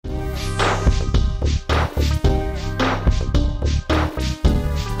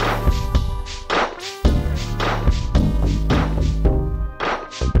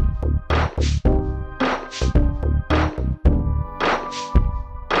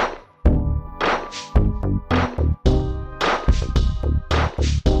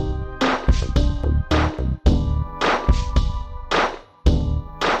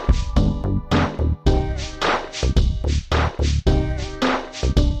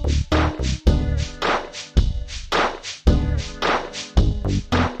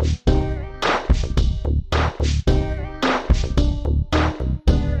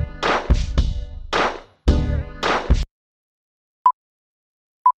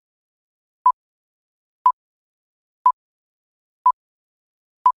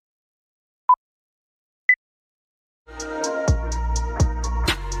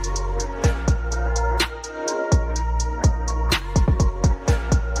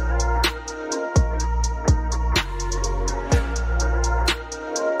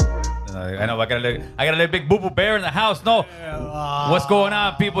I got a little big boo boo bear in the house. No, what's going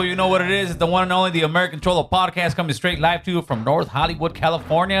on, people? You know what it is. It's the one and only the American Cholo podcast coming straight live to you from North Hollywood,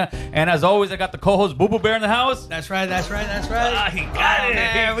 California. And as always, I got the co-host Boo Boo Bear in the house. That's right. He got it.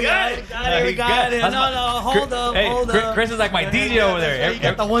 Man, We got it. No, hold up. Chris is like my DJ over there. He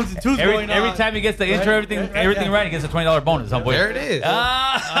got the ones and twos going on. Every time he gets the intro, everything right, he gets a $20 bonus. Homeboy. There it is.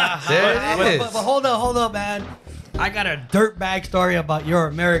 There it is. But hold up, man. I got a dirtbag story about your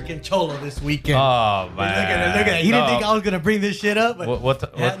American Cholo this weekend. Oh, man. Look at it. He didn't think I was going to bring this shit up. But what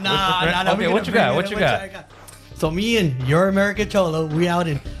okay, what you got? So me and your American Cholo, we out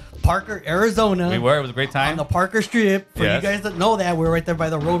in Parker, Arizona. We were. It was a great time. On the Parker Strip. For you guys that know that, we're right there by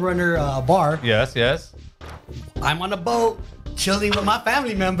the Roadrunner bar. Yes. I'm on a boat, chilling with my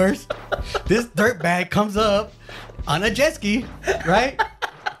family members. This dirtbag comes up on a jet ski, right?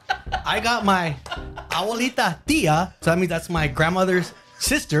 I got my abuelita tia, so that means that's my grandmother's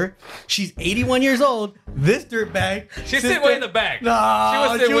sister. She's 81 years old. This dirtbag. She's sitting way in the back. No, she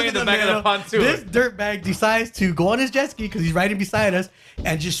was sitting way in the back of the pontoon. This dirtbag decides to go on his jet ski because he's riding beside us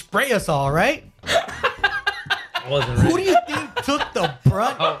and just spray us all, right? Who do you think took the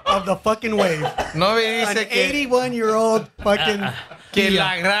brunt of the fucking wave? No me An dice que 81-year-old fucking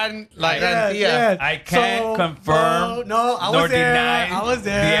la gran tía. Yes. I can't confirm nor deny I was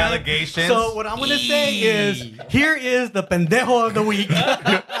there. the allegations. So what I'm going to say is, here is the pendejo of the week.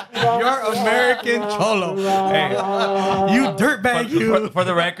 Your American Cholo. Hey, You dirtbag, you. for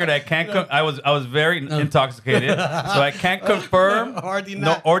the record, I can't. I was very intoxicated, so I can't confirm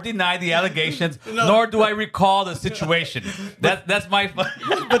or deny the allegations. Nor do I recall the situation. That's my.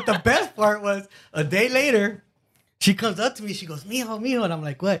 But the best part was a day later. She comes up to me. She goes, mijo. And I'm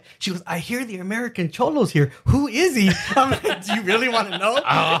like, what? She goes, I hear the American Cholo's here. Who is he? I'm like, do you really want to know? He's the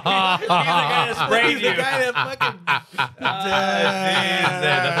guy that sprayed He's the you. guy that fucking...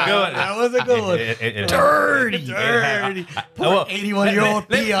 That's a good one. That was a good one. Dirty. Poor 81-year-old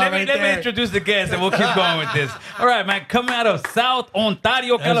Tia let right me there. introduce the guest and we'll keep going with this. All right, man. Coming out of South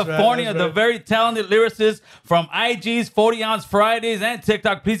Ontario, California, that's the right. very talented lyricist from IG's 40-Ounce Fridays and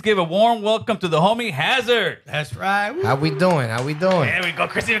TikTok. Please give a warm welcome to the homie Hazerd. That's right. How we doing? There we go.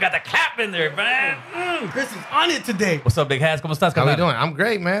 Chris even got the cap in there, man. Chris is on it today. What's up, big Haz? ¿Cómo estás, How we carnal? doing? I'm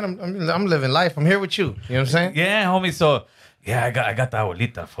great, man. I'm living life. I'm here with you. You know what I'm saying? Yeah, homie. So, yeah, I got the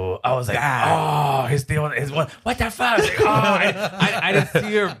abuelita, fool. I was like, oh, his one. What the fuck? I was like, oh, I didn't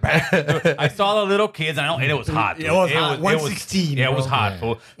see her back. I saw the little kids, and it was hot. Dude. It was hot. 116, Yeah, it was bro. hot,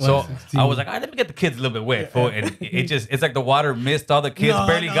 fool. So I was like, all right, let me get the kids a little bit wet, fool. And it's like the water missed all the kids,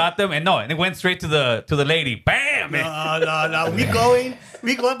 barely got them, and it went straight to the lady. Bam! No.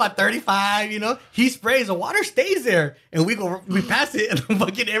 We going by 35, you know. He sprays, the water stays there. And we pass it, and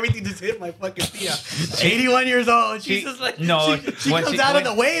fucking everything just hit my fucking tia. 81 years old. She's just like, she comes out of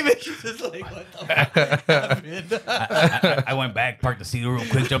the wave, and she's just like, what the fuck? I went back, parked the seat real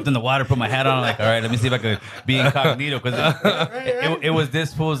quick, jumped in the water, put my hat on. Like, all right, let me see if I could be incognito because it was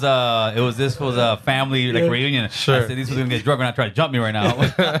this fool's family like reunion. Sure. I said these fools gonna get drunk and not try to jump me right now.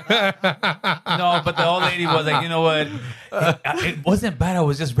 No, but the old lady was like, you know what? It wasn't bad. I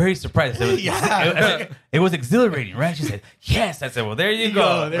was just very surprised. It was exhilarating, right? She said, yes. I said, well, there you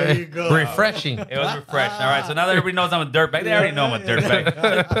go. There you go. Refreshing. It was refreshed. All right, so now that everybody knows I'm a dirtbag, they already know I'm a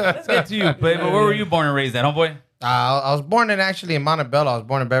dirtbag. Let's get to you, baby. Where were you born and raised at, homeboy? I was born in Montebello. I was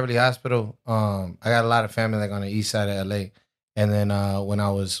born in Beverly Hospital. I got a lot of family like on the east side of LA. And then when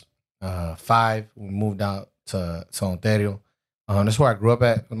I was 5, we moved out to Ontario. That's where I grew up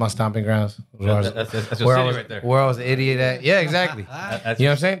at, with my stomping grounds. That's your city right there. Where I was an idiot at. Yeah, exactly. You know what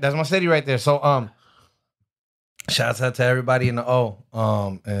I'm saying? That's my city right there. So shouts out to everybody in the O.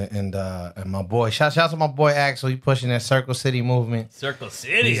 And my boy. Shouts out to my boy Axel. He pushing that Circle City movement. Circle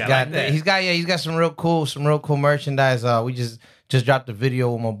City. He's got some real cool merchandise. We just dropped a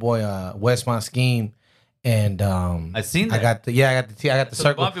video with my boy Westmont Scheme. And I seen that. I got the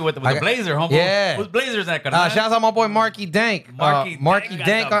circle bumpy with the blazer, homeboy. Yeah. Whose blazer's that? Shouts out my boy Marky Dank. Marky got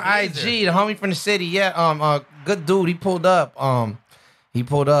Dank the on IG, blazer. the homie from the city. Yeah, good dude. He pulled up. He's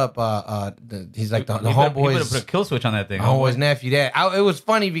like the homeboy's. He put a kill switch on that thing. Homeboy's nephew. It was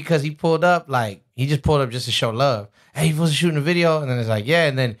funny because he pulled up he just pulled up just to show love. Hey, he was shooting a video, and then it's like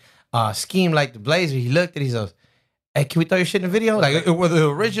and then Scheme like the blazer. He looked at it, he goes, hey, can we throw your shit in the video? Like, the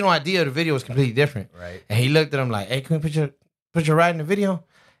original idea of the video was completely different. Right. And he looked at him like, hey, can we put your ride in the video?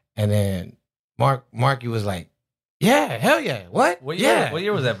 And then Marky was like, yeah, hell yeah. What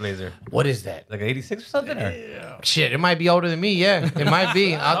year was that blazer? What is that? Like 86 or something? Shit, it might be older than me, yeah. It might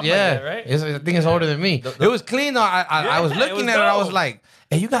be. Something like that, right? I think it's older than me. It was clean, though. I was looking at it, I was like,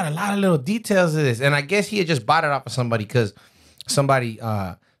 hey, you got a lot of little details of this. And I guess he had just bought it off of somebody because somebody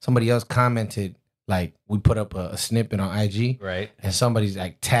somebody else commented, like we put up a snippet on IG, Right. and somebody's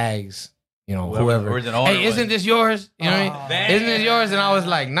like tags, whoever. Hey, isn't this yours? You know what I mean? Isn't this yours? And I was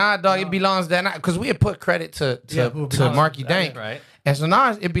like, nah, dog, it belongs to that. Because we had put credit to Marky Dank. Right. And so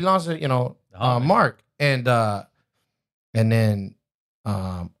now it belongs to, Mark. And then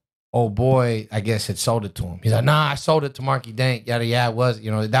old boy, I guess, had sold it to him. He's like, nah, I sold it to Marky Dank. Yeah, it was,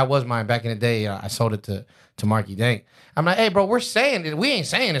 that was mine back in the day. I sold it to Marky Dank. I'm like, hey, bro, we're saying it. We ain't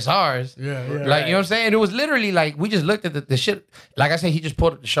saying it's ours. Yeah. Like, you know what I'm saying? It was literally like, we just looked at the shit. Like I said, he just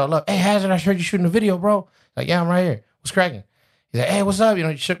pulled up the show up. Hey, Hazerd, I heard you shooting a video, bro. Like, yeah, I'm right here. What's cracking? He's like, hey, what's up?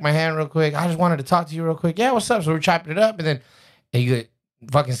 He shook my hand real quick. I just wanted to talk to you real quick. Yeah, what's up? So we're chopping it up. And then he goes,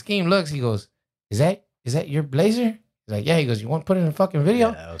 fucking Scheme looks. He goes, is that your blazer? He's like, yeah. He goes, you want to put it in a fucking video?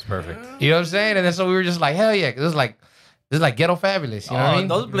 Yeah, that was perfect. You know what I'm saying? And then so we were just like, hell yeah. Because this is like ghetto fabulous. You know what I mean?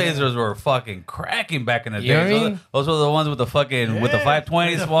 Those blazers were fucking cracking back in the day. You know what I mean? Those were the ones with the fucking with the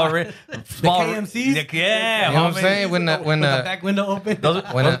 520 small KMCs? Yeah, You know what I'm saying? When the back window open. those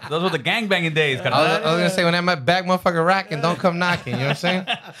were the gangbanging days. I was gonna say when that back motherfucker racking, don't come knocking. You know what I'm saying?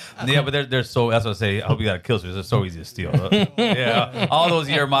 Yeah, but they're so. That's what I say. I hope you got a kill switch. They're so easy to steal. Yeah, all those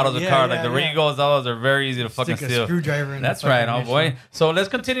year models of cars, like the Regals, all those are very easy to fucking Stick steal. a screwdriver in. That's right, oh boy. So let's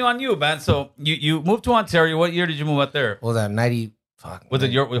continue on you, man. So you moved to Ontario. What year did you move out there? What was that 90? Fuck. Was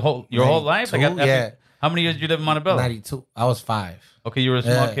it your whole life? Like, yeah. How many years did you live in Montebello? 92. I was 5. Okay, you were a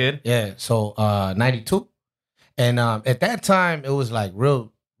small kid. Yeah. So 92. And at that time, it was like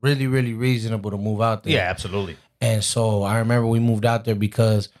really reasonable to move out there. Yeah, absolutely. And so I remember we moved out there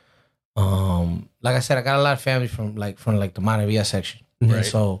because, like I said, I got a lot of family from the Montevilla section. Right. And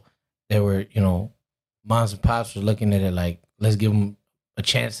so they were, moms and pops were looking at it like, let's give them a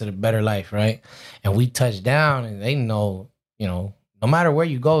chance at a better life, right? And we touched down, and they know, no matter where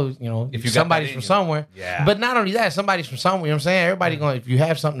you go, if somebody's from somewhere. Yeah. But not only that, somebody's from somewhere. You know what I'm saying? Everybody going, if you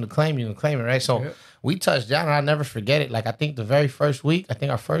have something to claim, you can claim it, right? So we touched down, and I'll never forget it. Like, I think our first week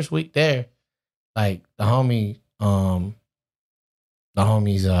there, like the homies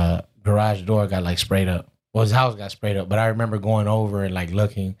garage door got like sprayed up. Well, his house got sprayed up, but I remember going over and like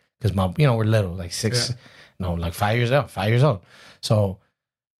looking because we're little, like 5 years old. So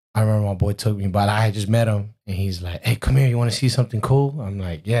I remember my boy took me, but I had just met him, and he's like, hey, come here, you want to see something cool? I'm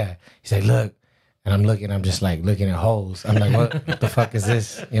like, yeah. He's like, look. And I'm just like looking at holes. I'm like, what the fuck is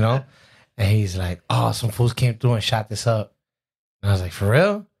this? And he's like, oh, some fools came through and shot this up. And I was like, for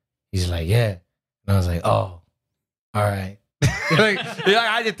real? He's like, yeah. And I was like, oh, all right.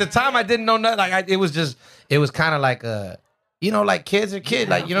 At the time, I didn't know nothing. Like, it was kind of like like kids are kids.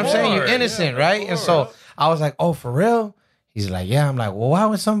 Like, you know what I'm saying? You're innocent, right? And so I was like, oh, for real? He's like, yeah. I'm like, well, why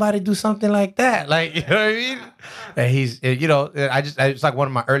would somebody do something like that? Like, you know what I mean? And he's, it's like one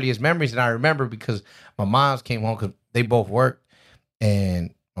of my earliest memories. And I remember because my moms came home because they both worked.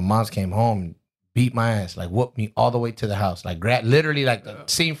 And my moms came home and beat my ass, like whooped me all the way to the house. Like, literally, like the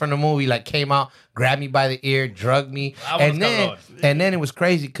scene from the movie, like came out, grabbed me by the ear, drugged me. And then it was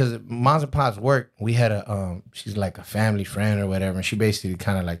crazy because moms and pops worked. We had she's like a family friend or whatever. And she basically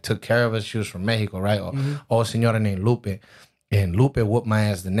kind of like took care of us. She was from Mexico, right? Oh, señora named Lupe. And Lupe whooped my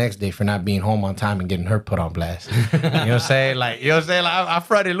ass the next day for not being home on time and getting her put on blast. You know what I'm saying? Like, I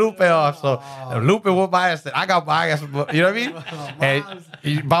fronted Lupe off. So Lupe whooped my ass. I got my ass. You know what I mean?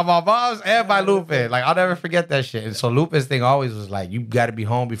 And by my moms and by Lupe. Like, I'll never forget that shit. And so Lupe's thing always was like, you got to be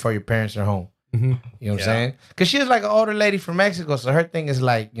home before your parents are home. You know what I'm saying? Because she was like an older lady from Mexico, so her thing is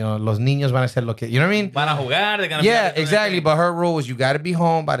like, los niños van a ser lo que, you know what I mean? Van a jugar, they're gonna exactly. But her rule is you got to be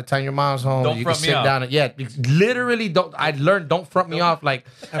home by the time your mom's home. Don't you front can me sit off. down. Literally don't. I learned don't front me off. Like,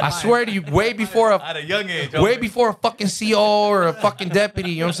 I swear to you, way before at a young age, way before a fucking CO or a fucking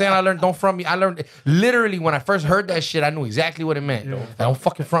deputy. You know what I'm saying? I learned don't front me. I learned literally when I first heard that shit, I knew exactly what it meant. Don't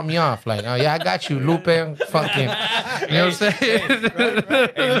fucking front me off. Like, oh yeah, I got you, Lupe. Fucking, you know what I'm saying?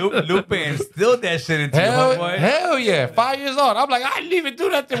 Hey, Lupe instilled that shit into Hell yeah. 5 years old. I'm like, I didn't even do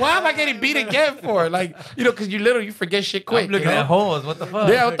nothing. Why am I getting beat again for? Like, because you forget shit quick. I'm looking at holes. What the fuck?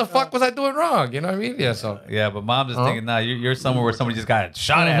 Yeah, what the fuck was I doing wrong? You know what I mean? Yeah, so. Yeah, but mom's just thinking, nah, you're somewhere where somebody just got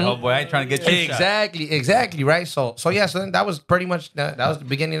shot at. Oh boy, I ain't trying to get you Exactly, right? So yeah, so then that was pretty much, that was the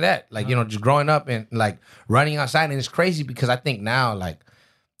beginning of that. Like, just growing up and like running outside. And it's crazy because I think now, like,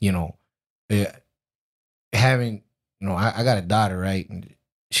 having, I got a daughter, right? And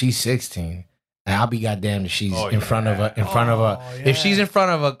she's 16. And I'll be goddamn if she's in front of a. If she's in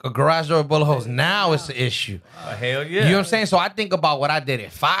front of a garage door with bullet holes, now it's an issue. Hell yeah. You know what I'm saying? So I think about what I did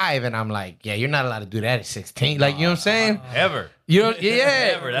at 5, and I'm like, yeah, you're not allowed to do that at 16. Like, you know what I'm saying? Ever.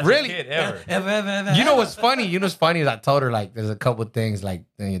 Ever. That's really. A kid, ever. Ever. You know what's funny? Is I told her, like, there's a couple things, like,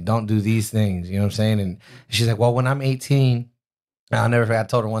 don't do these things. You know what I'm saying? And she's like, well, when I'm 18, I'll never forget. I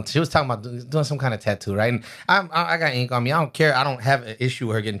told her once. She was talking about doing some kind of tattoo, right? And I got ink on me. I don't care. I don't have an issue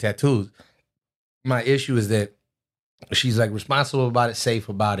with her getting tattoos. My issue is that she's like responsible about it, safe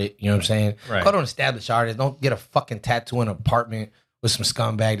about it. You know what I'm saying? Right. Go to an established artist. Don't get a fucking tattoo in an apartment with some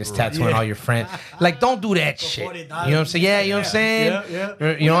scumbag that's tattooing all your friends. Like, don't do that shit. You know what I'm saying? Yeah, you know what I'm saying?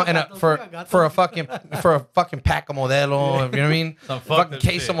 Yeah. You know, and for a fucking pack of Modelo, you know what I mean? Some Fucking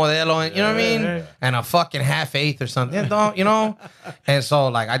case of Modelo, you know what I mean? And a fucking half-eighth or something. Yeah, don't, you know? And so,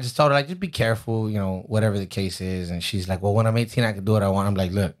 like, I just told her, like, just be careful, you know, whatever the case is. And she's like, well, when I'm 18, I can do what I want. I'm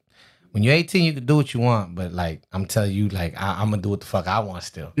like, look, when you're 18, you can do what you want, but like I'm telling you, like I'm gonna do what the fuck I want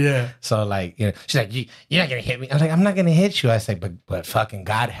still. Yeah. So like, you know, she's like, you're not gonna hit me. I was like, I'm not gonna hit you. I said, but fucking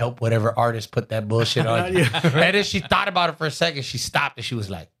God help whatever artist put that bullshit on you. And then she thought about it for a second. She stopped and she was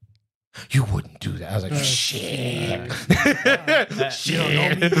like, you wouldn't do that. I was like, shit. You don't know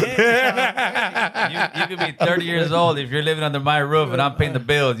me yet. You could be 30 years old if you're living under my roof and I'm paying the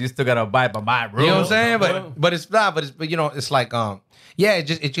bills. You still gotta abide by my rules. You know what I'm saying? But it's not. But you know, it's like yeah, it's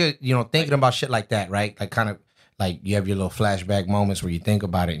just you know, thinking about shit like that, right? Like kind of like you have your little flashback moments where you think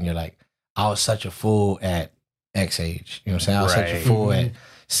about it and you're like, I was such a fool at X age. You know what I'm saying? I was such a fool at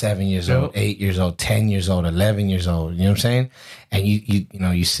 7 years old, 8 years old, 10 years old, 11 years old. You know what I'm saying? And you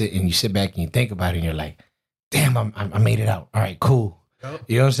know, you sit back and you think about it and you're like, damn, I made it out. All right, cool.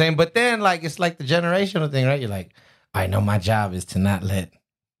 You know what I'm saying? But then like it's like the generational thing, right? You're like, I know my job is to not let,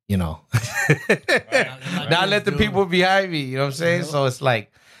 you know, not let the people behind me. You know what I'm saying? So it's like,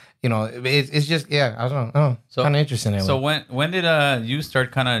 you know, it's just I don't know. So kind of interesting. So when did you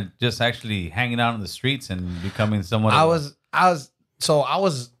start kind of just actually hanging out on the streets and becoming someone? I was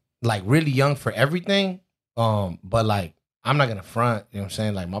like really young for everything. But like I'm not gonna front. You know what I'm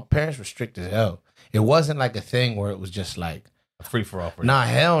saying? Like my parents were strict as hell. It wasn't like a thing where it was just like a free for all. Nah,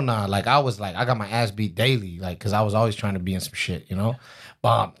 hell nah. Like I got my ass beat daily. Like because I was always trying to be in some shit. You know.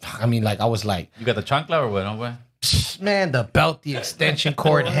 I mean, like I was like, you got the chancla or what? Hombre? Man, the belt, the extension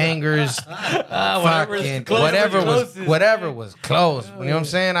cord hangers, whatever was close. You know what I'm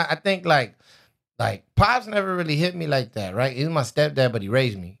saying? I think like Pops never really hit me like that, right? He was my stepdad, but he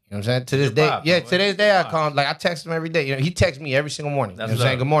raised me. You know what I'm saying? To this day, Pops, to this day, I call him, like I text him every day. You know, he texts me every single morning. You know what I'm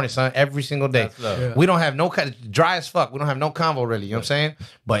saying? Good morning, son. Every single day. We don't have no dry as fuck. We don't have no convo really. You know what I'm saying?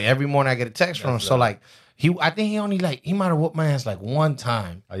 But every morning I get a text from him. So like. I think he might have whooped my ass like one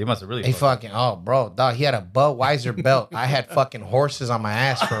time. Oh, you must have really. Bro, dog, he had a Budweiser belt. I had fucking horses on my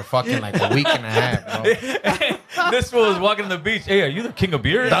ass for fucking like a week and a half, bro. This fool was walking on the beach. Hey, are you the king of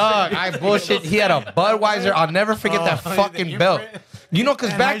beer? Dog, I bullshit. He had a Budweiser. I'll never forget that fucking belt. You know,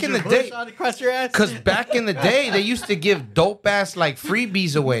 because back in the day, they used to give dope ass like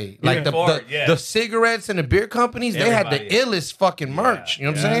freebies away. Like the cigarettes and the beer companies, they had the illest fucking merch. You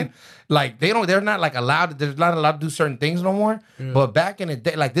know what I'm saying? Like they're not like allowed. They're not allowed to do certain things no more. Yeah. But back in the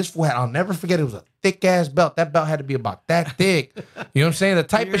day, like this fool had, I'll never forget. It was a thick ass belt. That belt had to be about that thick. You know what I'm saying? The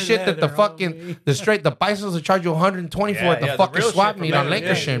type of shit that the bicycles will charge you 120 for at the fucking swap meet on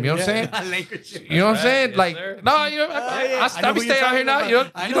Lancashire. You know what I'm saying? You know what I'm saying? Like no, you know, I'll be staying out here now. You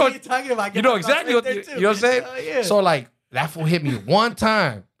know what you're talking about. You know exactly what you know what I'm saying? So like. That fool hit me one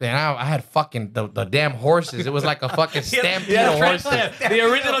time, and I had fucking the damn horses. It was like a fucking stampede of horses. The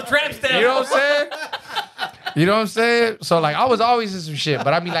original tramp stamp. You know what I'm saying? You know what I'm saying? So like I was always in some shit,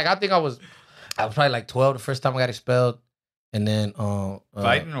 but I mean like I think I was probably like 12 the first time I got expelled, and then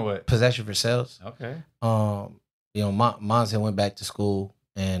fighting or what? Possession for sales. Okay. You know, moms had went back to school,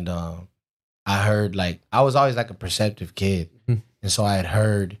 and I heard like I was always like a perceptive kid, and so I had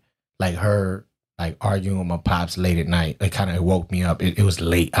heard like her. Like arguing with my pops late at night. It kind of woke me up. It was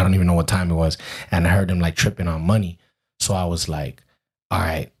late. I don't even know what time it was. And I heard them like tripping on money. So I was like, all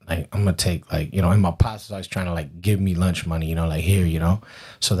right, like I'm gonna take like, you know, and my pops was always trying to like give me lunch money, you know, like here, you know.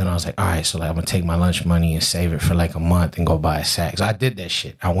 So then I was like, all right, so like I'm gonna take my lunch money and save it for like a month and go buy a sack. So I did that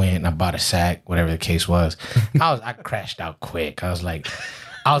shit. I went and I bought a sack, whatever the case was. I crashed out quick. I was like,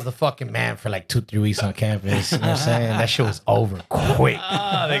 I was the fucking man for like 2-3 weeks on campus. You know what I'm saying? That shit was over quick.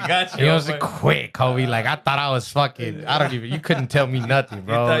 Ah, they got you. You know what I'm saying? Quick, homie. Like I thought I was fucking. You couldn't tell me nothing,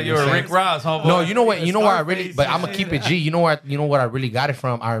 bro. You thought you were Rick Ross, homeboy. No, you know what? You know where I really. But I'm gonna keep it G. You know what I really got it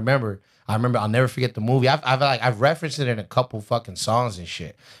from. I remember. I'll never forget the movie. I've referenced it in a couple fucking songs and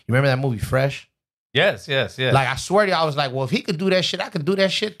shit. You remember that movie Fresh? Yes. Like I swear to you, I was like, well, if he could do that shit, I could do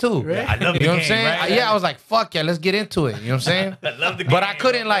that shit too. Right? I love the You know game, what I'm saying? right? Yeah, I was like, fuck yeah, let's get into it. You know what I'm saying? I love the game. But I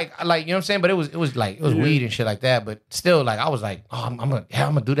couldn't like you know what I'm saying? But it was weed and shit like that. But still, like I was like, oh, I'm gonna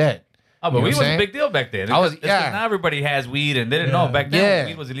do that. Oh, but You know weed what was I'm a big deal back then. Now everybody has weed, and they didn't know back then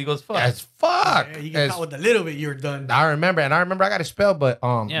weed was illegal as fuck. As fuck. Yeah, you get caught with a little bit, you're done. I remember I got expelled, but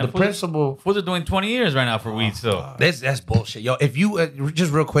the principal. Fools are doing 20 years right now for weed still. That's bullshit, yo. If you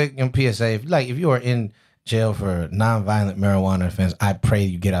just real quick in PSA, if you are in jail for non-violent marijuana offense, I pray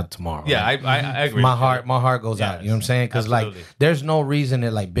you get out tomorrow. Yeah, right? I agree. My heart goes out. You know what I'm saying? Because like, there's no reason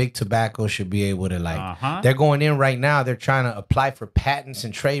that like big tobacco should be able to like. They're going in right now. They're trying to apply for patents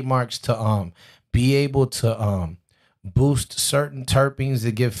and trademarks to be able to boost certain terpenes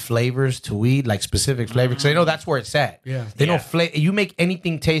that give flavors to weed, like specific flavors. So they know that's where it's at. Yeah. They know you make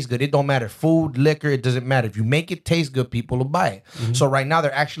anything taste good. It don't matter. Food, liquor, it doesn't matter. If you make it taste good, people will buy it. So right now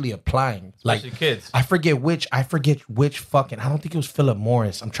they're actually applying. Especially like kids. I forget which fucking, I don't think it was Philip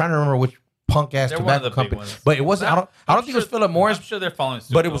Morris. I'm trying to remember which punk ass tobacco company. But it wasn't, I don't think it was Philip Morris. I'm sure they're following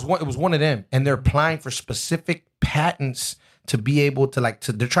suit. But it was one of them. And they're applying for specific patents to be able to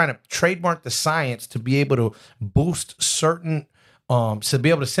they're trying to trademark the science to be able to boost certain to be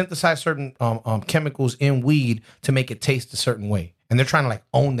able to synthesize certain chemicals in weed to make it taste a certain way. And they're trying to like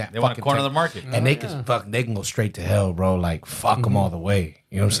own that. They want to corner the market. And they can go straight to hell, bro. Like fuck them all the way.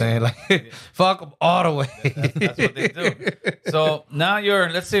 You know what I'm saying? Like fuck them all the way. That's what they do. So now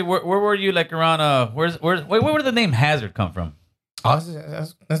let's say where were you like around where did the name Hazerd come from? Oh,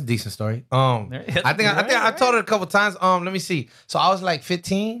 that's a decent story. I think I told it a couple times. Let me see. So I was like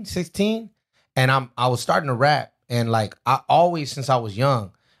 15, 16, and I was starting to rap, and like I always, since I was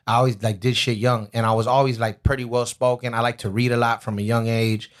young, I always like did shit young, and I was always like pretty well spoken. I like to read a lot from a young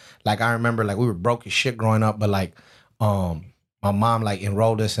age. Like I remember, like we were broke as shit growing up, but like my mom like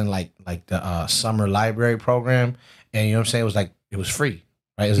enrolled us in like the summer library program, and you know what I'm saying, it was free,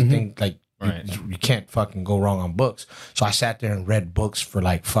 right? It was a thing like. Right. You can't fucking go wrong on books. So I sat there and read books for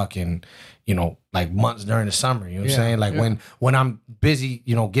like fucking, like months during the summer. You know what I'm saying? Like when I'm busy,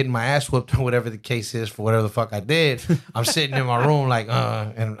 getting my ass whooped or whatever the case is for whatever the fuck I did, I'm sitting in my room like,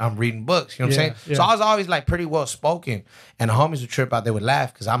 and I'm reading books. You know what I'm saying? Yeah. So I was always like pretty well spoken. And the homies would trip out, they would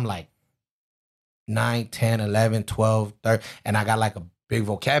laugh because I'm like 9, 10, 11, 12, 13, and I got like a big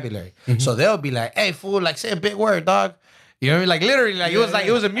vocabulary. So they'll be like, hey, fool, like say a big word, dog. You know what I mean? Like literally, like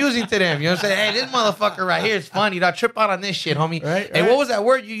it was amusing to them. You know what I'm saying? Hey, this motherfucker right here is funny. Dog, trip out on this shit, homie. Right, hey, what was that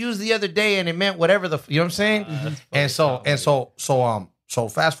word you used the other day? And it meant whatever you know what I'm saying? So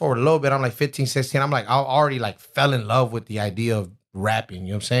fast forward a little bit, I'm like 15, 16. I'm like, I already like fell in love with the idea of rapping. You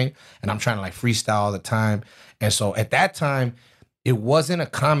know what I'm saying? And I'm trying to like freestyle all the time. And so at that time, it wasn't a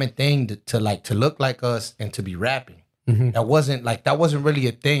common thing to look like us and to be rapping. That wasn't really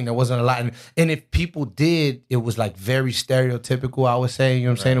a thing. There wasn't a lot. And if people did, it was like very stereotypical, I would say. You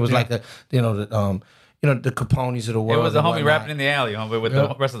know what I'm saying? It was like the Capones of the world. It was a homie rapping in the alley, with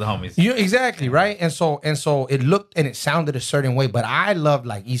the rest of the homies. Yeah, exactly, right? And so it looked and it sounded a certain way, but I loved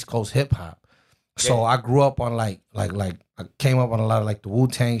like East Coast hip hop. So I grew up on like I came up on a lot of like the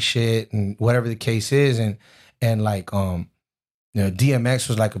Wu-Tang shit and whatever the case is, and like DMX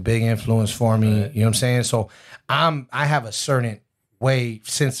was like a big influence for me. You know what I'm saying? So I have a certain way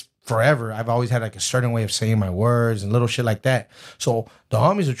since forever. I've always had like a certain way of saying my words and little shit like that. So the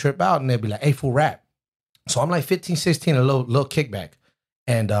homies would trip out and they'd be like, hey, fool, rap. So I'm like 15, 16, a little kickback.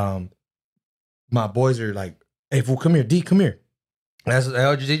 And my boys are like, hey, fool, come here. D, come here. They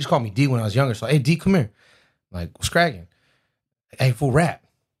just called me D when I was younger. So, hey, D, come here. Like, what's cracking? Hey, fool, rap.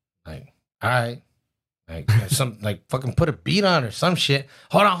 Like, all right. Like fucking put a beat on or some shit.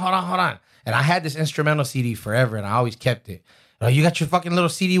 Hold on. And I had this instrumental CD forever, and I always kept it. You got your fucking little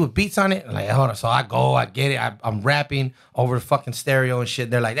CD with beats on it? I'm like, hold on. So I get it. I'm rapping over the fucking stereo and shit.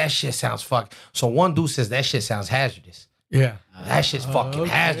 They're like, that shit sounds fuck. So one dude says, that shit sounds hazardous. Yeah. That shit's fucking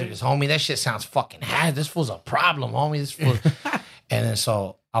hazardous, homie. That shit sounds fucking hazardous. This fool's a problem, homie. This fool. And then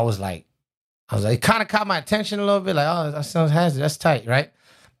so I was like, it kind of caught my attention a little bit. Like, oh, that sounds hazardous. That's tight, right?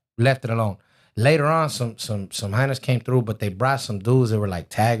 Left it alone. Later on, some hyenas came through, but they brought some dudes that were like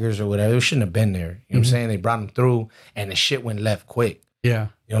taggers or whatever. It shouldn't have been there. You know what I'm saying? They brought them through, and the shit went left quick. Yeah. You know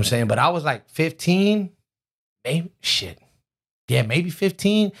what I'm saying? But I was like 15, maybe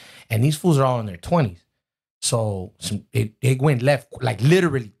 15, and these fools are all in their 20s. So it went left, like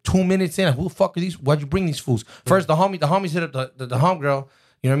literally 2 minutes in. Who the fuck are these? Why'd you bring these fools? First, the homies hit up the homegirl.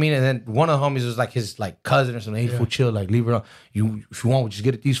 You know what I mean? And then one of the homies was like his like cousin or something. Hey, fool, chill. Like, leave her alone. If you want, we'll just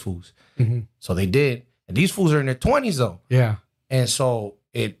get at these fools. So they did. And these fools are in their 20s though. Yeah. And so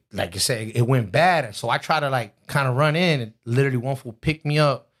it, like I said, it went bad. So I tried to like kind of run in, and literally one fool picked me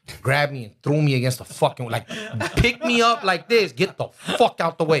up, grabbed me and threw me against the fucking, like, pick me up like this, get the fuck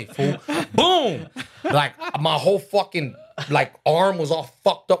out the way, fool. Boom! Like my whole fucking like arm was all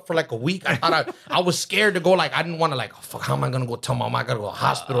fucked up for like a week. I thought I was scared to go. Like I didn't want to like, oh, fuck, how am I gonna go tell mom I gotta go to the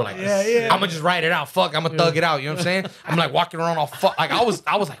hospital? Like I'm gonna just write it out. Fuck, I'm gonna thug it out. You know what I'm saying? I'm like walking around all fuck. Like I was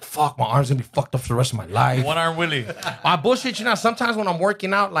like, fuck, my arm's gonna be fucked up for the rest of my life. One arm Willie. I bullshit you now. Sometimes when I'm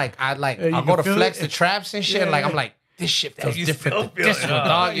working out, like I'll go to flex the traps and shit. And like I'm like, this shit feels different than this one,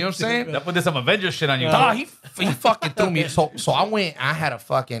 dog. You know what I'm saying? I put this some Avengers shit on you. Dog, he fucking threw me. So I went. I had a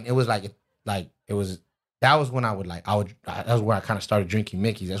fucking. It was like it was. That was when that was where I kind of started drinking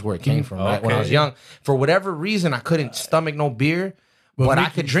Mickey's. That's where it came from, right? When I was young. For whatever reason, I couldn't stomach no beer, but I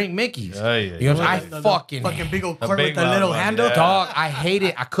could drink Mickey's. You know what I'm saying? I fucking big old quart with the little handle. Yeah. Dog, I hate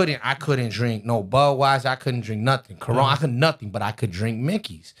it. I couldn't drink no Budweiser. I couldn't drink nothing. Corona, I could nothing, but I could drink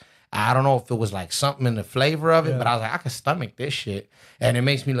Mickey's. I don't know if it was like something in the flavor of it, but I was like, I can stomach this shit. And it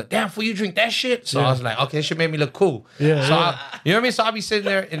makes me look, damn, fool, you drink that shit? So I was like, okay, this shit made me look cool. Yeah, so you know what I mean? So I'll be sitting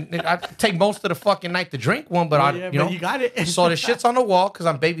there and I take most of the fucking night to drink one, but you know. You got it. So the shit's on the wall because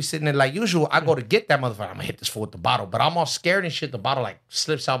I'm babysitting it like usual. I go to get that motherfucker. I'm gonna hit this fool with the bottle, but I'm all scared and shit. The bottle like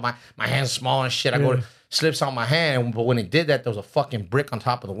slips out, my hand's small and shit. I go to slips out my hand, but when it did that, there was a fucking brick on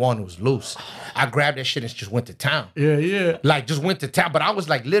top of the wall and it was loose. I grabbed that shit and just went to town. Like just went to town. But I was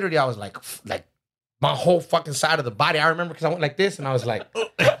like, literally, I was like my whole fucking side of the body. I remember because I went like this and I was like,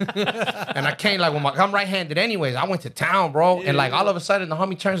 and I came like I'm right-handed anyways. I went to town, bro. And like all of a sudden the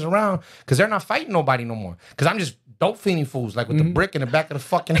homie turns around because they're not fighting nobody no more. Because I'm just dope fiending fools like with the brick in the back of the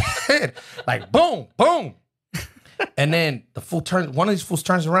fucking head. Like boom, boom. And then one of these fools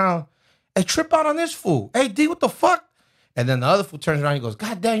turns around. Hey, trip out on this fool. Hey, D, what the fuck? And then the other fool turns around and he goes,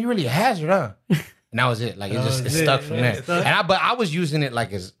 God damn, you really a hazard, huh? And that was it. Like, it stuck from there. But I was using it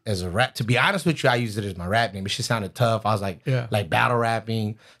like as a rap. To be honest with you, I used it as my rap name. It shit sounded tough. I was like battle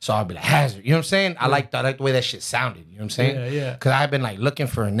rapping. So I'd be like, Hazard. You know what I'm saying? I like the way that shit sounded. You know what I'm saying? Yeah. Because I've been like looking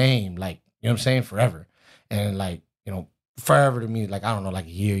for a name, like, you know what I'm saying, forever. And like, you know, forever to me, like, I don't know, like a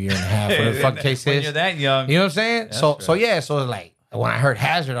year and a half, whatever the fuck the case is. When you're that young. You know what I'm saying? So it's like, when I heard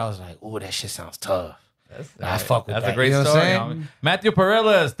Hazard, I was like, "Oh, that shit sounds tough." I fuck with that. That's a great story. Matthew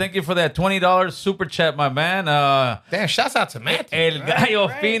Perelas, thank you for that $20 super chat, my man. Damn, shouts out to Matthew. El Gallo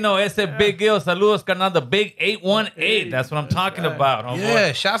Fino, ese Big Gil. Saludos, carnal. The Big 818. That's what I'm talking about. Homeboy.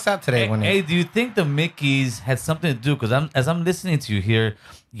 Yeah, shouts out to that one. Hey, do you think the Mickeys had something to do? Because as I'm listening to you here,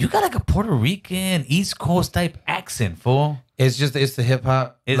 you got like a Puerto Rican, East Coast type accent, fool. It's the hip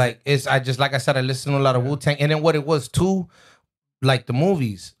hop. Like I said, I listen to a lot of Wu-Tang, and then what it was too. Like the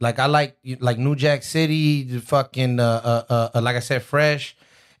movies, like I like New Jack City, the fucking like I said, Fresh,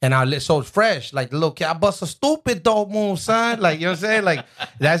 and so Fresh, like the little kid, I bust a stupid dope move, son. Like you know what I'm saying? Like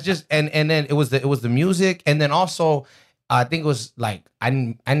that's just and then it was the music, and then also I think it was like I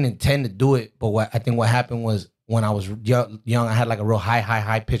didn't intend to do it, but what happened was when I was young, I had like a real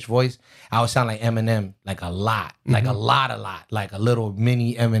high pitched voice. I would sound like Eminem, like a lot, like a lot, like a little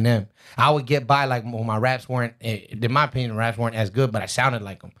mini Eminem. I would get by like when my raps weren't, in my opinion, raps weren't as good, but I sounded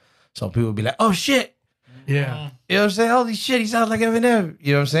like them. So people would be like, "Oh shit." Yeah. You know what I'm saying? Holy shit, he sounds like Eminem.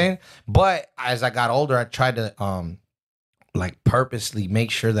 You know what I'm saying? But as I got older, I tried to like purposely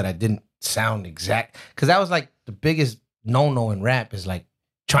make sure that I didn't sound exact. Because that was like the biggest no-no in rap is like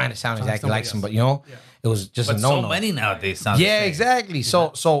trying to sound exactly like somebody, you know? Yeah. It was just a no-no. So many nowadays sound the same. Exactly. So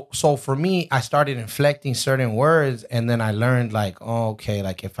for me, I started inflecting certain words, and then I learned like, oh, okay,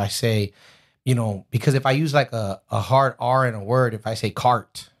 like if I say, you know, because if I use like a hard R in a word, if I say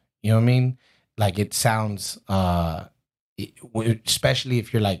cart, you know what I mean? Like it sounds, especially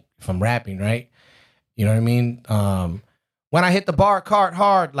if you're like, if I'm rapping, right? You know what I mean? When I hit the bar cart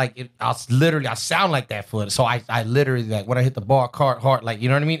hard, like I'll sound like that for it. So I literally like when I hit the bar cart hard, like you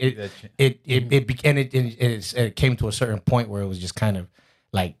know what I mean. It came to a certain point where it was just kind of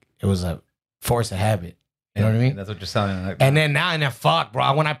like it was a force of habit. You know what I mean? That's what you're sounding like. And then fuck,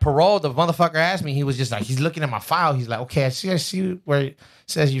 bro. When I paroled, the motherfucker asked me. He was just like, he's looking at my file. He's like, okay, I see where it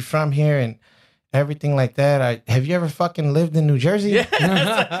says you're from here and everything like that. Have you ever fucking lived in New Jersey? Yeah,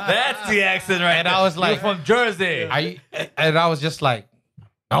 that's the accent, right? And I was like, you're from Jersey. And I was just like,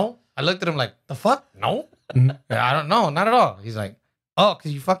 no. I looked at him like, the fuck? No. I don't know, not at all. He's like, oh,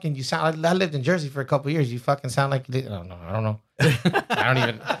 because you sound. I lived in Jersey for a couple of years. You fucking sound like you did. No, I don't know. I don't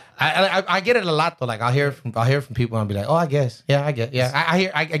even. I get it a lot though. Like I'll hear from people and I'll be like, oh, I guess. Yeah, I get. Yeah,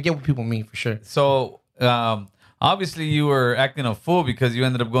 I get what people mean for sure. So. Obviously, you were acting a fool because you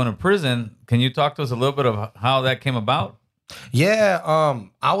ended up going to prison. Can you talk to us a little bit of how that came about? Yeah,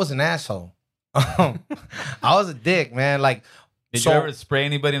 I was an asshole. I was a dick, man. Like, did you ever spray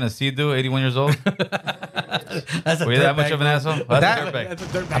anybody in a Sea-Doo, 81 years old? Were you that much of an asshole? That's a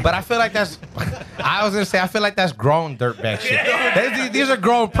dirtbag. But I feel like that's I was gonna say I feel like that's grown dirtbag shit. These are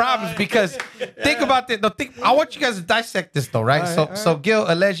grown problems because think about it. I want you guys to dissect this though, right? So Gil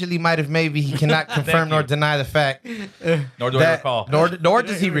allegedly might have maybe he cannot confirm nor deny the fact. Nor do I recall. Nor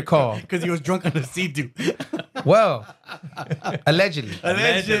does he recall. Because he was drunk on the sea-doo. Well, allegedly.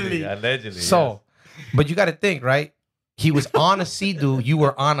 Allegedly. So, but you got to think, right? He was on a sea-doo. You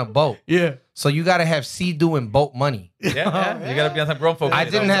were on a boat. Yeah. So you got to have sea-doo and boat money. Yeah. You got to be on some grown folk. I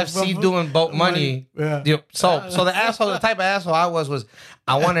didn't have sea-doo and boat money. Yeah. So the type of asshole I was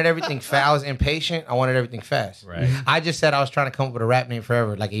I wanted everything fast. I was impatient. I wanted everything fast. Right. I just said I was trying to come up with a rap name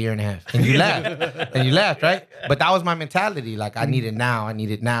forever, like a year and a half. And you laughed. Right? But that was my mentality. Like, I need it now. I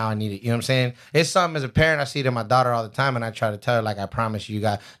need it now. I need it. You know what I'm saying? It's something as a parent, I see it in my daughter all the time, and I try to tell her, like, I promise you,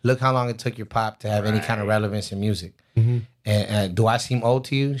 look how long it took your pop to have any kind of relevance in music. Mm-hmm. And do I seem old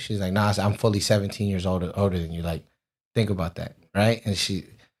to you? She's like, nah, I'm fully 17 years older than you. Like, think about that, right? And she, you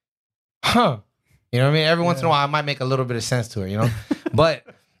know what I mean? Every once in a while, I might make a little bit of sense to her, you know. But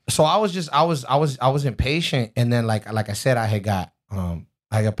so I was impatient, and then like I said, I got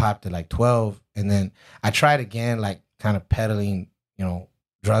popped at like 12, and then I tried again, like kind of peddling, you know,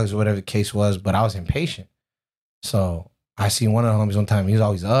 drugs or whatever the case was, but I was impatient. So I seen one of the homies one time. He was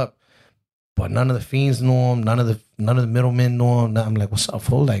always up. But none of the fiends knew him. None of the middlemen knew him. I'm like, what's up,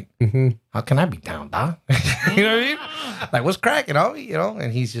 fool? Like, how can I be down, dog? You know what I mean? Like, what's cracking, homie? You know?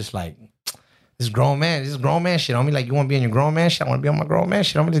 And he's just like, this grown man shit, homie. Like, you want to be in your grown man shit? I want to be on my grown man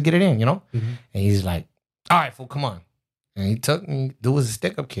shit. I'm going to just get it in, you know? Mm-hmm. And he's like, all right, fool, come on. And he took me, dude was a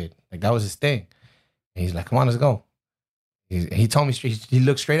stick-up kid. Like, that was his thing. And he's like, come on, let's go. He told me straight, he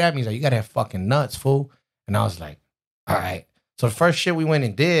looked straight at me. He's like, you got to have fucking nuts, fool. And I was like, all right. So the first shit we went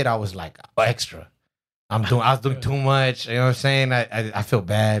and did, I was like, extra. I was doing too much. You know what I'm saying? I feel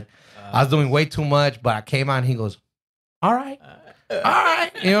bad. I was doing way too much, but I came out and he goes, all right. You know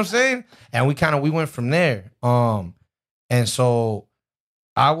what I'm saying? And we went from there. And so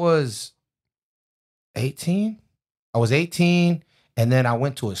I was 18. And then I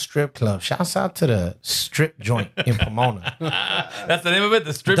went to a strip club. Shouts out to the strip joint in Pomona. That's the name of it?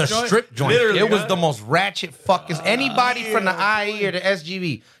 The strip joint? The strip joint. Literally, it was the most ratchet fuckers. Anybody from the IE or the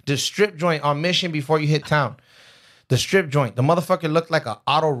SGV, the strip joint on Mission before you hit town. The strip joint. The motherfucker looked like an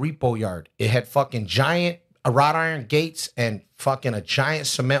auto repo yard. It had fucking giant wrought iron gates and fucking a giant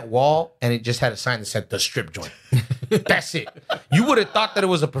cement wall, and it just had a sign that said the strip joint. That's it. You would have thought that it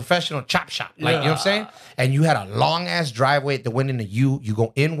was a professional chop shop. Like, you know what I'm saying? And you had a long ass driveway that went into you. You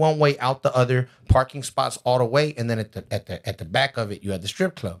go in one way, out the other, parking spots all the way, and then at the back of it, you had the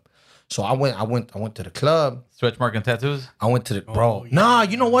strip club. So I went to the club. Stretch mark and tattoos? I went to the bro. Yeah. Nah,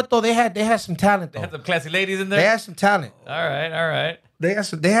 you know what though? They had some talent though. They had some classy ladies in there? They had some talent. All right. They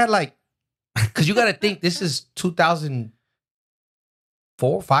had like, because you got to think this is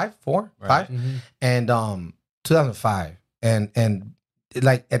 2004, 5, mm-hmm. And 2005, and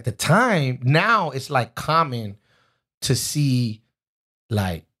like at the time, now it's like common to see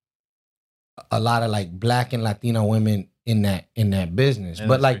like a lot of like Black and Latino women in that business,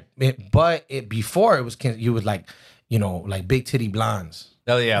 before it was you was like, you know, like big titty blondes.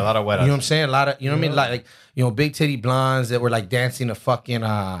 Oh yeah, a lot of wet. You know what I'm saying? A lot of, you know what I mean? Like, you know, big titty blondes that were like dancing a fucking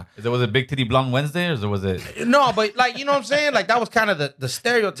was it Big Titty Blonde Wednesday or was it? No, but like, you know what I'm saying? Like that was kind of the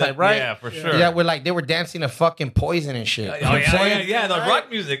stereotype, right? Yeah, for sure. Yeah, where like they were dancing a fucking Poison and shit. Oh yeah, the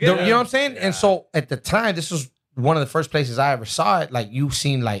rock music. You know what I'm saying? Yeah. And so at the time, this was one of the first places I ever saw it. Like you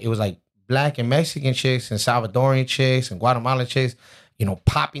seen like it was like Black and Mexican chicks and Salvadorian chicks and Guatemalan chicks, you know,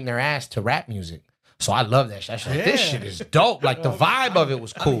 popping their ass to rap music. So I love that shit. Like, this shit is dope. Like the vibe of it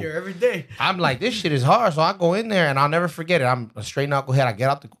was cool. I'm here every day. I'm like, this shit is hard. So I go in there and I'll never forget it. I'm a straight knucklehead. I get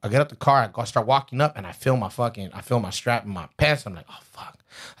out the car. I go start walking up and I feel my strap in my pants. I'm like, oh fuck.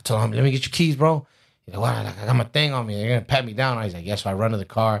 I told him, let me get your keys, bro. He's like, what? I got my thing on me. They're gonna pat me down. He's like, yes. So I run to the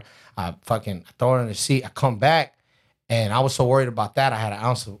car. I throw it in the seat. I come back and I was so worried about that. I had an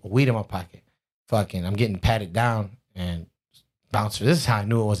ounce of weed in my pocket. I'm getting patted down and bouncer. This is how I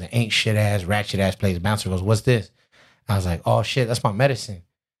knew it was an ain't shit ass, ratchet ass place. Bouncer goes, what's this? I was like, oh shit, that's my medicine.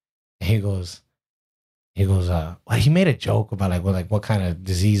 And he goes, well, he made a joke about like what kind of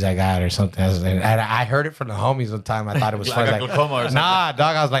disease I got or something. And I heard it from the homies one time. I thought it was funny. Like, nah,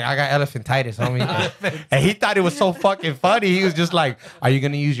 dog. I was like, I got elephantitis, homie. And he thought it was so fucking funny. He was just like, are you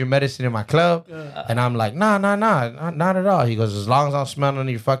gonna use your medicine in my club? And I'm like, nah, not at all. He goes, as long as I'm smelling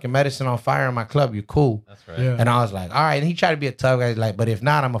your fucking medicine on fire in my club, you're cool. That's right. Yeah. And I was like, all right. And he tried to be a tough guy. He's like, but if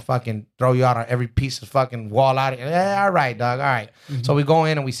not, I'm gonna fucking throw you out on every piece of fucking wall out. Yeah, all right, dog. All right. Mm-hmm. So we go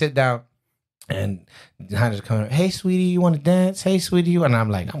in and we sit down. And Hunter's coming, hey, sweetie, you want to dance? Hey, sweetie. And I'm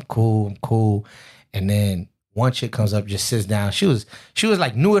like, I'm cool. And then One chick comes up, just sits down. She was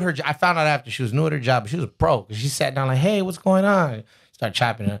like new at her job. I found out after she was new at her job, but she was a pro. She sat down like, hey, what's going on? Start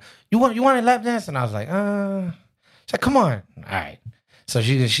chopping her. You want a lap dance? And I was like, she's like, come on. All right. So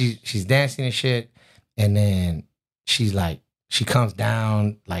she's dancing and shit. And then she's like, she comes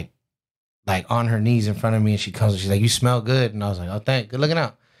down like on her knees in front of me, and she's like, you smell good. And I was like, oh, thanks. Good looking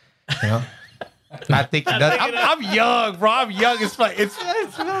out. You know? I think it does. I'm young, bro. I'm young as fuck.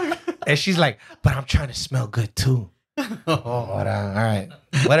 And she's like, but I'm trying to smell good too. All right.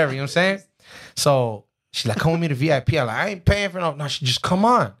 Whatever, you know what I'm saying? So she's like, come with me to VIP. I'm like, I ain't paying for no. She just come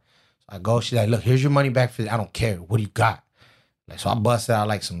on. So I go, she's like, look, here's your money back for this. I don't care. What do you got? Like, so I busted out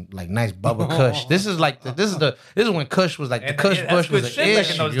like some like nice bubble kush. This is when kush was like the kush bush was an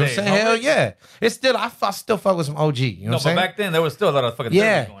issue. You know what I'm saying? Hell yeah. It's still I still fuck with some OG. You know what I'm saying? But back then there was still a lot of fucking going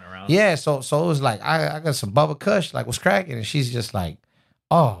around. Yeah. So it was like I got some bubble kush, like what's cracking, and she's just like,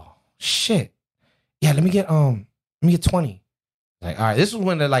 oh shit. Yeah, let me get 20. Like, all right, this was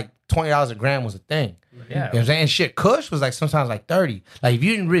when the like $20 a gram was a thing. Yeah. You know what I'm saying? And shit, kush was like sometimes like 30. Like if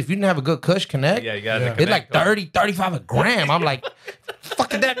you didn't have a good kush connect, you got it. It's like 30, 35 a gram. I'm like,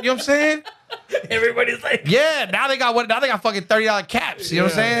 fucking that, you know what I'm saying? Everybody's like, yeah, now they got fucking $30 caps. You know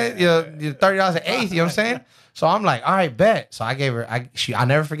what I'm saying? You know, $30 an eighth, you know what I'm saying? So I'm like, all right, bet. So I gave her I'll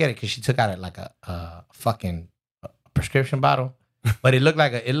never forget it because she took out like a fucking prescription bottle. But it looked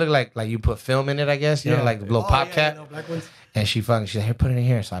like you put film in it, I guess. You know, like the little pop cap. No, black ones. And she's like, here, put it in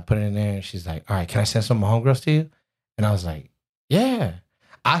here. So I put it in there, and she's like, all right, can I send some of my homegirls to you? And I was like, yeah.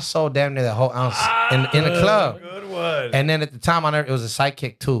 I sold damn near the whole ounce in the club. Good one. And then at the time, it was a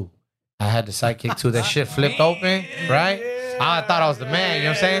sidekick too. I had the sidekick too. That shit flipped open, right? I thought I was the man. You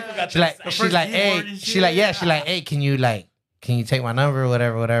know what I'm saying? She's like, hey, can you take my number or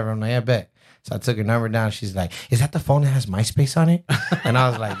whatever? I'm like, yeah, bet. So I took her number down. She's like, is that the phone that has MySpace on it? And I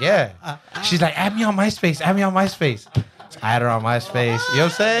was like, yeah. She's like, add me on MySpace. So I had her on MySpace. You know what I'm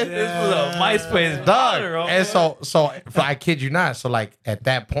saying? This was a MySpace dog. daughter, And so I kid you not. So like at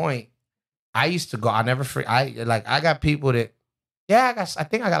that point, I used to go. I never free. I got people that, I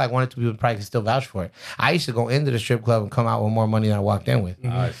think I got like one or two people that probably can still vouch for it. I used to go into the strip club and come out with more money than I walked in with.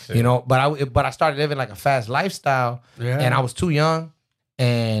 You know, but I started living like a fast lifestyle, and I was too young.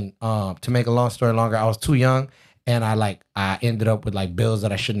 And to make a long story longer, I was too young, and I ended up with like bills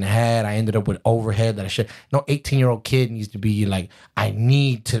that I shouldn't have had. I ended up with overhead that I should. No 18-year-old kid needs to be like, I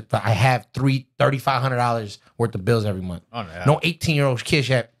have $3,500 worth of bills every month. Oh, yeah. No 18-year-old kid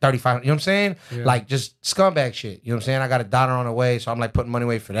should have 35. You know what I'm saying? Yeah. Like just scumbag shit. You know what I'm saying? I got a daughter on the way, so I'm like putting money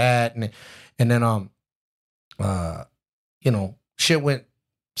away for that, and then shit went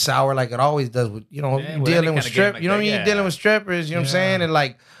sour like it always does with, dealing with strip. Like, you know what I mean? You're dealing with strippers, you know what I'm saying? And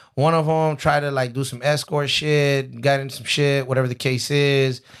like one of them tried to like do some escort shit, got into some shit, whatever the case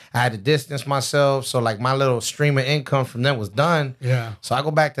is. I had to distance myself. So like my little stream of income from them was done. Yeah. So I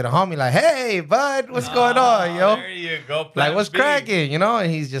go back to the homie like, hey, bud, what's going on, yo? There you go. Like, what's cracking,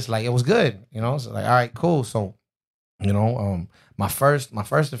 And he's just like, it was good, So like, all right, cool. So, my first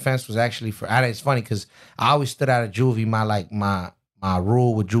offense was actually it's funny because I always stood out of juvie. My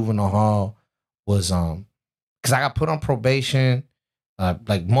rule with juvenile hall was because I got put on probation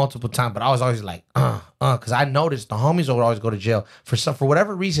like multiple times, but I was always like because I noticed the homies would always go to jail for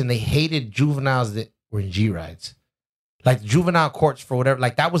whatever reason. They hated juveniles that were in G rides, like juvenile courts for whatever.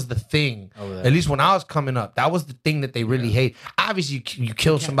 Like that was the thing. At least when I was coming up, that was the thing that they really hate. Obviously, you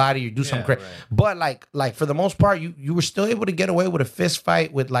kill somebody, you do something crazy, but like for the most part, you were still able to get away with a fist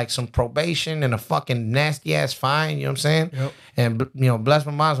fight with like some probation and a fucking nasty ass fine. You know what I'm saying? Yep. And bless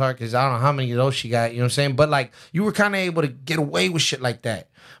my mom's heart because I don't know how many of those she got. You know what I'm saying? But like you were kind of able to get away with shit like that.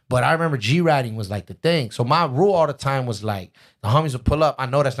 But I remember G riding was like the thing. So my rule all the time was like the homies would pull up. I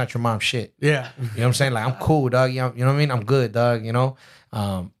know that's not your mom's shit. Yeah. You know what I'm saying? Like I'm cool, dog. You know what I mean? I'm good, dog.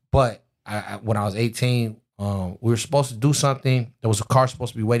 But when I was 18, we were supposed to do something. There was a car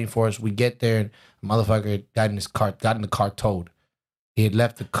supposed to be waiting for us. We get there, and the motherfucker got in the car towed. He had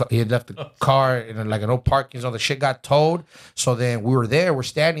left the car in like no parking zone. The shit got towed. So then we were there. We're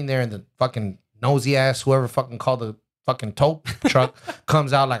standing there, and the fucking nosy ass whoever fucking called the fucking tow truck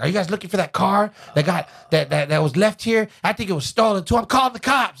comes out like, are you guys looking for that car that was left here? I think it was stolen too. I'm calling the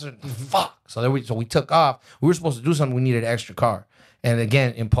cops. And fuck. So we took off. We were supposed to do something. We needed an extra car. And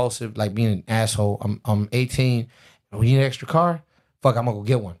again, impulsive, like being an asshole. I'm 18. We need an extra car. Fuck, I'm gonna go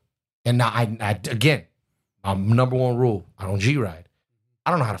get one. And now I again, my number one rule: I don't G ride. I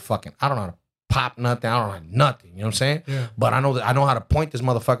don't know how to pop nothing. I don't know how to nothing. You know what I'm saying? Yeah. But I know how to point this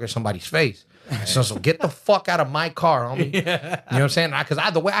motherfucker in somebody's face. So get the fuck out of my car, homie. Yeah. You know what I'm saying? Because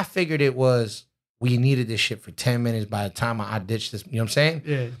the way I figured it was, we needed this shit for 10 minutes by the time I ditched this. You know what I'm saying?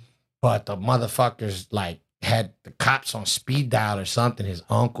 Yeah. But the motherfuckers, like, had the cops on speed dial or something. His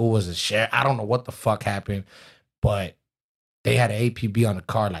uncle was a sheriff. I don't know what the fuck happened, but they had an APB on the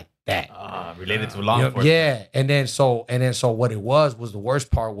car like that. Related to law enforcement. Yeah, and then so what it was the worst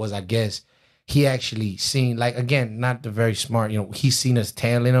part was, I guess he actually seen, like, again, not the very smart, he seen us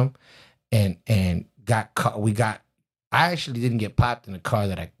tailing him and got caught. I actually didn't get popped in the car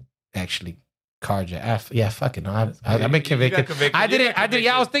that I actually carjacked. Fucking no. I've been convicted. I didn't.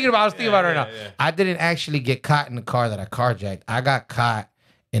 Yeah, I was thinking about it right now. Yeah. I didn't actually get caught in the car that I carjacked. I got caught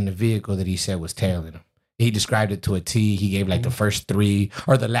in the vehicle that he said was tailing him. He described it to a T. He gave like the first 3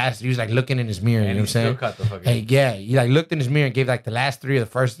 or the last. He was like looking in his mirror. You know what I'm saying? Cut the fuck he like looked in his mirror and gave like the last 3 or the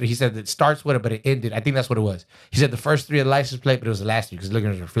first 3. He said it starts with it, but it ended. I think that's what it was. He said the first 3 of the license plate, but it was the last 3 because looking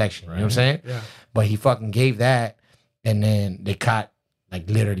at his reflection. Right. You know what I'm saying? Yeah. But he fucking gave that, and then they caught like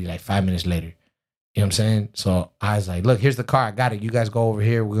literally like 5 minutes later. You know what I'm saying? So I was like, look, here's the car. I got it. You guys go over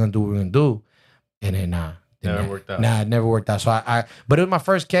here. We're gonna do what we're gonna do. And then Never worked out. Nah, it never worked out. So but it was my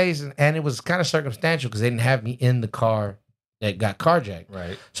first case, and it was kind of circumstantial because they didn't have me in the car that got carjacked.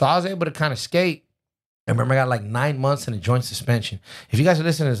 Right. So I was able to kind of skate. I remember I got like 9 months in a joint suspension. If you guys are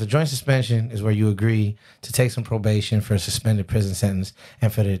listening to this, a joint suspension is where you agree to take some probation for a suspended prison sentence,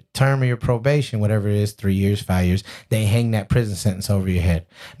 and for the term of your probation, whatever it is, 3 years, 5 years, they hang that prison sentence over your head.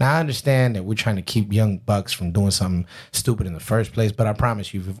 Now I understand that we're trying to keep young bucks from doing something stupid in the first place, but I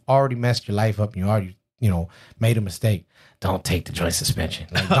promise you, if you've already messed your life up and you already made a mistake, don't take the joint suspension.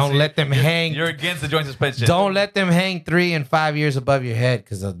 Like, don't let them hang. You're against the joint suspension. Don't let them hang 3 and 5 years above your head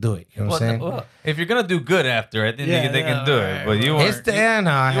because they'll do it. You know what I'm saying? Well, if you're gonna do good after, I think they can do it. But you weren't. You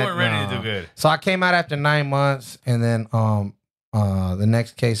weren't ready to do good. So I came out after 9 months, and then the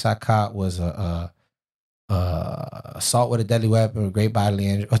next case I caught was assault with a deadly weapon, great bodily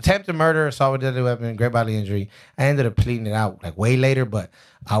injury, attempted murder, assault with a deadly weapon, great bodily injury. I ended up pleading it out like way later, but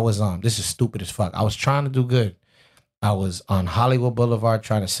I was this is stupid as fuck. I was trying to do good. I was on Hollywood Boulevard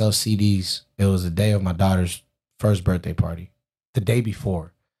trying to sell CDs. It was the day of my daughter's first birthday party, the day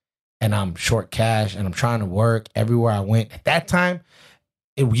before, and I'm short cash and I'm trying to work everywhere I went. At that time,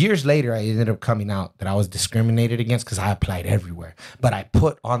 years later, I ended up coming out that I was discriminated against because I applied everywhere. But I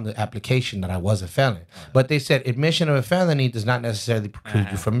put on the application that I was a felon. But they said admission of a felony does not necessarily preclude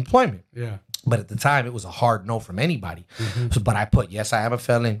you from employment. Yeah. But at the time, it was a hard no from anybody. Mm-hmm. But I put, yes, I am a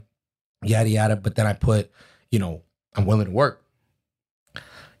felon, yada, yada. But then I put, I'm willing to work.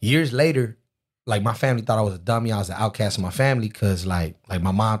 Years later, like, my family thought I was a dummy. I was an outcast of my family because, like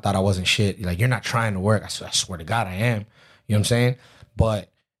my mom thought I wasn't shit. Like, you're not trying to work. I swear to God, I am. You know what I'm saying? But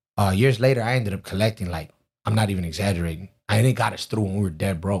years later, I ended up collecting, like, I'm not even exaggerating. I didn't got us through when we were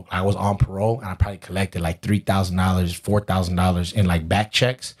dead broke. I was on parole, and I probably collected like $3,000, $4,000 in like back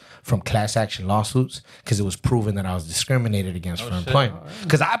checks from class action lawsuits because it was proven that I was discriminated against for employment.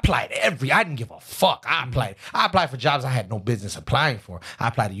 Because I applied I didn't give a fuck. I applied for jobs I had no business applying for. I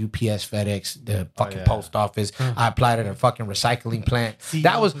applied to UPS, FedEx, the fucking post office. I applied at a fucking recycling plant.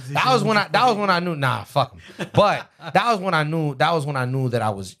 That was when I knew. Nah, fuck them. But that was when I knew that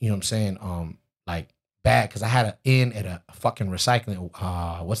I was, you know what I'm saying, like, bad, because I had an in at a fucking recycling.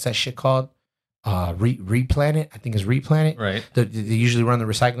 What's that shit called? Replanet. I think it's Replanet. Right. They usually run the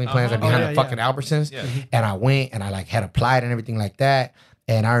recycling plants behind the fucking Albertsons. Yeah. And I went and I like had applied and everything like that.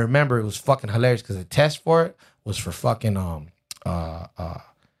 And I remember it was fucking hilarious because the test for it was for fucking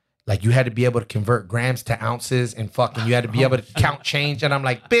like, you had to be able to convert grams to ounces, and fucking you had to be able to count change. And I'm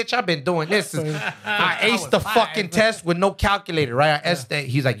like, bitch, I've been doing this. I aced the fucking test with no calculator, right?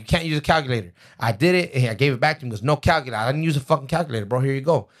 He's like, you can't use a calculator. I did it, and I gave it back to him. He goes, no calculator. I didn't use a fucking calculator, bro. Here you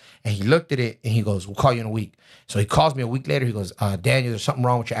go. And he looked at it, and he goes, we'll call you in a week. So he calls me a week later. He goes, Daniel, there's something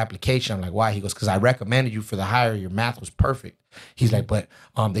wrong with your application. I'm like, why? He goes, because I recommended you for the hire. Your math was perfect. He's like, but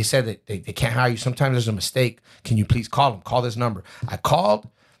they said that they can't hire you. Sometimes there's a mistake. Can you please call them? Call this number. I called.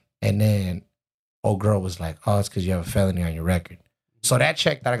 And then old girl was like, oh, it's because you have a felony on your record. So that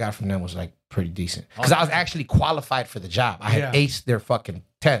check that I got from them was like pretty decent. Because I was actually qualified for the job. I had aced their fucking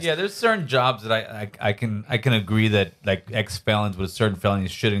test. Yeah, there's certain jobs that I can agree that like ex-felons with certain felonies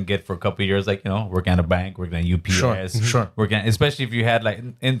shouldn't get for a couple of years. Like, working at a bank, working at UPS. Sure. Working at, especially if you had like,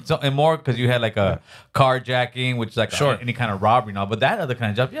 and more because you had like a carjacking, which is like any kind of robbery and all. But that other kind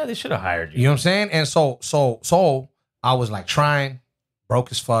of job, they should have hired you. You know what I'm saying? And so I was like trying, broke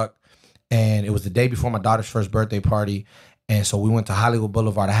as fuck, and it was the day before my daughter's first birthday party, And so we went to Hollywood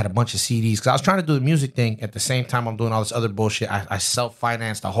Boulevard. I had a bunch of CDs because I was trying to do the music thing at the same time I'm doing all this other bullshit. I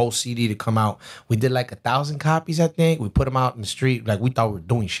self-financed a whole CD to come out. We did like 1,000 copies, I think. We put them out in the street. Like we thought we were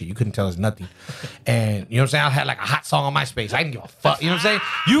doing shit. You couldn't tell us nothing. And you know what I'm saying? I had like a hot song on MySpace. I didn't give a fuck. You know what I'm saying?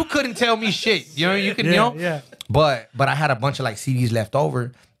 You couldn't tell me shit. You know, you could, Yeah. But I had a bunch of like CDs left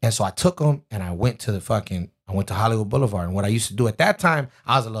over. And so I took them and I went to Hollywood Boulevard. And what I used to do at that time,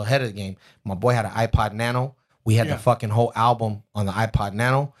 I was a little ahead of the game. My boy had an iPod Nano. We had the fucking whole album on the iPod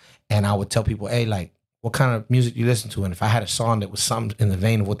Nano. And I would tell people, hey, like, what kind of music do you listen to? And if I had a song that was something in the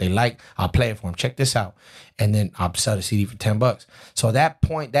vein of what they like, I'll play it for them. Check this out. And then I'll sell the CD for $10. So at that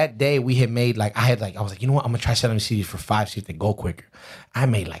point, that day, we had made like, I was like, you know what? I'm going to try selling the CDs for $5, see if they go quicker. I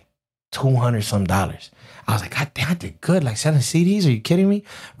made like $200 some. I was like, God damn, I did good. Like selling CDs? Are you kidding me?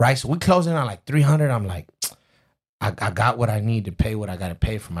 Right? So we closed in on like 300. I'm like, I got what I need to pay what I got to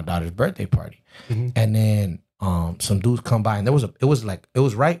pay for my daughter's birthday party. Mm-hmm. And then some dudes come by and it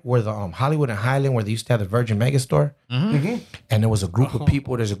was right where the Hollywood and Highland where they used to have the Virgin Mega store. Mm-hmm. Mm-hmm. And there was a group of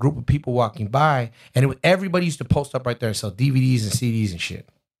people. There's a group of people walking by, and everybody used to post up right there and sell DVDs and CDs and shit.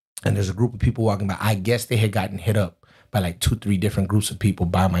 And there's a group of people walking by. I guess they had gotten hit up by like 2-3 different groups of people.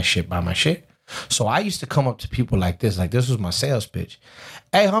 Buy my shit. So I used to come up to people like this was my sales pitch.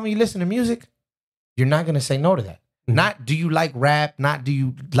 Hey, homie, you listen to music? You're not gonna say no to that. Mm-hmm. Not do you like rap? Not do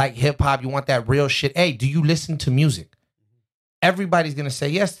you like hip hop? You want that real shit? Hey, do you listen to music? Everybody's gonna say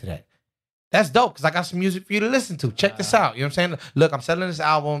yes to that. That's dope because I got some music for you to listen to. Check this out. You know what I'm saying? Look, I'm selling this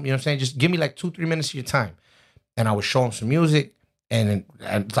album. You know what I'm saying? Just give me like 2-3 minutes of your time. And I would show them some music. And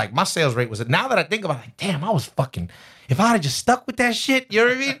it's like my sales rate was, now that I think about it, like, damn, I was fucking, if I had just stuck with that shit, you know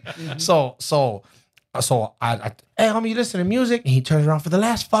what I mean? Mm-hmm. So I hey, homie, you listen to music? And he turns around, for the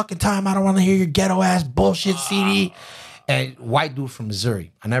last fucking time, I don't want to hear your ghetto ass bullshit CD. And white dude from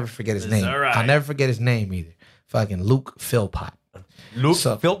Missouri. I never forget his name. Right. I never forget his name either. Fucking Luke Philpott. Luke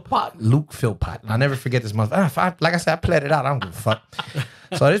Philpott. I'll never forget this month. Like I said, I played it out. I don't give a fuck.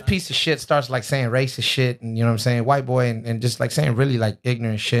 So this piece of shit starts like saying racist shit, and you know what I'm saying, white boy, and just like saying really like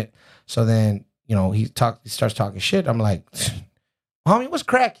ignorant shit. So then, you know, he starts talking shit. I'm like, homie, what's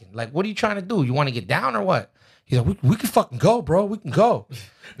cracking? Like, what are you trying to do? You want to get down or what? He's like, we can fucking go, bro. We can go.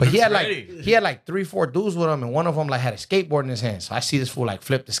 But he had like 3-4 dudes with him, and one of them like had a skateboard in his hand. So I see this fool like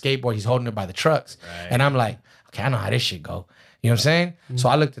flip the skateboard. He's holding it by the trucks, and I'm like, okay, I know how this shit go. You know what I'm saying? Mm-hmm. So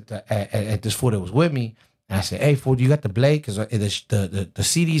I looked at this fool that was with me, and I said, hey, fool, do you got the blade? Because the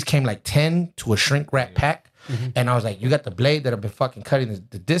CDs came like 10 to a shrink wrap pack. Mm-hmm. And I was like, you got the blade that I've been fucking cutting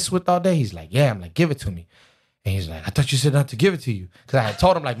the disc with all day? He's like, yeah. I'm like, give it to me. And he's like, I thought you said not to give it to you. Because I had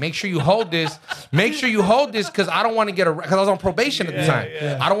told him, like, make sure you hold this. Make sure you hold this because I don't want to get arrested. Because I was on probation at the time.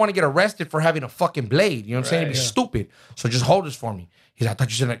 Yeah. I don't want to get arrested for having a fucking blade. You know what I'm saying? It'd be stupid. So just hold this for me. He's like, I thought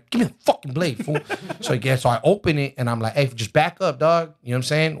you said, like, give me the fucking blade, fool. So I open it, and I'm like, hey, just back up, dog. You know what I'm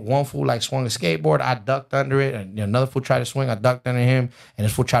saying? One fool, like, swung a skateboard. I ducked under it. And another fool tried to swing. I ducked under him. And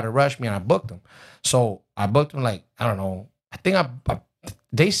this fool tried to rush me, and I booked him. So I booked him, like, I don't know. I think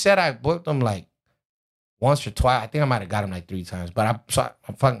they said I booked him, like, once or twice. I think I might have got him, like, 3 times. But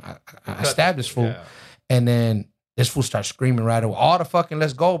I stabbed this fool. Yeah. And then this fool starts screaming right away. All the fucking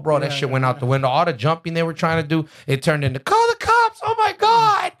let's go, bro. That shit went out the window. All the jumping they were trying to do, it turned into call the cops. Oh my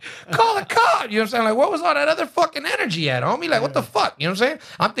God. Call the cops. You know what I'm saying? Like, what was all that other fucking energy at, homie? Like, what the fuck? You know what I'm saying?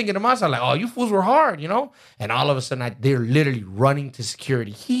 I'm thinking to myself, like, oh, you fools were hard, you know? And all of a sudden, they're literally running to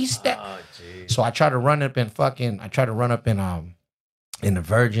security. So I tried to run up in the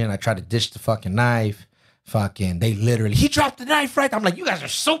Virgin. I tried to dish the fucking knife. They literally, he dropped the knife right. I'm like, you guys are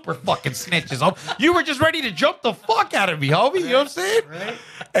super fucking snitches. You were just ready to jump the fuck out of me, homie. You know what I'm saying? Right.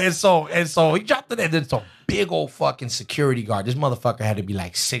 And so he dropped it, and then some big old fucking security guard. This motherfucker had to be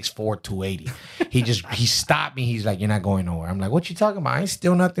like 6'4", 280. He stopped me. He's like, you're not going nowhere. I'm like, what you talking about? I ain't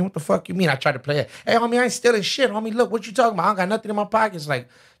steal nothing. What the fuck you mean? I tried to play it. Hey, homie, I ain't stealing shit. Homie, look, what you talking about? I don't got nothing in my pockets. Like,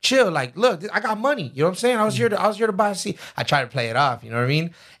 chill. Like, look, I got money. You know what I'm saying? I was here to buy a seat. I tried to play it off. You know what I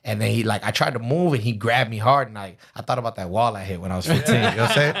mean? And then I tried to move, and he grabbed me hard, and I thought about that wall I hit when I was 15. You know what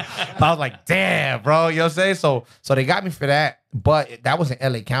I'm saying? I was like, damn, bro. You know what I'm saying? So they got me for that, but that was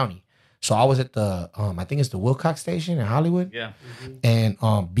in LA County. So I was at the I think it's the Wilcox station in Hollywood. Yeah. Mm-hmm.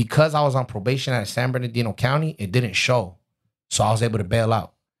 And because I was on probation at San Bernardino County, it didn't show. So I was able to bail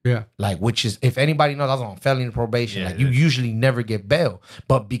out. Yeah. Like, which is, if anybody knows, I was on felony probation. Like, you usually never get bail.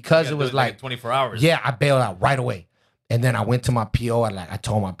 But because it was like 24 hours. Yeah, I bailed out right away. And then I went to my PO. I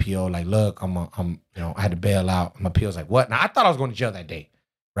told my PO, like, look, I had to bail out. My PO was like, what? Now I thought I was going to jail that day,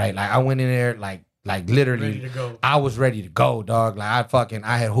 right? Like, I went in there, like, Like literally, Ready to go. I was ready to go, dog. Like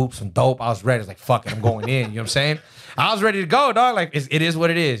I had hooped some dope. I was ready. I was like, fuck it, I'm going in. You know what I'm saying? I was ready to go, dog. Like it is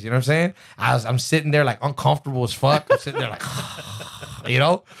what it is. You know what I'm saying? I'm sitting there like uncomfortable as fuck. I'm sitting there like, you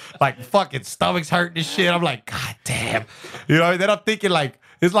know, like fucking stomach's hurting and shit. I'm like, God damn. You know, and then I'm thinking like,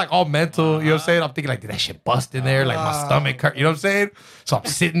 it's like all mental, you know what I'm saying? I'm thinking like, did that shit bust in there? Like my stomach hurt, you know what I'm saying? So I'm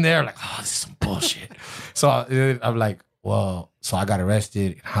sitting there like, oh, this is some bullshit. So I'm like, well, so I got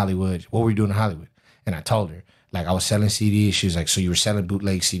arrested in Hollywood. What were you doing in Hollywood? And I told her, like, I was selling CDs. She was like, so you were selling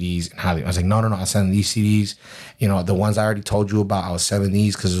bootleg CDs in Hollywood? I was like, no, I was selling these CDs. You know, the ones I already told you about, I was selling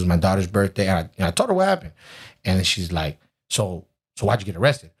these because it was my daughter's birthday. And I told her what happened. And then she's like, so why'd you get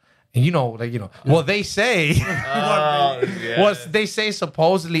arrested? And well, they say, they say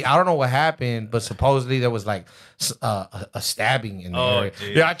supposedly, I don't know what happened, but supposedly there was like a stabbing in the area.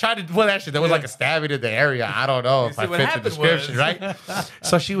 Geez. Yeah, I tried to put that shit. There was like a stabbing in the area. I don't know if I fit the description, right?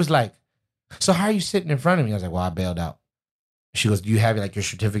 So she was like, so how are you sitting in front of me? I was like, well, I bailed out. She goes, do you have like your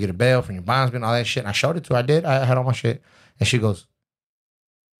certificate of bail from your bondsman, all that shit? And I showed it to her. I did. I had all my shit. And she goes,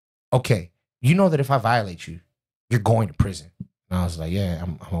 okay, you know that if I violate you, you're going to prison. And I was like, yeah,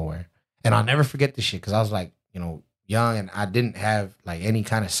 I'm aware. And I'll never forget this shit because I was like, young and I didn't have like any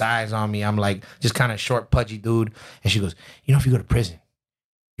kind of size on me. I'm like just kind of short, pudgy dude. And she goes, if you go to prison,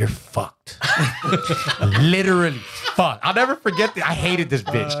 you're fucked. Literally fucked. I'll never forget that. I hated this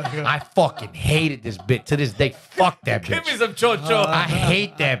bitch. I fucking hated this bitch. To this day, fuck that bitch. Give me some chocho. I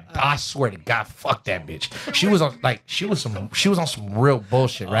hate that. I swear to God, fuck that bitch. She was on some real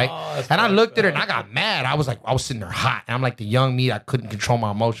bullshit, right? And I looked at her and I got mad. I was sitting there hot. And I'm like the young me. I couldn't control my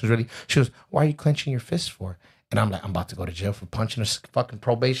emotions really. She goes, why are you clenching your fists for? And I'm like, I'm about to go to jail for punching a fucking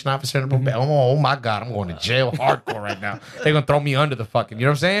probation officer in the probation. Oh my God, I'm going to jail hardcore right now. They're going to throw me under the fucking, you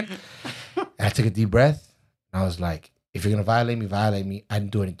know what I'm saying? And I took a deep breath. And I was like, if you're going to violate me. I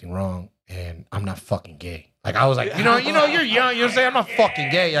didn't do anything wrong. And I'm not fucking gay. Like, I was like, you're young. You know what I'm saying? I'm not fucking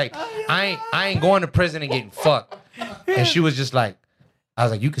gay. Like, I ain't going to prison and getting fucked. And she was just like, I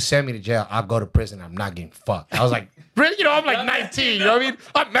was like, you can send me to jail. I'll go to prison. I'm not getting fucked. I was like, really? I'm like 19. You know what I mean?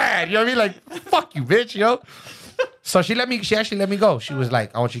 I'm mad. You know what I mean? Like, fuck you, bitch, So she actually let me go. She was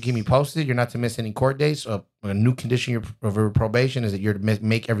like, I want you to keep me posted. You're not to miss any court dates. A new condition of your probation is that you're to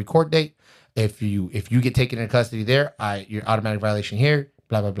make every court date. If you get taken into custody there, you're automatic violation here,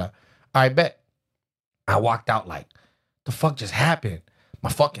 blah, blah, blah. All right, bet. I walked out like, the fuck just happened? My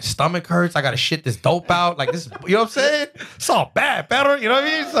fucking stomach hurts. I got to shit this dope out. Like this, you know what I'm saying? It's all bad, better. You know what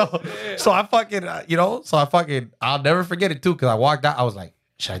I mean? So I fucking, I'll never forget it too. Cause I walked out. I was like,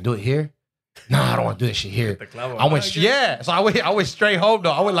 should I do it here? Nah, I don't want to do this shit here. I went, So I went straight home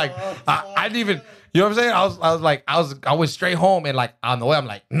though. I went like, I didn't even, you know what I'm saying? I went straight home and like on the way, I'm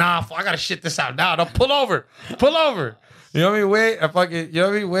like, nah, I gotta shit this out now. No, pull over. You know what I mean? Wait,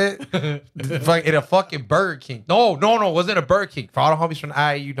 in a fucking Burger King. No, it wasn't a Burger King. For all the homies from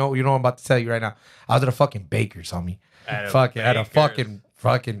the IE, you know what I'm about to tell you right now. I was at a fucking Baker's, homie. And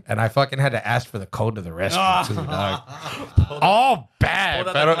I fucking had to ask for the code to the restaurant too, dog. All bad.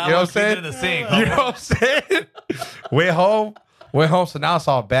 You know what I'm saying? You know what I'm saying? Went home. So now it's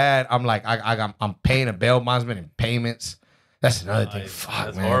all bad. I'm like, I'm paying a bail bondsman in payments. That's another thing. Fuck,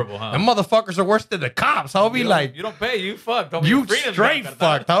 that's man. Horrible, huh? And motherfuckers are worse than the cops, homie. Like you don't pay, you fucked. You straight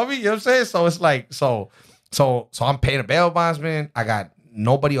fucked, homie. You know what I'm saying? So it's like, so I'm paying a bail bondsman. I got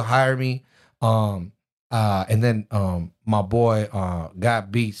nobody will hire me. And then my boy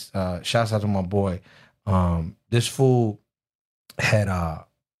got beats. Shouts out to my boy. This fool had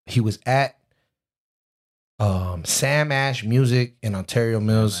he was at Sam Ash Music in Ontario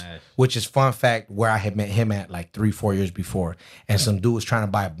Mills, which is fun fact where I had met him at like 3-4 years before. And some dude was trying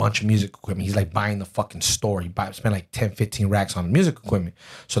to buy a bunch of music equipment. He's like buying the fucking store. Spent like 10-15 racks on music equipment.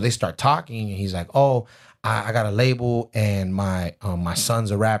 So they start talking and he's like, oh, I got a label and my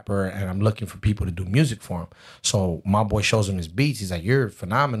son's a rapper and I'm looking for people to do music for him. So my boy shows him his beats. He's like, you're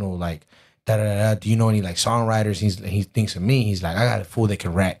phenomenal. Like, da-da-da-da. Do you know any like songwriters? He thinks of me. He's like, I got a fool that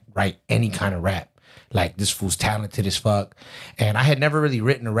can write any kind of rap. Like, this fool's talented as fuck. And I had never really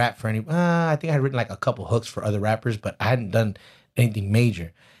written a rap for any, I think I had written like a couple hooks for other rappers, but I hadn't done anything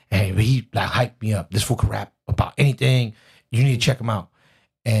major. And he like hyped me up. This fool can rap about anything. You need to check him out.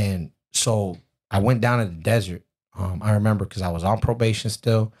 And so I went down to the desert. I remember because I was on probation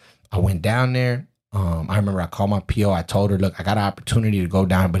still. I went down there. I remember I called my PO. I told her, look, I got an opportunity to go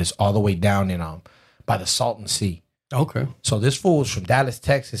down, but it's all the way down in by the Salton Sea. Okay. So this fool was from Dallas,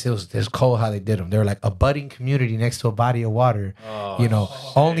 Texas. It's cold how they did them. They were like a budding community next to a body of water.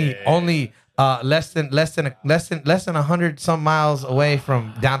 Oh, only less than 100 some miles away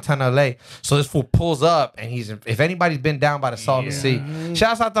from downtown LA. So this fool pulls up, and if anybody's been down by the Salton Sea,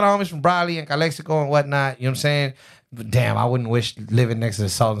 shouts out to the homies from Bradley and Calexico and whatnot. You know what I'm saying? But damn, I wouldn't wish living next to the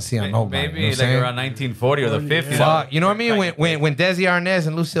Salton Sea on nobody. Maybe you know like around 1940 or the 50s. Fuck, you know what I mean? When Desi Arnaz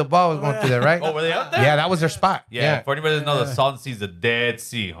and Lucille Ball was going through there, right? Oh, were they out there? Yeah, that was their spot. Yeah. For anybody that doesn't know, the Salton Sea is a dead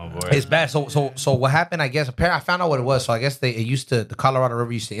sea, homeboy. It's bad. So what happened? I guess apparently I found out what it was. So I guess the Colorado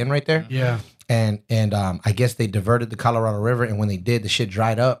River used to end right there. Yeah. And I guess they diverted the Colorado River, and when they did, the shit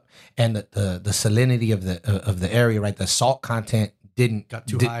dried up, and the salinity of the area, right, the salt content got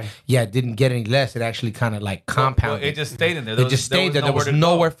too high. Yeah, it didn't get any less. It actually kind of like compounded. Well, it just stayed in there. It just stayed there. There was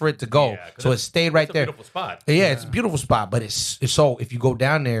nowhere for it to go. Yeah, so it stayed right there. It's a beautiful spot. Yeah, it's a beautiful spot. But it's so if you go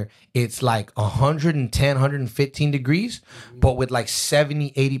down there, it's like 110, 115 degrees, but with like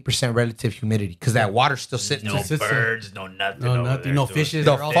 70, 80% relative humidity because that water's still sitting. No birds, no nothing. No nothing. No fishes.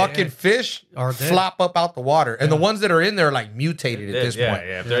 The fucking fish flop up out the water. And the ones that are in there are like mutated at this point.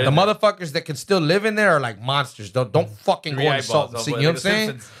 Yeah. The motherfuckers that can still live in there are like monsters. Don't fucking go in the Salton Sea. You know what I'm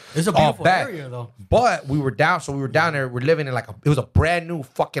saying? It's a beautiful area though. But we were down there. We're living in it was a brand new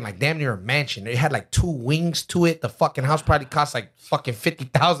fucking like damn near a mansion. It had like 2 wings to it. The fucking house probably cost like fucking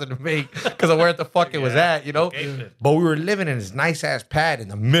 $50,000 to make because of where the fuck it was at, you know? But we were living in this nice ass pad in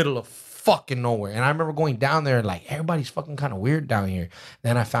the middle of fucking nowhere. And I remember going down there and like everybody's fucking kind of weird down here.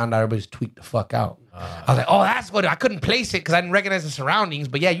 Then I found out everybody's tweaked the fuck out. I was like, oh, that's what I couldn't place it because I didn't recognize the surroundings.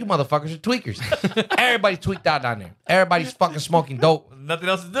 But yeah, you motherfuckers are tweakers. Everybody's tweaked out down there. Everybody's fucking smoking dope. Nothing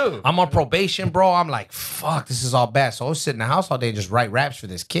else to do. I'm on probation, bro. I'm like, fuck, this is all bad. So I was sitting in the house all day and just write raps for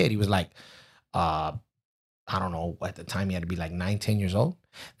this kid. He was like, I don't know, at the time he had to be like 9, 10 years old.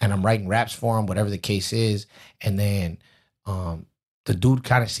 And I'm writing raps for him, whatever the case is. And then the dude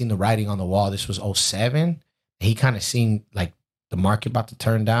kind of seen the writing on the wall. This was 07. He kind of seen like the market about to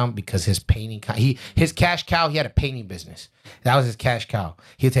turn down because his painting, his cash cow, he had a painting business. That was his cash cow.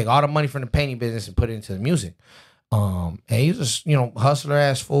 He'd take all the money from the painting business and put it into the music. And he was a, hustler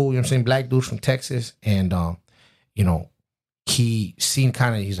ass fool, you know what I'm saying? Black dude from Texas. And, he seen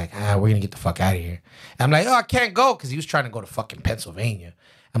he's like, we're going to get the fuck out of here. And I'm like, oh, I can't go because he was trying to go to fucking Pennsylvania.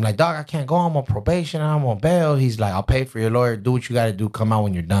 I'm like, dog, I can't go. I'm on probation. I'm on bail. He's like, I'll pay for your lawyer. Do what you got to do. Come out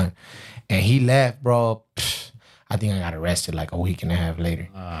when you're done. And he left, bro. I think I got arrested like a week and a half later.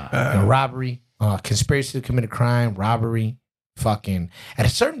 Robbery, conspiracy to commit a crime, robbery, fucking. At a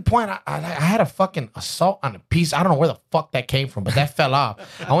certain point, I had a fucking assault on a piece. I don't know where the fuck that came from, but that fell off.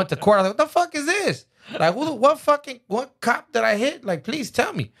 I went to court. I was like, what the fuck is this? Like, what cop did I hit? Like, please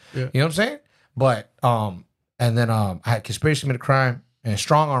tell me. Yeah. You know what I'm saying? But, and then I had conspiracy to commit a crime and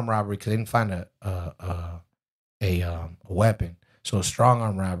strong arm robbery because they didn't find a weapon. So a strong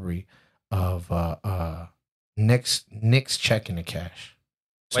arm robbery of Nick's checking the cash.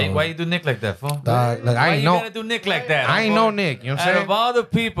 So, why you do Nick like that, fool? Why you gotta do Nick like that? I ain't know Nick. You know what I'm saying? Out of all the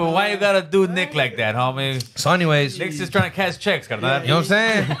people, why you gotta do Nick like that, homie? So, anyways, Nick's just trying to cash checks, you know what I'm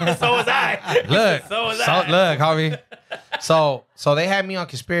saying? So was I. Look, look, homie. So they had me on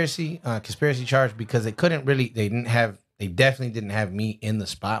conspiracy charge because they definitely didn't have me in the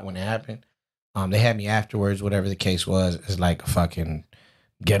spot when it happened. They had me afterwards, whatever the case was, as like a fucking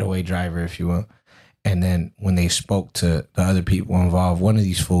getaway driver, if you will. And then when they spoke to the other people involved, one of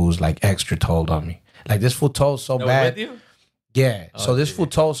these fools like extra told on me. Like this fool told so bad. With you? Yeah. So this fool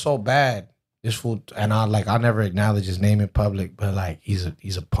told so bad. This fool, and I'll never acknowledge his name in public, but like he's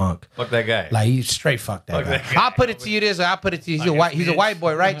a punk. Fuck that guy. Like he's straight fuck that guy. I'll put it to you this way. I'll put it to you. He's a white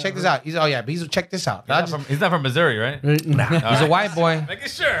boy, right? Check this out. Check this out. He's not from Missouri, right? Nah. He's a white boy. Making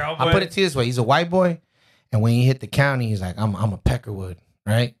sure. I'll put it to you this way. He's a white boy, and when he hit the county, he's like, I'm a Peckerwood,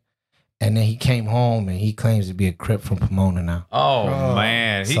 right? And then he came home and he claims to be a Crip from Pomona now. Oh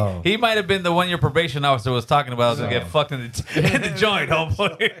man, he might have been the one your probation officer was talking about to get fucked in the joint,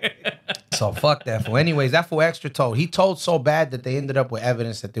 homeboy. So fuck that fool. Anyways, that fool extra told. He told so bad that they ended up with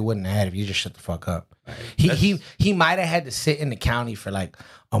evidence that they wouldn't have had if you just shut the fuck up. He might have had to sit in the county for like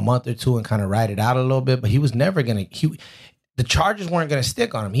a month or two and kind of ride it out a little bit, but he was never gonna. The charges weren't gonna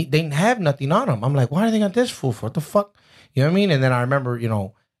stick on him. They didn't have nothing on him. I'm like, why do they got this fool for? What the fuck? You know what I mean? And then I remember,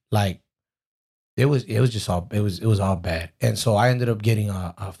 like. It was all bad, and so I ended up getting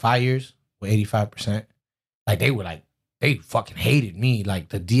 5 years with 85%. Like they fucking hated me. Like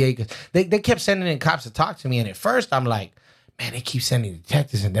the DA, they kept sending in cops to talk to me, and at first I'm like, man, they keep sending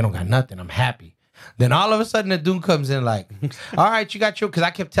detectives and they don't got nothing. I'm happy. Then all of a sudden the dude comes in like, all right, you got your, because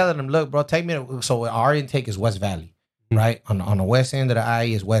I kept telling him, look, bro, take me to. So our intake is West Valley, right? On the west end of the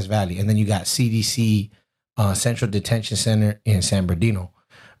IE is West Valley, and then you got CDC, Central Detention Center in San Bernardino,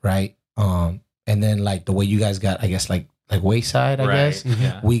 right? And then like the way you guys got, I guess like like Wayside, I guess.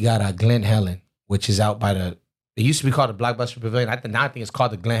 Yeah. We got Glen Helen, which is out by the. It used to be called the Blockbuster Pavilion. Now I think it's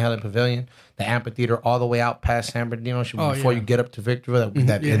called the Glen Helen Pavilion. The amphitheater all the way out past San Bernardino before you get up to Victorville,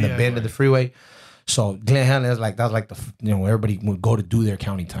 that in the bend of the freeway. So Glen Helen is like, that was like the, everybody would go to do their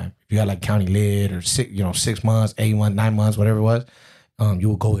county time. If you got like county lit or 6 months, 8 months, 9 months, whatever it was, you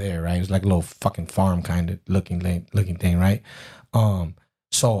would go there, right? It was like a little fucking farm kind of looking thing, right?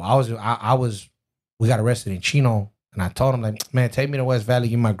 So we got arrested in Chino, and I told him, like, man, take me to West Valley,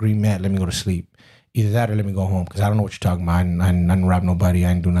 give me my green mat, let me go to sleep. Either that or let me go home, because I don't know what you're talking about. I didn't rob nobody. I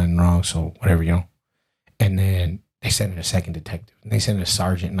didn't do nothing wrong, so whatever, And then they sent in a second detective. And they sent in a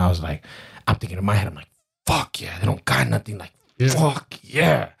sergeant, and I was like, I'm thinking in my head, I'm like, fuck yeah, they don't got nothing. Like, fuck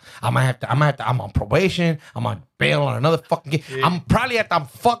yeah. I'm on probation. I'm on bail on another fucking game. Yeah. I'm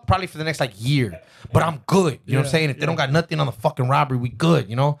fucked probably for the next like year. But I'm good. You know what I'm saying? If they don't got nothing on the fucking robbery, we good,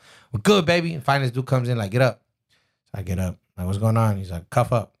 We're good, baby. And finally this dude comes in like, get up. So I get up. Like, what's going on? He's like,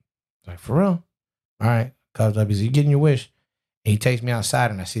 cuff up. I'm like, for real? All right. Cuffs up. He's like, you getting your wish? And he takes me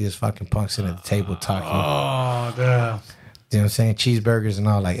outside and I see this fucking punk sitting at the table talking. Oh, damn. You know what I'm saying? Cheeseburgers and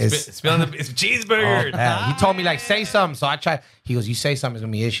all. Like, it's cheeseburger. He told me, like, say something. So I tried. He goes, you say something, it's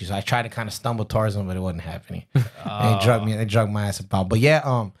going to be an issue. So I tried to kind of stumble towards him, but it wasn't happening. They drug my ass about. But yeah,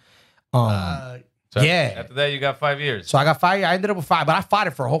 So after that, you got 5 years. So I got 5 years. I ended up with 5, but I fought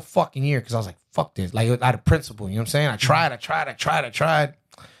it for a whole fucking year because I was like, fuck this. Like, I had a principle. You know what I'm saying? I tried.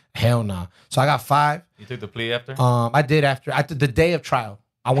 Hell no. So I got 5. You took the plea after? I did after the day of trial.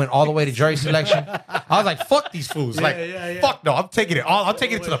 I went all the way to jury selection. I was like, fuck these fools. Fuck no, I'm taking it all. I'm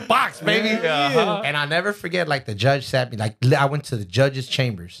taking it to the box, baby. And I'll never forget, like, the judge sat me, like, I went to the judge's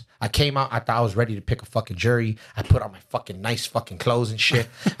chambers. I came out, I thought I was ready to pick a fucking jury. I put on my fucking nice fucking clothes and shit.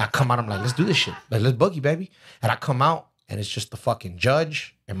 I come out, I'm like, let's do this shit. Like, let's boogie, baby. And I come out, and it's just the fucking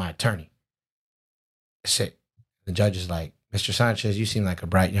judge and my attorney. That's it. The judge is like, Mr. Sanchez, you seem like a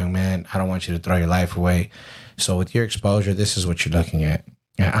bright young man. I don't want you to throw your life away. So with your exposure, this is what you're looking at.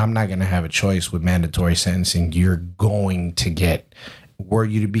 I'm not going to have a choice with mandatory sentencing. You're going to get, were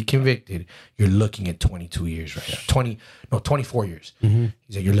you to be convicted, you're looking at 22 years right now. 24 years. Mm-hmm.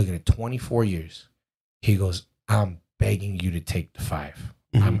 He said, you're looking at 24 years. He goes, I'm begging you to take the 5.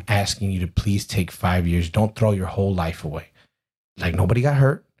 Mm-hmm. I'm asking you to please take 5 years. Don't throw your whole life away. Like, nobody got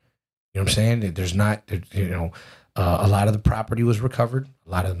hurt. You know what I'm saying? There's not, a lot of the property was recovered. A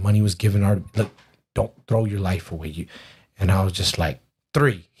lot of the money was given. Look, don't throw your life away. And I was just like,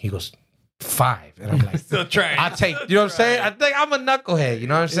 3. He goes, 5. And I'm like, still trying. I'll take, you know what I'm saying? I think I'm a knucklehead. You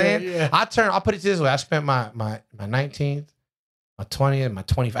know what I'm saying? Yeah. I'll put it this way. I spent my 19th, my 20th, my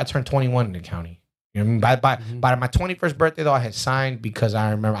 20th. I turned 21 in the county. You know what I mean? By my 21st birthday, though, I had signed because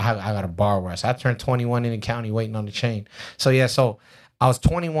I remember I got a bar where I turned 21 in the county waiting on the chain. So, yeah, so I was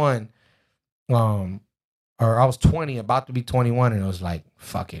 21, or I was 20, about to be 21, and it was like,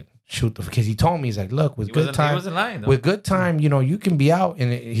 fuck it. Shoot because he told me, he's like, look, with good time, he wasn't lying, though. With good time, you can be out.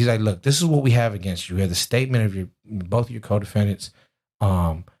 And he's like, look, this is what we have against you. We have the statement of both of your co-defendants.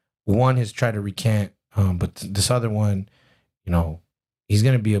 One has tried to recant, but this other one, he's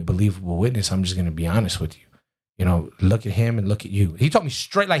going to be a believable witness. I'm just going to be honest with you. Look at him and look at you. He told me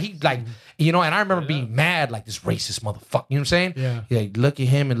straight, like, and I remember being mad, like, this racist motherfucker. You know what I'm saying? Yeah. He's like, look at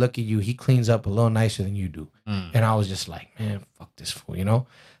him and look at you. He cleans up a little nicer than you do. And I was just like, man, fuck this fool,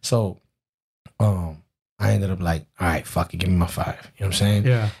 So, I ended up like, all right, fuck it, give me my 5. You know what I'm saying?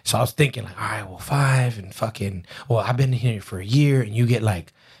 Yeah. So I was thinking like, all right, well, 5 and fucking, well, I've been here for a year and you get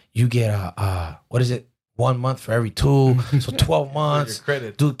what is it? 1 month for every 2, so 12 months.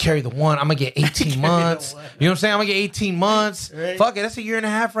 Dude, carry the 1. I'm gonna get 18 months. You know what I'm saying? I'm gonna get 18 months. Right. Fuck it, that's a year and a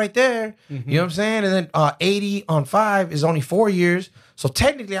half right there. Mm-hmm. You know what I'm saying? And then 80 on 5 is only 4 years. So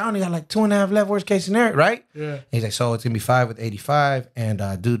technically, I only got like 2.5 left. Worst case scenario, right? Yeah. And he's like, so it's gonna be 5 with 85,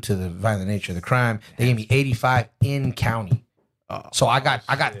 and due to the violent nature of the crime, they gave me 85 in county. So I got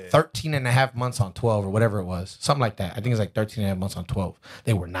 13 and a half months on 12 or whatever it was, something like that. I think it's like 13 and a half months on 12.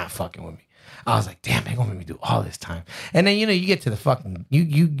 They were not fucking with me. I was like, damn, they're gonna make me do all this time. And then you get to the fucking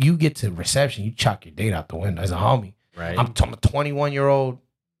you get to reception, you chalk your date out the window as a homie. Right. I'm a 21-year-old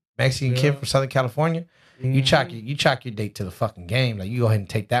Mexican kid from Southern California. Mm-hmm. You chalk your date to the fucking game. Like, you go ahead and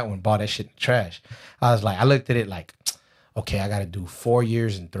take that one, ball that shit in the trash. I looked at it like, okay, I gotta do 4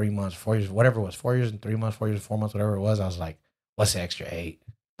 years and 3 months, 4 years, whatever it was, 4 years and 3 months, 4 years and 4 months, whatever it was. I was like, what's the extra 8?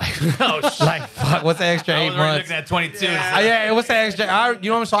 Like, fuck, what's the extra 8 months? Looking at 22. Yeah, what's the extra? You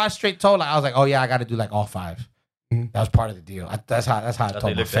know what I'm saying? So I straight told, I was like, oh yeah, I got to do like all 5. Mm-hmm. That was part of the deal. That's how I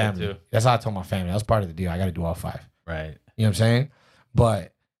told my family. That's how I told my family. That was part of the deal. I got to do all 5. Right. You know what I'm saying?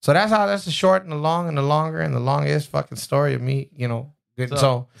 But so that's the short and the long and the longer and the longest fucking story of me,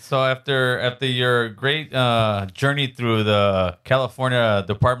 So after your great journey through the California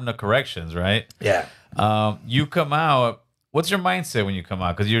Department of Corrections, right? yeah. You come out. What's your mindset when you come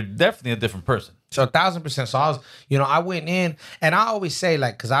out? Because you're definitely a different person. So 1,000%. So I was, I went in, and I always say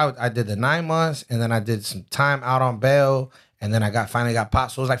like, because I did the 9 months, and then I did some time out on bail, and then I finally got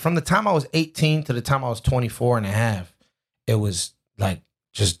popped. So it was like from the time I was 18 to the time I was 24 and a half, it was like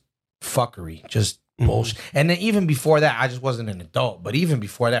just fuckery, just bullshit. And then even before that, I just wasn't an adult. But even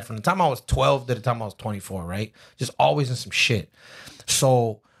before that, from the time I was 12 to the time I was 24, right? Just always in some shit.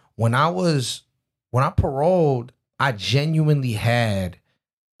 So when I paroled, I genuinely had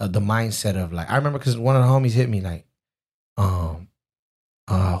the mindset of like, I remember because one of the homies hit me like, who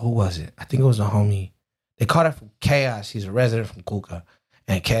was it? I think it was a homie. They caught it from Chaos. He's a resident from Cuca.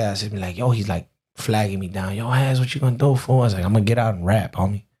 And Chaos hit me like, yo, he's like flagging me down. Yo, Haz, what you gonna do for? I was like, I'm gonna get out and rap,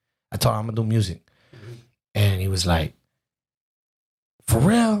 homie. I told him I'm gonna do music. And he was like, for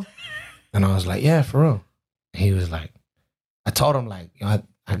real? And I was like, yeah, for real. And he was like, I told him like,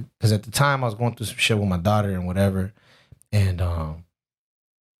 because at the time I was going through some shit with my daughter and whatever. And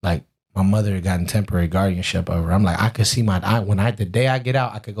like my mother had gotten temporary guardianship over her. I'm like, I could see the day I get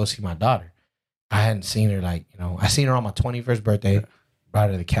out, I could go see my daughter. I hadn't seen her I seen her on my 21st birthday, brought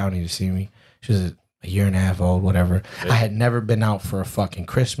her to the county to see me. She was a year and a half old, whatever. Yeah. I had never been out for a fucking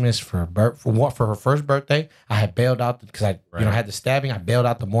Christmas, for her first birthday. I had bailed out because I had the stabbing. I bailed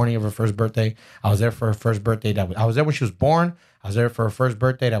out the morning of her first birthday. I was there for her first birthday. I was there when she was born. I was there for her first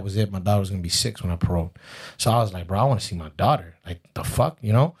birthday. That was it. My daughter was gonna be 6 when I paroled. So I was like, bro, I want to see my daughter. Like the fuck,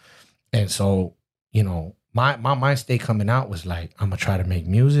 And so, my mind state coming out was like, I'm gonna try to make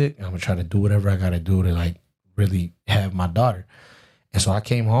music. I'm gonna try to do whatever I gotta do to like really have my daughter. And so I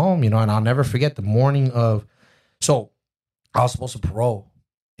came home, and I'll never forget the morning of. So I was supposed to parole,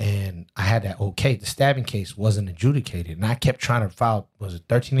 and I had that okay. The stabbing case wasn't adjudicated, and I kept trying to file. Was it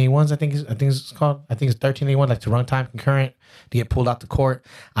 1381s? I think it's called. I think it's 1381, like to run time concurrent to get pulled out the court.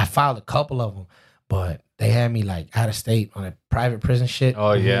 I filed a couple of them, but they had me like out of state on a private prison shit.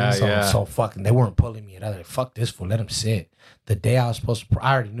 Oh yeah, So fucking, they weren't pulling me. And I was like, fuck this fool, let him sit. The day I was supposed to,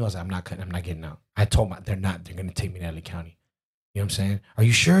 I already knew. I was like, I'm not getting out. I told my, they're gonna take me to LA County. You know what I'm saying? Are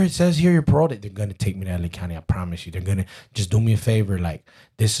you sure it says here you're paroled? They're gonna take me to LA County. I promise you. They're gonna just do me a favor. Like,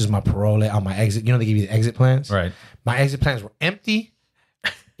 this is my parole on my exit. They give you the exit plans. Right. My exit plans were empty.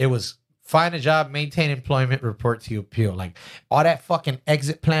 It was find a job, maintain employment, report to appeal. Like all that fucking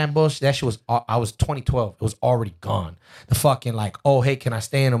exit plan bullshit. That shit was. I was 2012. It was already gone. The fucking like, oh hey, can I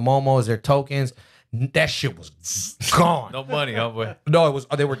stay in a Momo? Is there tokens? That shit was gone. No money, homeboy. No, it was.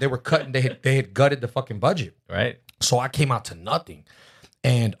 They were cutting. They had gutted the fucking budget. Right. So I came out to nothing.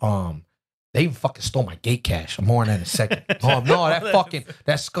 And they even fucking stole my gate cash. I'm more on that in a second. No, that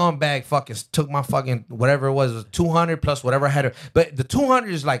scumbag fucking took my fucking whatever it was 200 plus whatever I had. But the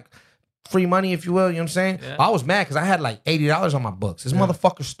 200 is like free money, if you will. You know what I'm saying? Yeah. I was mad because I had like $80 on my books. This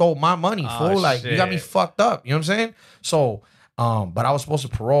motherfucker stole my money, fool. Like, you got me fucked up. You know what I'm saying? So, but I was supposed to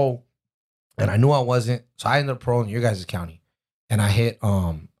parole, and I knew I wasn't. So I ended up paroling in your guys' county. And I hit,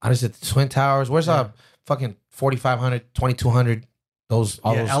 I just hit the Twin Towers. Where's fucking 4,500, 2,200, those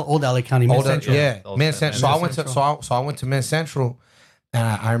old LA County, Men's Central. Yeah, Men's Central. So I went to Men's Central, and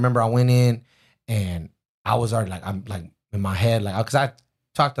I remember I went in, and I was already like, I'm like in my head, like, because I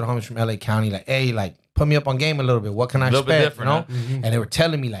talked to the homies from LA County, like, hey, like, put me up on game a little bit. What can I expect? Bit different, Huh? Mm-hmm. And they were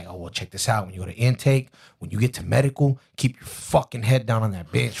telling me like, oh, well, check this out. When you go to intake, when you get to medical, keep your fucking head down on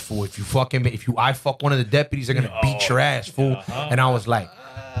that bench, fool. If I fuck one of the deputies, they're gonna beat your ass, fool. And I was like,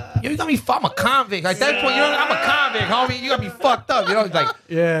 yo, you got me. I'm a convict. Like that point, I'm a convict, homie. You got me fucked up. It's like,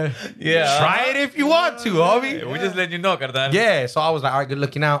 yeah. Try it if you want to, homie. We just letting you know, carnal. Yeah. So I was like, all right, good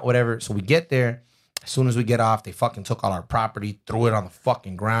looking out, whatever. So we get there. As soon as we get off, they fucking took all our property, threw it on the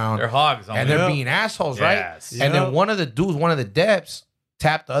fucking ground. They're hogs, and they're being assholes, right? Yes. And then one of the deps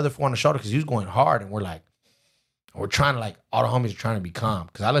tapped the other fool on the shoulder because he was going hard, and we're trying to like, all the homies are trying to be calm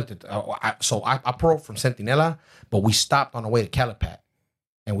because I looked at, I paroled from Centinela, but we stopped on the way to Calipat.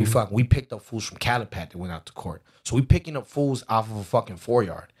 And we picked up fools from Calipat that went out to court. So we picking up fools off of a fucking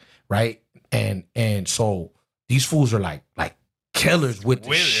 4-yard, right? And so these fools are like killers with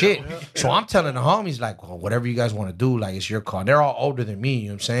the shit. So I'm telling the homies like, well, whatever you guys want to do, like it's your call. And they're all older than me, you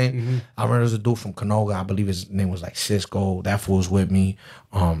know what I'm saying? Mm-hmm. I remember there's a dude from Canoga, I believe his name was like Cisco. That fool was with me.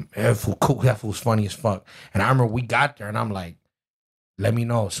 That fool cool. That fool was funny as fuck. And I remember we got there and I'm like, let me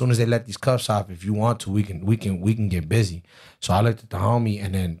know as soon as they let these cuffs off. If you want to, we can get busy. So I looked at the homie,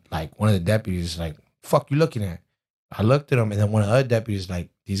 and then like one of the deputies like, "Fuck you looking at?" I looked at him, and then one of the other deputies like,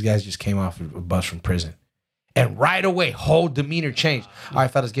 "These guys just came off a bus from prison," And right away, whole demeanor changed. All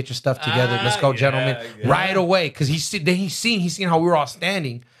right, fellas, get your stuff together. Let's go, gentlemen. Right away, because he seen how we were all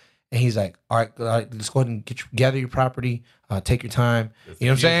standing, and he's like, all right, let's go ahead and gather your property. Take your time. You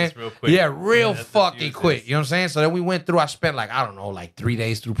know what I'm saying? Real fucking quick. You know what I'm saying? So then we went through. I spent like, I don't know, like 3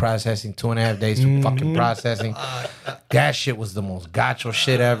 days through processing, 2.5 days through fucking processing. That shit was the most gacho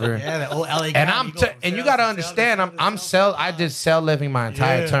shit ever. Yeah, the old LA And and you gotta understand, I did cell living my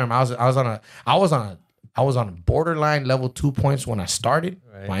entire term. I was on a borderline level 2 points when I started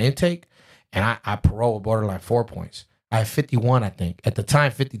my intake, and I parole borderline 4 points. I had 51, I think. At the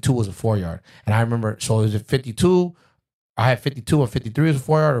time, 52 was a 4-yard. And I remember, so it was at 52, I had 52 and 53 was a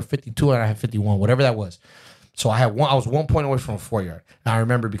 4-yard, or 52 and I had 51, whatever that was. So I was 1 point away from a 4-yard. And I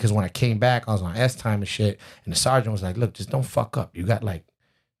remember because when I came back, I was on S time and shit, and the sergeant was like, look, just don't fuck up. You got like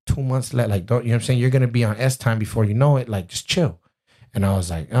 2 months left. Like, don't, you know what I'm saying? You're going to be on S time before you know it. Like, just chill. And I was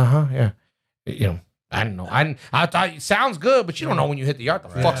like, yeah. You know, I didn't know. I thought it sounds good, but you don't know when you hit the yard, the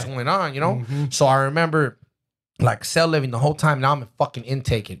fuck's going on, you know? So I remember like cell living the whole time. Now I'm in fucking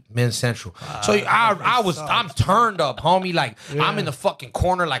intake at Men's Central. So I'm turned up, homie. Like I'm in the fucking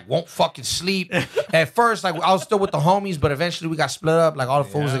corner, like won't fucking sleep. At first, like I was still with the homies, but eventually we got split up. Like all the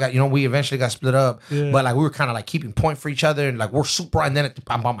fools that got, you know, we eventually got split up. But like we were kind of like keeping point for each other, and like we're super. And then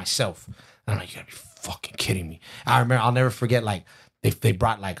I'm by myself. And I'm like, you gotta be fucking kidding me. I remember, I'll never forget, like they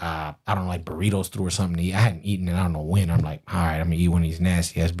brought like I don't know, like burritos through or something to eat. I hadn't eaten it, I don't know when. I'm like, all right, I'm gonna eat one of these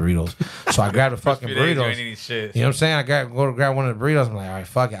nasty ass burritos. So I grabbed the fucking burritos. You know what I'm saying? I go to grab one of the burritos. I'm like, all right,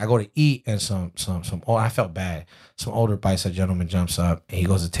 fuck it. I go to eat, and some. Oh, I felt bad. Some older bicep gentleman jumps up and he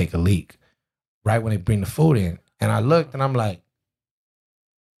goes to take a leak right when they bring the food in. And I looked and I'm like,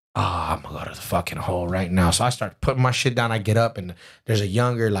 I'm gonna go to the fucking hole right now. So I start putting my shit down. I get up, and there's a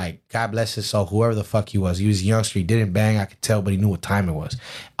younger, like, God bless his soul, whoever the fuck he was a youngster. He didn't bang, I could tell, but he knew what time it was.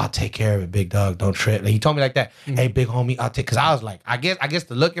 I'll take care of it, big dog. Don't trip. Like, he told me like that. Hey, big homie, I'll take. Because I was like, I guess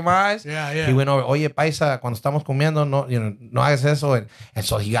the look in my eyes. Yeah. He went over, oye, paisa, cuando estamos comiendo, no, you know, no hagas eso. And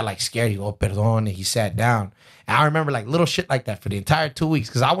so he got like scared. He go, perdón, and he sat down. And I remember like little shit like that for the entire 2 weeks,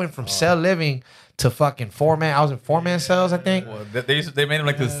 because I went from cell living to fucking 4-man. I was in 4-man cells, I think. Well, they made him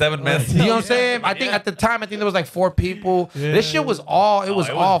like the 7-man. You know what I'm saying? I think at the time, there was like 4 people. This shit was all, it was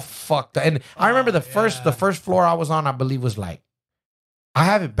all fucked up. And I remember the first floor I was on, I believe, was like, I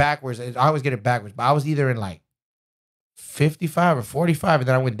have it backwards. I always get it backwards, but I was either in like 55 or 45, and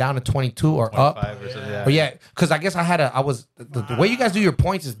then I went down to 22 or up. Or something, But yeah, because I guess the way you guys do your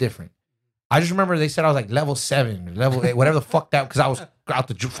points is different. I just remember they said I was like level 7, level 8, whatever the fuck that, because I was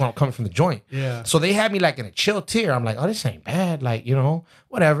coming from the joint. Yeah. So they had me like in a chill tier. I'm like, oh, this ain't bad. Like, you know,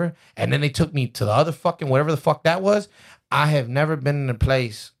 whatever. And then they took me to the other fucking whatever the fuck that was. I have never been in a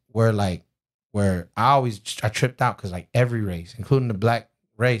place where I tripped out, because like every race, including the black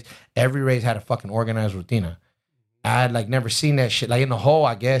race, every race had a fucking organized routine. I had like never seen that shit. Like in the hole,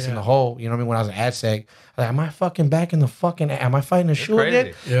 I guess, in the hole, you know what I mean? When I was in AdSec, like, am I fucking back in the fucking, am I fighting the shoe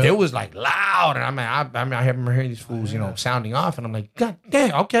again? Yeah. It was like loud. And I remember hearing these fools, you know, sounding off. And I'm like, God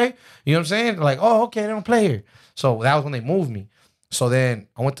damn, okay. You know what I'm saying? Like, oh, okay, they don't play here. So that was when they moved me. So then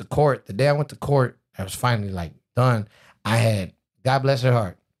I went to court. The day I went to court, I was finally like done. I had, God bless her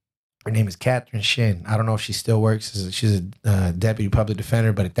heart, her name is Catherine Shin. I don't know if she still works. She's a deputy public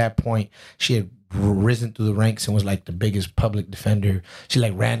defender, but at that point, she had risen through the ranks and was like the biggest public defender. She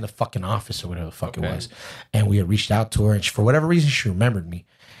like ran the fucking office or whatever the fuck it was. And we had reached out to her, and for whatever reason, she remembered me.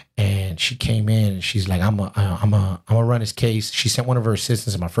 And she came in and she's like, I'm gonna run this case. She sent one of her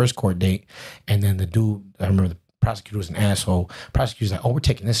assistants at my first court date. And then the dude, I remember the prosecutor was an asshole. Prosecutor's like, oh, we're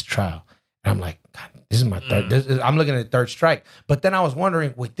taking this to trial. And I'm like, God, this is my third. I'm looking at the third strike. But then I was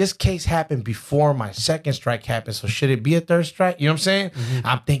wondering, would this case happen before my second strike happened? So should it be a third strike? You know what I'm saying?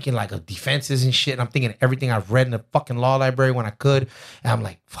 I'm thinking like of defenses and shit. And I'm thinking everything I've read in the fucking law library when I could. And I'm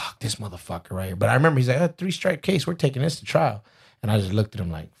like, fuck this motherfucker right here. But I remember he's like, 3-strike case. We're taking this to trial. And I just looked at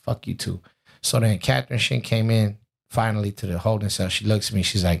him like, fuck you too. So then Catherine Shin came in finally to the holding cell. She looks at me.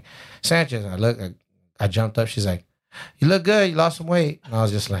 She's like, Sanchez. And I jumped up. She's like, you look good. You lost some weight. And I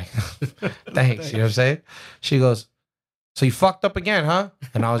was just like, thanks. You know what I'm saying? She goes, so you fucked up again, huh?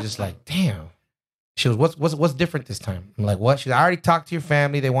 And I was just like, damn. She goes, what's different this time? I'm like, what? She's like, I already talked to your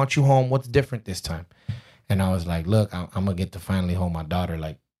family. They want you home. What's different this time? And I was like, look, I'm going to get to finally hold my daughter,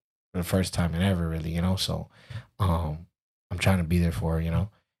 like, for the first time in ever, really, you know? So I'm trying to be there for her, you know?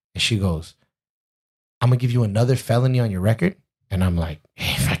 And she goes, I'm going to give you another felony on your record. And I'm like,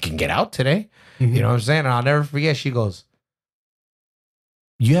 hey, if I can get out today, you know what I'm saying? And I'll never forget. She goes,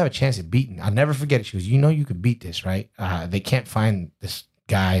 you have a chance at beating. I'll never forget it. She goes, you know you could beat this, right? They can't find this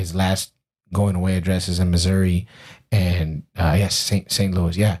guy's last going away address is in Missouri, and yes, St.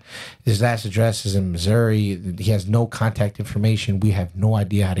 Louis. Yeah, his last address is in Missouri. He has no contact information. We have no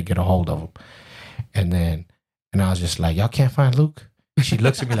idea how to get a hold of him. And I was just like, y'all can't find Luke? She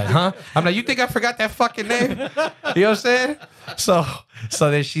looks at me like, huh? I'm like, you think I forgot that fucking name? You know what I'm saying? So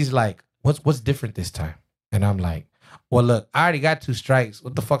then she's like, what's different this time? And I'm like, well, look, I already got 2 strikes.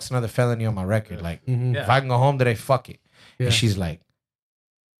 What the fuck's another felony on my record? Like, if I can go home today, fuck it. Yeah. And she's like,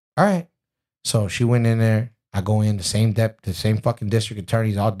 all right. So she went in there. I go in the same fucking district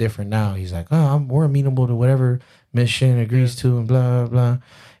attorney's all different now. He's like, oh, we're amenable to whatever Miss Shin agrees to and blah, blah.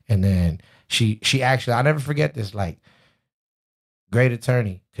 And then she actually, I'll never forget this, like, great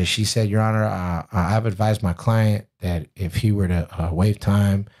attorney, because she said, Your Honor, I've advised my client that if he were to waive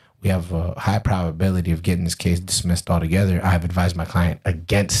time, we have a high probability of getting this case dismissed altogether. I've advised my client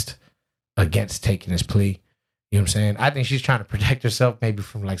against taking this plea. You know what I'm saying? I think she's trying to protect herself maybe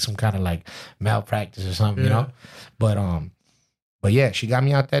from like some kind of like malpractice or something, you know? But yeah, she got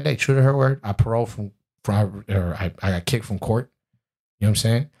me out that day. True to her word. I paroled I got kicked from court. You know what I'm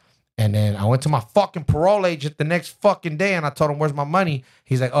saying? And then I went to my fucking parole agent the next fucking day and I told him, where's my money?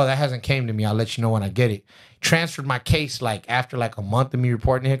 He's like, oh, that hasn't came to me. I'll let you know when I get it. Transferred my case like after like a month of me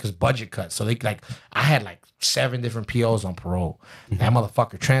reporting here because budget cuts. So I had like 7 different POs on parole. That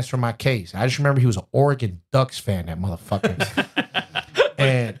motherfucker transferred my case. I just remember he was an Oregon Ducks fan, that motherfucker.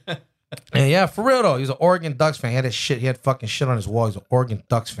 and yeah, for real though, he was an Oregon Ducks fan. He had he had fucking shit on his wall. He's an Oregon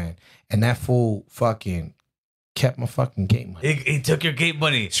Ducks fan. And that fool fucking kept my fucking gate money. He took your gate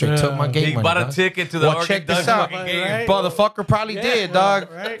money. Straight took my gate money. He bought a dog. ticket to the Oregon check Ducks this out. fucking game. Right. Motherfucker probably did,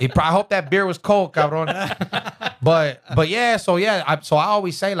 dog. Right. He probably hope that beer was cold, cabron. but yeah, so yeah, I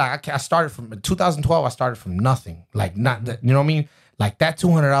always say like I started from 2012. I started from nothing, like not you know what I mean. Like that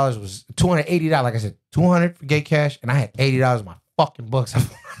 $200 was $280. Like I said, $200 for gate cash, and I had $80 in my fucking books.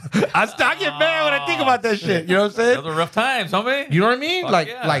 I get mad when I think about that shit. You know what I'm saying? Those were rough times, homie. You know what I mean? Fuck Like,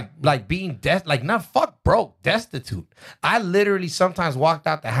 yeah. like being not fuck broke, destitute. I literally sometimes walked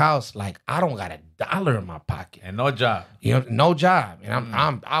out the house like I don't got $1 in my pocket And no job. You know, no job, and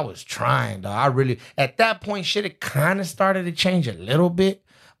I was trying. Though I really at that point, shit, it kind of started to change a little bit.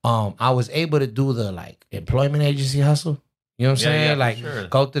 I was able to do the like employment agency hustle. You know what I'm saying? Yeah, like, sure.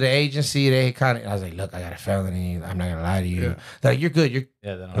 go to the agency. They kind of, I was like, look, I got a felony. I'm not gonna lie to you. Yeah. They're like, you're good. You're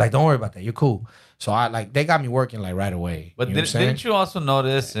Yeah, like, don't worry about that. You're cool. So I like, they got me working like right away. But you know didn't you also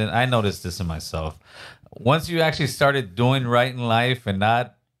notice, and I noticed this in myself, once you actually started doing right in life and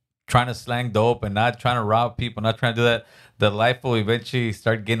not trying to slang dope and not trying to rob people, not trying to do that, the life will eventually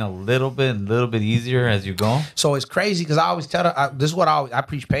start getting a little bit easier as you go. So it's crazy because I always tell her, this is what I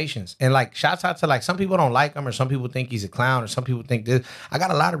preach patience. And like, shouts out to like, some people don't like him or some people think he's a clown or some people think this. I got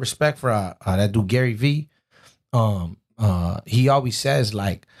a lot of respect for that dude, Gary V. He always says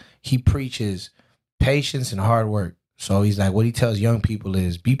like, he preaches patience and hard work. So he's like, what he tells young people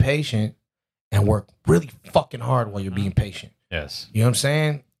is be patient and work really fucking hard while you're being patient. Yes. You know what I'm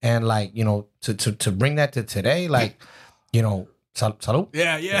saying? And like, you know, to bring that to today, like, you know, salud.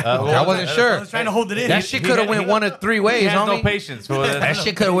 Yeah. I wasn't sure. I was trying to hold it in. That shit could have went one of 3 ways, He has homie. no patience for that. That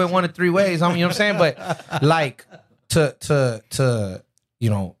shit could have went one of 3 ways, homie. You know what I'm saying? But like to you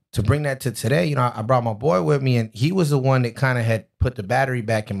know, to bring that to today, you know, I brought my boy with me, and he was the one that kind of had put the battery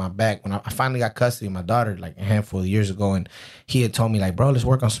back in my back when I finally got custody of my daughter like a handful of years ago. And he had told me like, bro, let's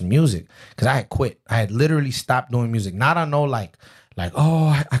work on some music, because I had quit. I had literally stopped doing music. Not on no like, oh,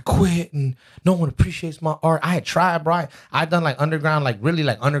 I quit and no one appreciates my art. I had tried, bro. I done like underground, like really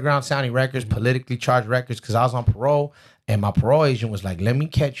like underground sounding records, politically charged records, because I was on parole. And my parole agent was like, let me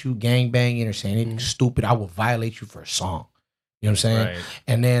catch you gangbanging or saying anything stupid, I will violate you for a song. You know what I'm saying?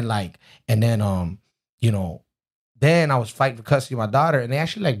 Right. And then you know, then I was fighting for custody of my daughter, and they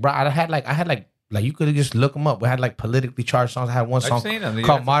actually like, bro, I had like you could just look them up. We had like politically charged songs. I had one song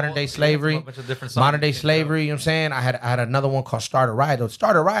called Modern Day Slavery. Modern Day Slavery, you know what I'm saying? I had another one called Start a Riot. The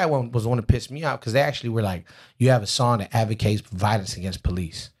Start a Riot one was the one that pissed me off, because they actually were like, you have a song that advocates violence against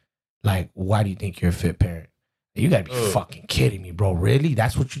police. Like, why do you think you're a fit parent? You gotta be fucking kidding me, bro. Really?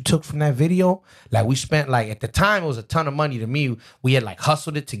 That's what you took from that video? Like, we spent like, at the time, it was a ton of money to me. We had like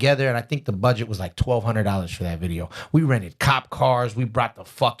hustled it together, and I think the budget was like $1,200 for that video. We rented cop cars. We brought the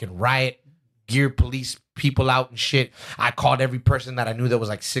fucking riot gear police people out and shit. I called every person that I knew that was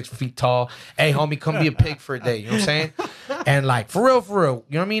like 6 feet tall. Hey, homie, come be a pig for a day. You know what I'm saying? And like, for real,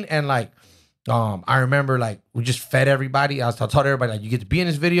 you know what I mean? And like, I remember like we just fed everybody. I told everybody like, you get to be in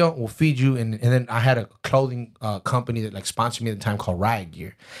this video, we'll feed you. And then I had a clothing company that like sponsored me at the time called Riot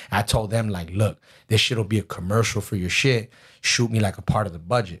Gear. I told them like, look, this shit will be a commercial for your shit. Shoot me like a part of the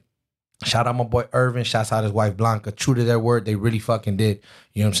budget. Shout out my boy Irvin. Shouts out his wife Blanca. True to their word, they really fucking did.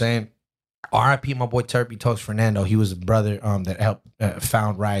 You know what I'm saying? R.I.P. my boy Turpy Tokes Fernando. He was a brother that helped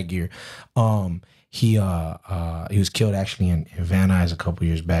found Riot Gear. He was killed actually in Van Nuys a couple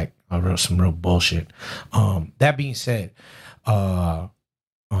years back. Some real bullshit. That being said,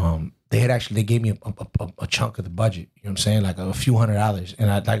 they gave me a chunk of the budget. You know what I'm saying? Like a few $100s.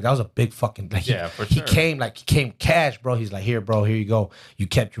 And that was a big fucking for sure. He came cash, bro. He's like, here, bro, here you go. You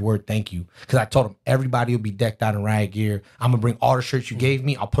kept your word, thank you. Because I told him everybody will be decked out in Riot Gear. I'm gonna bring all the shirts you gave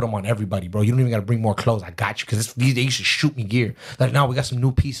me, I'll put them on everybody, bro. You don't even gotta bring more clothes. I got you. Because they used to shoot me gear. Like, now we got some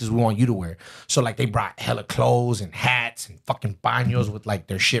new pieces we want you to wear. So like they brought hella clothes and hats and fucking baños with like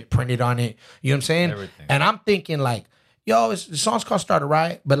their shit printed on it. You know what I'm saying? Everything. And I'm thinking like, yo, the song's called Start a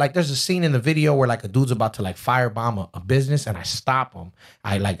Riot, but like there's a scene in the video where like a dude's about to like firebomb a business and I stop him.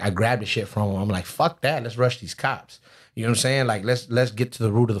 I grab the shit from him. I'm like, fuck that. Let's rush these cops. You know what I'm saying? Like, let's get to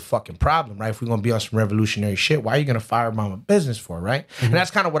the root of the fucking problem, right? If we're gonna be on some revolutionary shit, why are you gonna firebomb a business for, right? Mm-hmm. And that's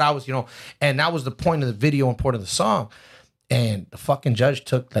kind of what I was, and that was the point of the video and point of the song. And the fucking judge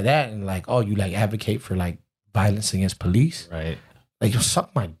took that and like, oh, you like advocate for like violence against police? Right. Like, you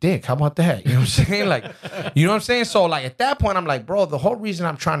suck my dick. How about that? You know what I'm saying? Like, you know what I'm saying? So, like, at that point, I'm like, bro, the whole reason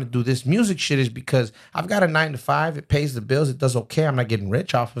I'm trying to do this music shit is because I've got a 9-to-5. It pays the bills. It does okay. I'm not getting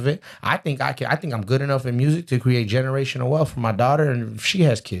rich off of it. I think I'm good enough in music to create generational wealth for my daughter and if she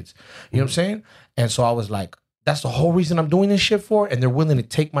has kids. You know what I'm saying? And so I was like, that's the whole reason I'm doing this shit for. And they're willing to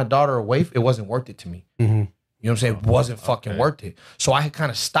take my daughter away. It wasn't worth it to me. Mm-hmm. You know what I'm saying? It wasn't fucking worth it. So I had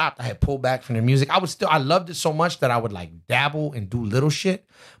kind of stopped. I had pulled back from the music. I loved it so much that I would like dabble and do little shit,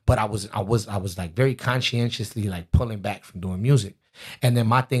 but I was like very conscientiously like pulling back from doing music. And then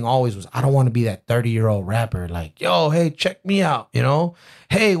my thing always was, I don't want to be that 30-year-old rapper like, yo, hey, check me out,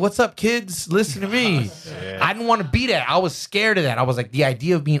 Hey, what's up, kids? Listen to me. I didn't want to be that. I was scared of that. I was like, the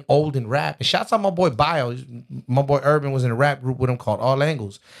idea of being old in rap. And shouts out my boy Bio. My boy Urban was in a rap group with him called All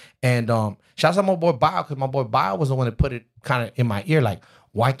Angles. And shouts out my boy Bio, because my boy Bio was the one that put it kind of in my ear, like,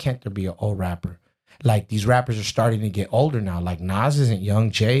 why can't there be an old rapper? Like, these rappers are starting to get older now. Like, Nas isn't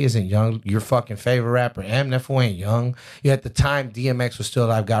young. Jay isn't young. Your fucking favorite rapper, Eminem, ain't young. At the time, DMX was still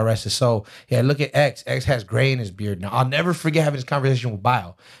alive. God rest his soul. Yeah, look at X. X has gray in his beard now. I'll never forget having this conversation with Bio. You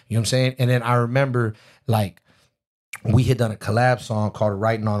know what I'm saying? And then I remember, like, we had done a collab song called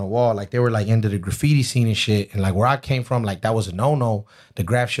Writing on the Wall. Like, they were like into the graffiti scene and shit. And like where I came from, like that was a no-no. The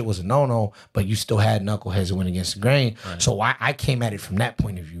graph shit was a no-no, but you still had knuckleheads that went against the grain. Right. So I came at it from that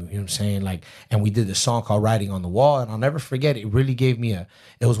point of view. You know what I'm saying? Like, and we did this song called Writing on the Wall. And I'll never forget it. It really gave me it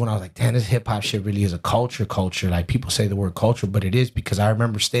was when I was like, damn, this hip hop shit really is a culture. Like, people say the word culture, but it is, because I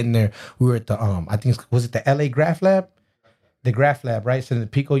remember standing there. We were at the, I think, was it the LA Graph Lab? The Graph Lab, right? So in the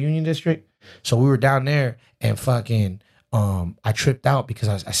Pico Union District. So we were down there and fucking, I tripped out because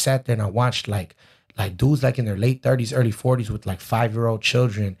I sat there and I watched like dudes like in their late 30s, early 40s with like 5-year-old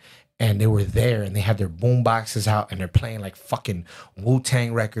children, and they were there and they have their boom boxes out and they're playing like fucking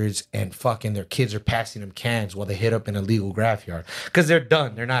Wu-Tang records, and fucking their kids are passing them cans while they hit up an illegal graph yard because they're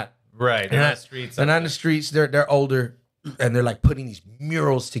done. They're not right. They're not in the streets. They're not in the streets. They're older. And they're like putting these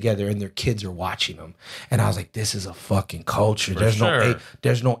murals together and their kids are watching them. And I was like, this is a fucking culture. There's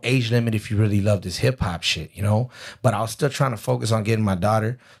no age limit if you really love this hip hop shit, But I was still trying to focus on getting my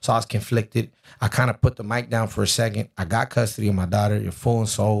daughter. So I was conflicted. I kind of put the mic down for a second. I got custody of my daughter, your full and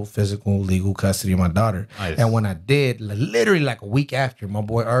sole, physical, legal custody of my daughter. Nice. And when I did, literally like a week after, my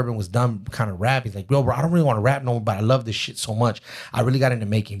boy Urban was done kind of rapping. He's like, bro, I don't really want to rap no more, but I love this shit so much. I really got into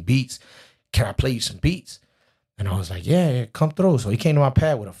making beats. Can I play you some beats? And I was like, yeah, come through. So he came to my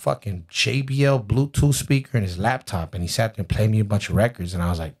pad with a fucking JBL Bluetooth speaker in his laptop. And he sat there and played me a bunch of records. And I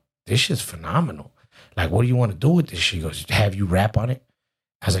was like, this shit's phenomenal. Like, what do you want to do with this shit? He goes, have you rap on it?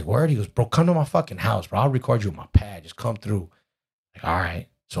 I was like, word? He goes, bro, come to my fucking house, bro. I'll record you with my pad. Just come through. Like, all right.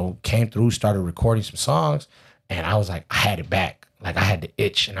 So came through, started recording some songs. And I was like, I had it back. Like, I had the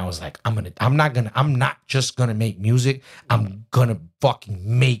itch, and I was like, I'm not just gonna make music. I'm gonna fucking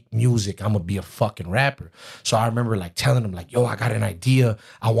make music. I'm gonna be a fucking rapper. So I remember like telling him like, yo, I got an idea.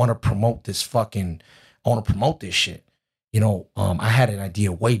 I want to promote this shit. I had an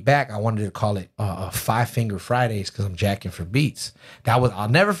idea way back. I wanted to call it 5 Finger Fridays because I'm jacking for beats. I'll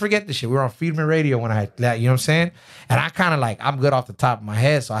never forget this shit. We were on Friedman Radio when I had that, you know what I'm saying? And I kind of like, I'm good off the top of my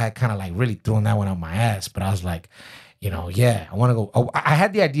head, so I had kind of like really thrown that one out my ass. But I was like, yeah, I want to go. I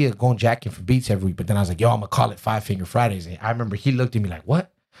had the idea of going jacking for beats every week, but then I was like, yo, I'm going to call it 5 Finger Fridays. And I remember he looked at me like,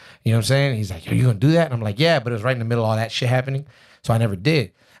 what? You know what I'm saying? He's like, yo, you going to do that? And I'm like, yeah, but it was right in the middle of all that shit happening. So I never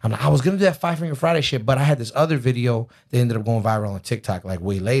did. I'm like, I was going to do that 5 Finger Friday shit, but I had this other video that ended up going viral on TikTok like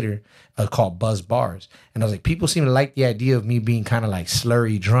way later called Buzz Bars. And I was like, people seem to like the idea of me being kind of like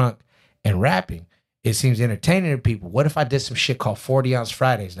slurry drunk and rapping. it seems entertaining to people. What if I did some shit called 40-ounce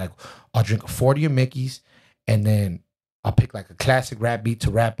Fridays? Like, I'll drink a 40 of Mickey's, and then I'll pick like a classic rap beat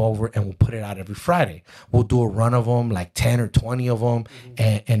to rap over, and we'll put it out every Friday. We'll do a run of them, like 10 or 20 of them,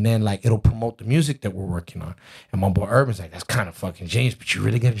 and then like it'll promote the music that we're working on. And my boy Urban's like, that's kind of fucking genius, but you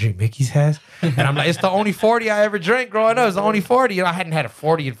really gonna drink Mickey's Has? And I'm like, it's the only 40 I ever drank growing up. It's the only 40. You know, I hadn't had a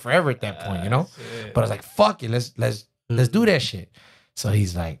 40 in forever at that point, you know? But I was like, fuck it, let's do that shit. So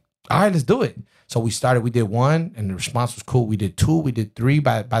he's like, all right, let's do it. So we did one, and the response was cool. We did two, we did three.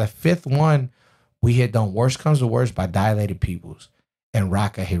 By the fifth one, we had done Worst Comes to Worst by Dilated Peoples. And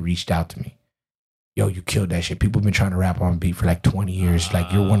Raka had reached out to me. Yo, you killed that shit. People have been trying to rap on beat for like 20 years.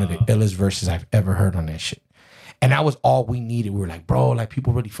 Like, you're one of the illest verses I've ever heard on that shit. And that was all we needed. We were like, bro, like,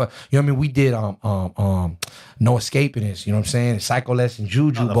 people really fuck. You know what I mean? We did No Escaping This. You know what I'm saying? Psycholess and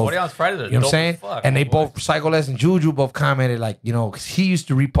Juju the both. 40 ounce Fridays are You know what I'm saying? fuck, And they boy. both, Psycholess and Juju both commented, like, you know, because he used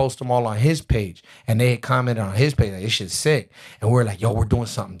to repost them all on his page. And they had commented on his page, like, this shit's sick. And we were like, yo, we're doing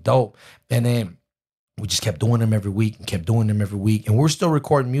something dope. And then we just kept doing them every week and kept doing them every week. And we're still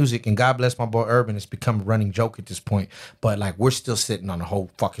recording music. And God bless my boy Urban. It's become a running joke at this point. But like, we're still sitting on a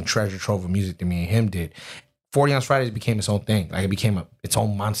whole fucking treasure trove of music that me and him did. 40-ounce Fridays became its own thing. Like, it became its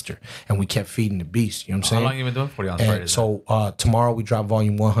own monster. And we kept feeding the beast. You know what I'm saying? How long you been doing 40 ounce And Fridays? so tomorrow we drop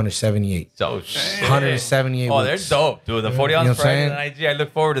volume 178. So shit. 178 Oh, they're weeks. dope, dude. The 40 ounce You know what I'm Fridays saying? on IG. I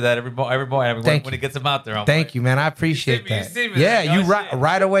look forward to that every morning Thank when you. it gets them out there. I'm Thank like, you, man. I appreciate You that. see me, Yeah, like, you oh, shit.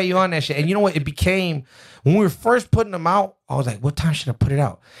 right away you on that shit. And you know what? It became, when we were first putting them out, I was like, what time should I put it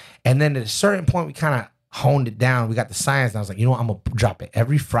out? And then at a certain point, we kind of honed it down. We got the science. And I was like, you know what? I'm going to drop it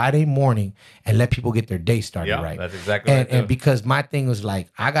every Friday morning and let people get their day started Yeah, right. that's exactly And, what I do. and because my thing was like,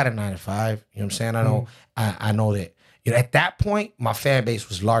 I got a 9 to 5. You know what I'm saying? I know that, you know, at that point, my fan base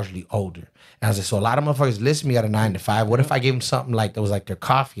was largely older. And I was like, so a lot of motherfuckers listen to me at a 9 to 5. What if I gave them something like that was like their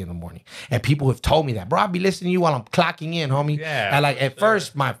coffee in the morning? And people have told me that, bro, I'll be listening to you while I'm clocking in, homie. Yeah, And like at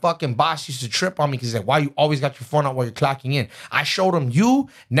first, my fucking boss used to trip on me because he's like, why you always got your phone out while you're clocking in? I showed him you.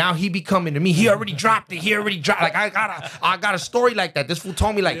 Now he be coming to me. He already dropped it. Like, I got a story like that. This fool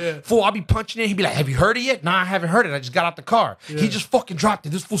told me, like, fool, I'll be punching in. He'd be like, have you heard it yet? Nah, I haven't heard it. I just got out the car. He just fucking dropped it.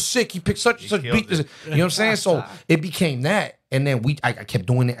 This fool's sick. He picked such and such killed beat. it. You know what I'm saying? So it became that. And then I kept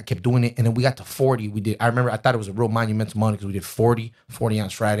doing it. And then we got to 40. I remember, I thought it was a real monumental moment because we did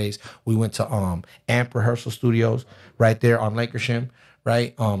 40-ounce Fridays. We went to Amp Rehearsal Studios right there on Lancashire,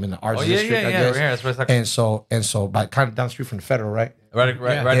 right? In the Arts District, I guess. Yeah, that's where it's like, And so by kind of down the street from the Federal, right? right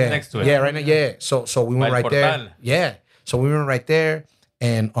Yeah. next to it. Yeah, right now. Yeah. So we went By right there. Portal. Yeah. So we went right there.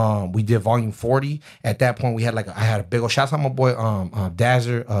 And we did volume 40. At that point, we had I had a big old shout out to my boy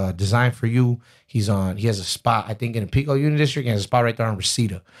Hazerd, Design for You. He has a spot, I think, in the Pico Union District, and has a spot right there on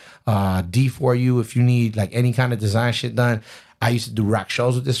Reseda. D4U, if you need like any kind of design shit done. I used to do rock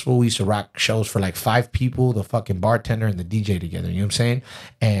shows with this fool. We used to rock shows for like 5 people, the fucking bartender and the DJ together. You know what I'm saying?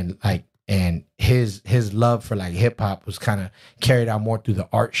 And his love for like hip hop was kind of carried out more through the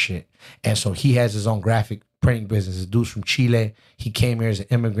art shit. And so he has his own graphic printing business. This dude's from Chile. He came here as an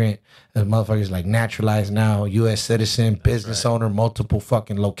immigrant. The motherfucker's like naturalized now, U.S. citizen, business owner, multiple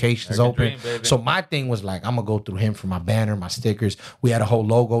fucking locations American open. dream, baby. So my thing was like, I'm gonna go through him for my banner, my stickers. We had a whole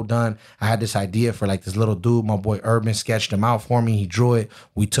logo done. I had this idea for like this little dude. My boy Urban sketched him out for me. He drew it.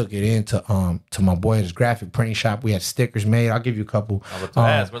 We took it into to my boy at his graphic printing shop. We had stickers made. I'll give you a couple. I was about to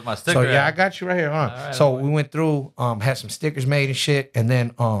ask, where's my sticker So yeah, at? I got you right here. right, So we went through, had some stickers made and shit, and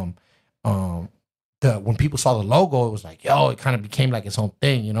then when people saw the logo, it was like, yo, it kind of became like its own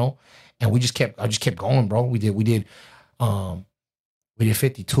thing, you know. And I just kept going, bro. We did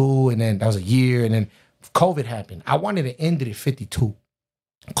 52, and then that was a year, and then COVID happened. I wanted to end it at 52.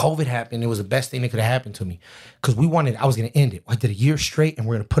 COVID happened. It was the best thing that could have happened to me because I was gonna end it. I did a year straight, and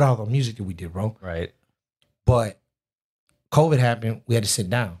we're gonna put out all the music that we did, bro. Right. But COVID happened. We had to sit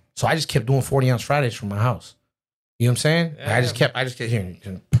down, so I just kept doing 40-ounce Fridays from my house. You know what I'm saying? Yeah. I just kept here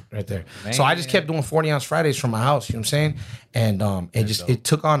right there. So I just kept doing 40-ounce Fridays from my house. You know what I'm saying? And it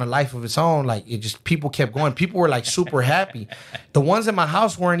took on a life of its own. Like people kept going. People were like super happy. The ones in my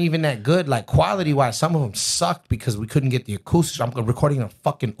house weren't even that good, like quality wise. Some of them sucked because we couldn't get the acoustics. I'm recording in a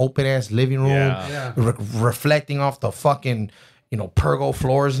fucking open ass living room, Yeah. reflecting off the fucking, you know, pergo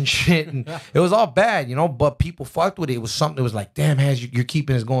floors and shit. And it was all bad, you know, but people fucked with it. It was something that was like, damn, you're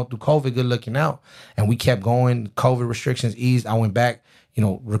keeping us going through COVID, good looking out. And we kept going. COVID restrictions eased. I went back, you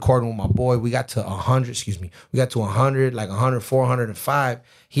know, recording with my boy. We got to 100, We got to 100, like 104, 105.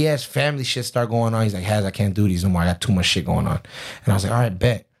 He has family shit start going on. He's like, I can't do these no more. I got too much shit going on. And I was like, all right,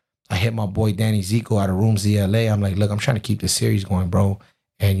 bet. I hit my boy Danny Zico out of Room ZLA. I'm like, look, I'm trying to keep this series going, bro.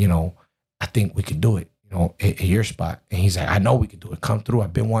 And, you know, I think we could do it. you know, at your spot. And he's like, I know we could do it. Come through.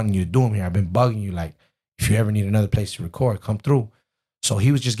 I've been wanting you to do them here. I've been bugging you. Like, if you ever need another place to record, come through. So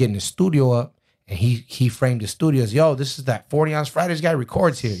he was just getting his studio up, and he framed the studio as, yo, this is that 40 Ounce Fridays guy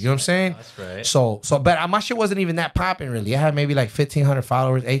records here. You know what I'm saying? That's right. So, but my shit wasn't even that popping really. I had maybe like 1,500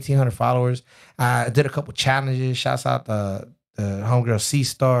 followers, 1,800 followers. I did a couple challenges. Shouts out the homegirl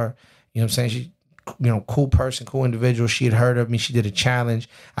C-Star. You know what I'm saying? She, you know, cool person, cool individual. She had heard of me. She did a challenge.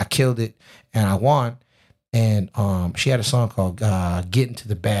 I killed it, and I won. And she had a song called Get Into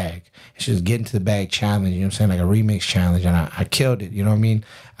the Bag. She was Get Into the Bag challenge, you know what I'm saying? Like a remix challenge. And I killed it, you know what I mean?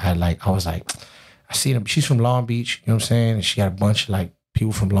 I was like, I seen her. She's from Long Beach, you know what I'm saying? And she got a bunch of like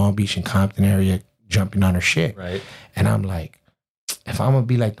people from Long Beach and Compton area jumping on her shit. Right. And I'm like, if I'm gonna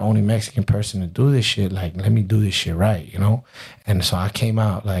be like the only Mexican person to do this shit, like, let me do this shit right, you know? And so I came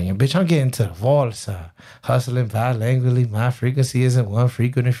out like, bitch, I'm getting to the Volsa, hustling bilingually. My frequency isn't one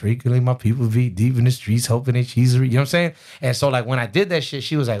frequently. My people be deep in the streets, hoping they cheesery. You know what I'm saying? And so like when I did that shit,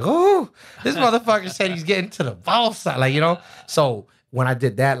 she was like, oh, this motherfucker said he's getting to the Volsa, like, you know? So when I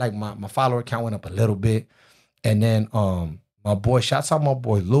did that, like my follower count went up a little bit. And then my boy, shouts out my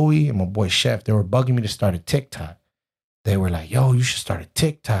boy Louie and my boy Chef, they were bugging me to start a TikTok. They were like, yo, you should start a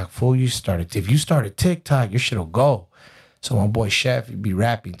TikTok, fool. If you start a TikTok, your shit'll go. So my boy Chef, he'd be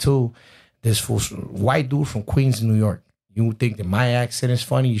rapping too. This fool, white dude from Queens, New York. You would think that my accent is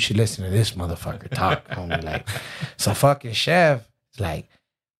funny, you should listen to this motherfucker talk. Homie. Like, so fucking Chef is like,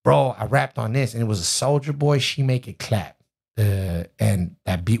 bro, I rapped on this, and it was a Soldier Boy, She Make It Clap. And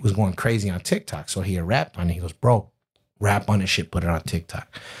that beat was going crazy on TikTok. So he had rapped on it. He goes, bro, rap on this shit, put it on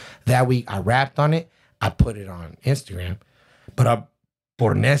TikTok. That week I rapped on it. I put it on Instagram, but I'm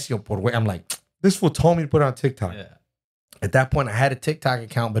like, this fool told me to put it on TikTok. Yeah. At that point, I had a TikTok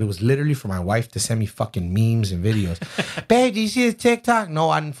account, but it was literally for my wife to send me fucking memes and videos. Babe, do you see this TikTok? No,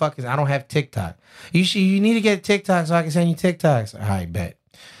 I don't have TikTok. You need to get a TikTok so I can send you TikToks. All right, bet.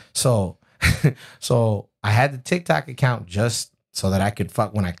 So I had the TikTok account just so that I could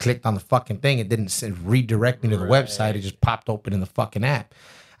when I clicked on the fucking thing, it didn't redirect me to the website. It just popped open in the fucking app.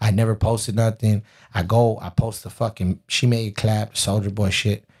 I never posted nothing. I post the fucking She Made It Clap, Soldier Boy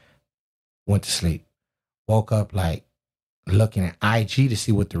shit. Went to sleep. Woke up like looking at IG to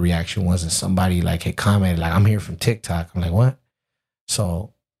see what the reaction was, and somebody like had commented like, I'm here from TikTok. I'm like, what?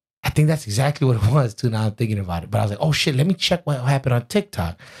 So I think that's exactly what it was too. Now I'm thinking about it. But I was like, oh shit, let me check what happened on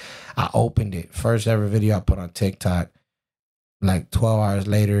TikTok. I opened it. First ever video I put on TikTok. Like 12 hours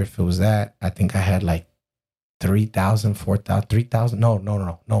later, if it was that, I think I had like 3,000, 4,000, 3,000.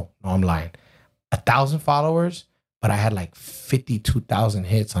 No, I'm lying. 1,000 followers, but I had like 52,000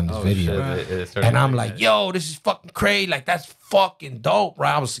 hits on this video. Shit. And I'm like, yo, this is fucking crazy. Like, that's fucking dope,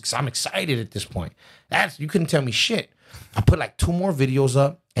 bro. I'm excited at this point. You couldn't tell me shit. I put like 2 more videos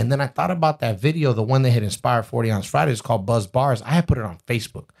up, and then I thought about that video, the one that had inspired 40 Ounce Fridays called Buzz Bars. I had put it on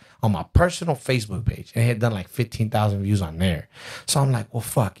Facebook, on my personal Facebook page, and it had done like 15,000 views on there. So I'm like, well,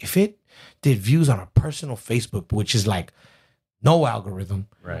 fuck, if it did views on a personal Facebook, which is like no algorithm,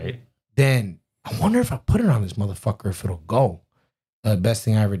 right? Then I wonder if I put it on this motherfucker, if it'll go. The best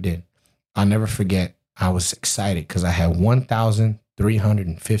thing I ever did. I'll never forget. I was excited because I had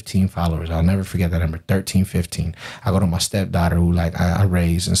 1,315 followers. I'll never forget that number, 1315. I go to my stepdaughter who like I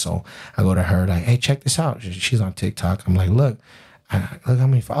raised, and so I go to her like, hey, check this out. She's on TikTok. I'm like, look how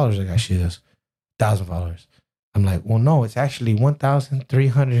many followers I got. She does 1,000 followers. I'm like, well, no, it's actually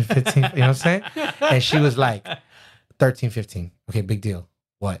 1,315. You know what I'm saying? And she was like, 1315. Okay, big deal.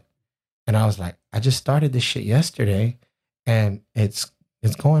 What? And I was like, I just started this shit yesterday, and it's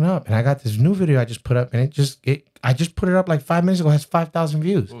going up. And I got this new video I just put up, and I just put it up like 5 minutes ago. It has 5,000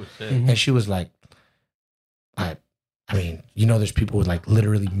 views. Oh, shit. And she was like, I mean, you know, there's people with like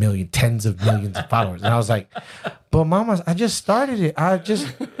literally tens of millions of followers. And I was like, but mama, I just started it.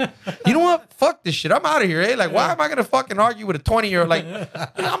 You know what? Fuck this shit. I'm out of here, eh? Like, why am I going to fucking argue with a 20-year-old? Like,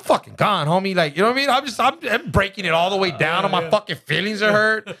 I'm fucking gone, homie. Like, you know what I mean? I'm breaking it all the way down. And my fucking feelings are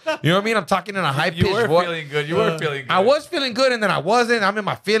hurt. You know what I mean? I'm talking in a high-pitched voice. You were feeling good. You were feeling good. I was feeling good, and then I wasn't. I'm in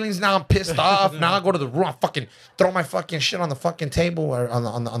my feelings now. I'm pissed off. Now I go to the room. I fucking throw my fucking shit on the fucking table or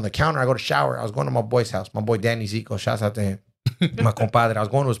on the counter. I go to shower. I was going to my boy's house. My boy Danny Zico. Shouts out to him. My compadre. I was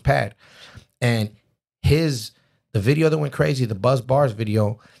going to his pad, and the video that went crazy, the Buzz Bars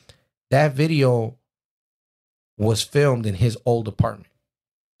video, that video was filmed in his old apartment.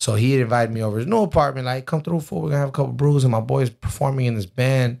 So he had invited me over his new apartment, like, come through, fool, we're gonna have a couple brews, and my boy's performing in this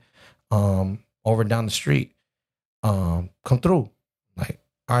band over down the street. Come through. Like,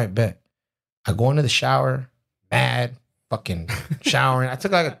 all right, bet. I go into the shower, mad, fucking showering. I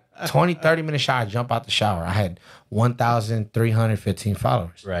took like a 20, 30-minute shower. I jump out the shower. I had 1,315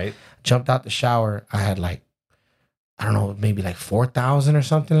 followers. Right. Jumped out the shower. I had like, I don't know, maybe like 4,000 or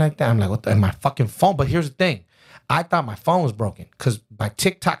something like that. I'm like, what the, and my fucking phone. But here's the thing. I thought my phone was broken because my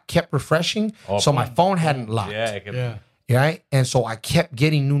TikTok kept refreshing. So my phone hadn't locked. Yeah. Right? And so I kept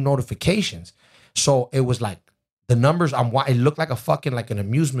getting new notifications. So it was like the numbers, it looked like a fucking, like an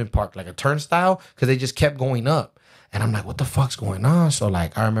amusement park, like a turnstile, because they just kept going up. And I'm like, what the fuck's going on? So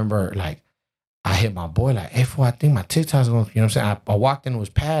like, I remember like, I hit my boy like, hey, fool, I think my TikTok's going, you know what I'm saying? I walked into his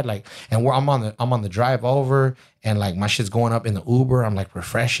pad like, and I'm on the drive over, and like my shit's going up in the Uber. I'm like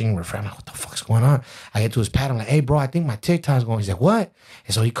refreshing. I'm like, what the fuck's going on? I get to his pad. I'm like, hey, bro, I think my TikTok's going. He's like, what?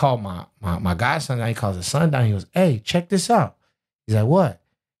 And so he called my godson down. He calls his son down. He goes, hey, check this out. He's like, what?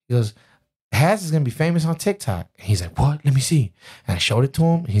 He goes, Haz is going to be famous on TikTok. And he's like, what? Let me see. And I showed it to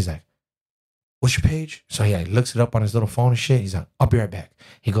him. And he's like, what's your page? So he like, looks it up on his little phone and shit. He's like, I'll be right back.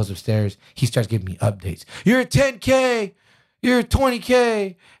 He goes upstairs. He starts giving me updates. You're at 10K. You're at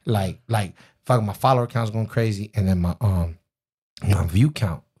 20K. Like, fucking my follower count's going crazy. And then my view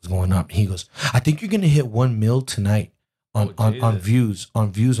count was going up. He goes, I think you're going to hit 1 mil tonight on views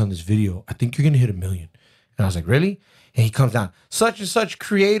on this video. I think you're going to hit 1 million. And I was like, really? And he comes down, such and such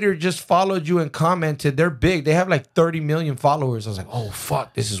creator just followed you and commented. They're big. They have like 30 million followers. I was like, oh,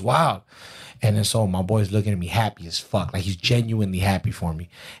 fuck, this is wild. And then so my boy's looking at me happy as fuck. Like he's genuinely happy for me.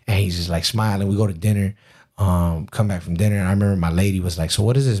 And he's just like smiling. We go to dinner, come back from dinner. And I remember my lady was like, so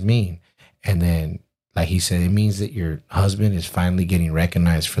what does this mean? And then like he said, it means that your husband is finally getting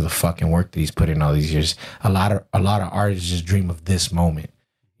recognized for the fucking work that he's put in all these years. A lot of artists just dream of this moment.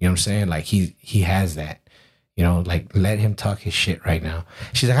 You know what I'm saying? Like he has that. You know, like, let him talk his shit right now.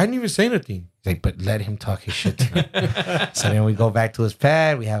 She's like, I didn't even say anything. He's like, but let him talk his shit tonight. So then we go back to his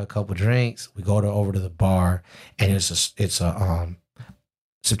pad. We have a couple drinks. We go over to the bar. And it's a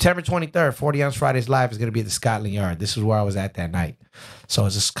September 23rd, 40 Ounce Fridays Live is going to be at the Scotland Yard. This is where I was at that night. So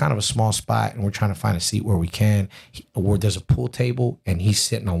it's just kind of a small spot, and we're trying to find a seat where we can. Where there's a pool table, and he's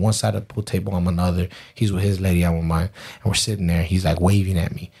sitting on one side of the pool table. I'm on the other. He's with his lady. I'm with mine. And we're sitting there. He's like waving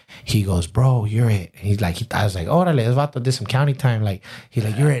at me. He goes, bro, you're at, and he's like, I was like, orale, it's about to do some county time. Like, he's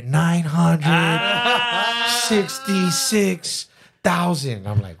like, you're at 966,000.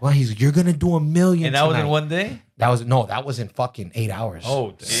 I'm like, well, you're going to do 1 million And that tonight. was in one day? That was in fucking 8 hours.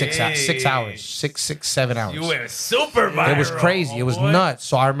 Oh, 6 hours. 7 hours. You went super viral. It was crazy. It was nuts.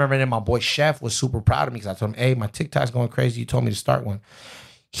 So I remember that my boy Chef was super proud of me because I told him, hey, my TikTok's going crazy. You told me to start one.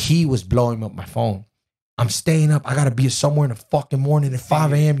 He was blowing up my phone. I'm staying up. I got to be somewhere in the fucking morning at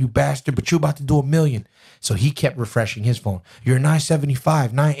 5 a.m., you bastard, but you about to do 1 million. So he kept refreshing his phone. You're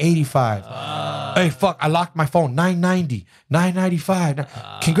 975, 985. Hey, fuck, I locked my phone. 990, 995.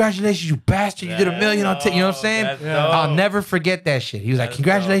 Congratulations, you bastard. You did 1 million on TikTok. You know what I'm saying? I'll never forget that shit. He was like,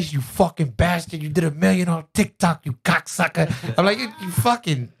 congratulations, you fucking bastard. You did 1 million on TikTok, you cocksucker. I'm like, you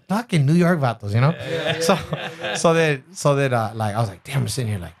fucking New York vatos, you know? So then, like, I was like, damn, I'm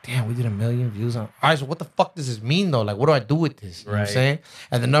sitting here like, damn, we did 1 million views on. All right, so what the fuck does this mean though? Like, what do I do with this? You know what I'm saying?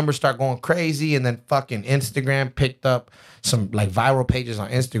 And the numbers start going crazy, and then fucking Instagram picked up some like viral pages on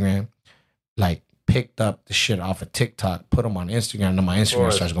Instagram, like picked up the shit off of TikTok, put them on Instagram, and then my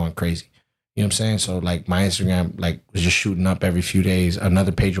Instagram starts going crazy. You know what I'm saying? So like my Instagram like was just shooting up every few days.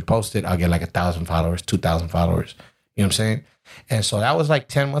 Another page will post it, I'll get like 1,000 followers, 2,000 followers. You know what I'm saying? And so that was like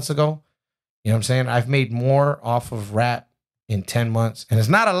 10 months ago. You know what I'm saying? I've made more off of rap in 10 months. And it's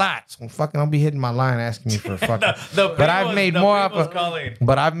not a lot. So fucking I'll be hitting my line asking me for a fucking but I've made more off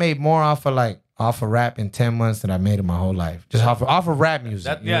of rap in 10 months than I made in my whole life. Just off of rap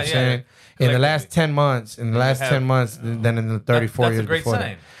music. You know what I'm saying? In the last 10 months, than in the 34 years before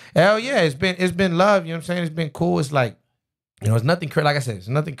that. Hell yeah, it's been love, you know what I'm saying? It's been cool. It's like, you know, it's nothing crazy. Like I said, it's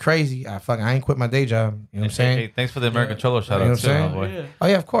nothing crazy. I ain't quit my day job. You know what I'm saying? Hey, thanks for the American Cholo shout out too, boy. Oh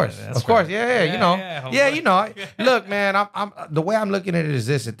yeah, of course, of course. Yeah, you know. Look, man, I'm the way I'm looking at it is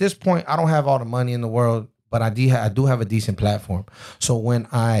this. At this point, I don't have all the money in the world, but I do have a decent platform. So when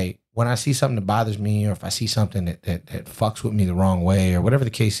I see something that bothers me, or if I see something that fucks with me the wrong way, or whatever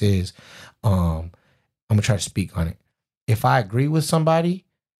the case is, I'm gonna try to speak on it. If I agree with somebody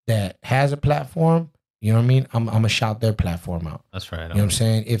that has a platform, you know what I mean? I'm going to shout their platform out. That's right. You know what I'm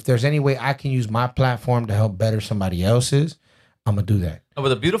saying? If there's any way I can use my platform to help better somebody else's, I'm going to do that. No, but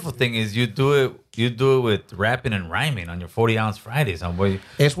the beautiful thing is you do it with rapping and rhyming on your 40-ounce Fridays, homeboy.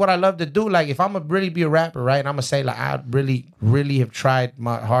 It's what I love to do. Like if I'm gonna really be a rapper, right? And I'm gonna say like I really have tried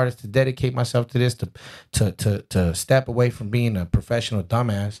my hardest to dedicate myself to this, to step away from being a professional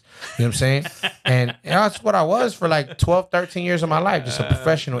dumbass. You know what I'm saying? And that's what I was for like 12, 13 years of my life, just a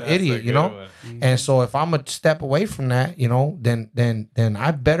professional idiot, you know? Mm-hmm. And so if I'm gonna step away from that, you know, then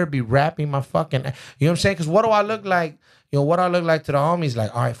I better be rapping my fucking, you know what I'm saying? Because what do I look like? You know, what I look like to the homies,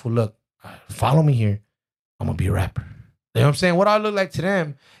 like, all right, fool, look, follow me here. I'm going to be a rapper. You know what I'm saying? What I look like to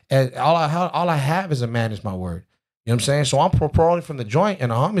them, and all I have as a man is my word. You know what I'm saying? So I'm promoting from the joint, and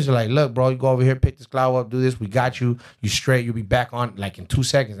the homies are like, look, bro, you go over here, pick this cloud up, do this. We got you. You straight. You'll be back on, like, in 2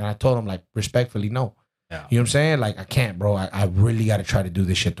 seconds. And I told them, like, respectfully, no. Yeah. You know what I'm saying? Like, I can't, bro. I really got to try to do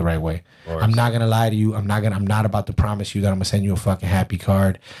this shit the right way. I'm not going to lie to you. I'm not about to promise you that I'm going to send you a fucking happy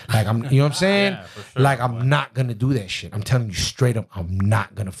card. Like, you know what I'm saying? Yeah, for sure, like, I'm not going to do that shit. I'm telling you straight up, I'm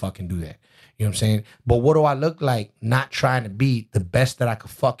not going to fucking do that. You know what I'm saying? But what do I look like not trying to be the best that I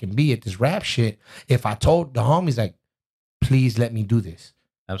could fucking be at this rap shit if I told the homies, like, please let me do this?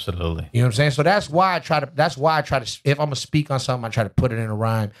 Absolutely. You know what I'm saying? So that's why I try to, if I'm gonna speak on something, I try to put it in a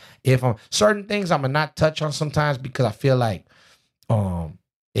rhyme. If I'm certain things I'm gonna not touch on sometimes because I feel like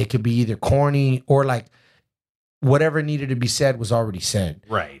it could be either corny or like whatever needed to be said was already said.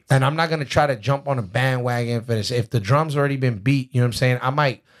 Right. And I'm not gonna try to jump on a bandwagon for this. If the drum's already been beat, you know what I'm saying? I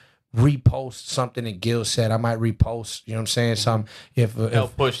might repost something that Gil said. I might repost, you know what I'm saying? Some if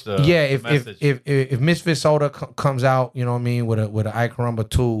push the message. if Misfit Soda comes out, you know what I mean, with a Ike Rumba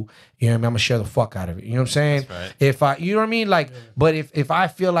 2, you know what I mean, I'm gonna share the fuck out of it. You know what I'm saying? That's right. If I, you know what I mean, like, but if I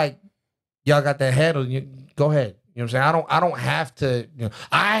feel like y'all got that handle, you go ahead. You know what I'm saying? I don't have to, you know,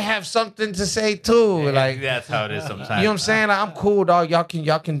 I have something to say too. Yeah, like that's how it is sometimes. You know what I'm saying? Like, I'm cool, dog. Y'all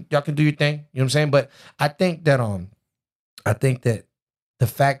can do your thing. You know what I'm saying? But I think that the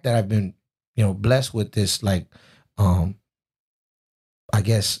fact that I've been, you know, blessed with this, like, I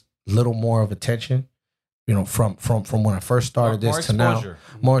guess, little more of attention, you know, from when I first started this to now,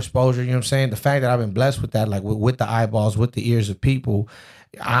 more exposure. You know what I'm saying? The fact that I've been blessed with that, like with the eyeballs, with the ears of people,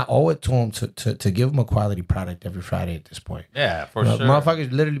 I owe it to them to give them a quality product every Friday at this point. Yeah, for sure.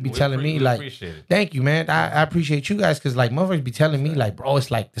 Motherfuckers literally be telling me like, thank you, man. I appreciate you guys because like motherfuckers be telling me like, bro,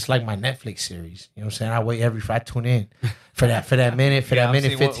 it's like my Netflix series. You know what I'm saying? I wait every Friday, tune in for that minute,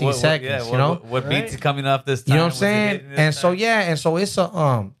 15 seconds. You know what beats is coming up this time? You know what I'm saying? And so it's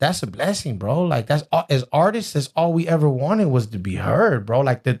that's a blessing, bro. Like that's as artists, that's all we ever wanted was to be heard, bro.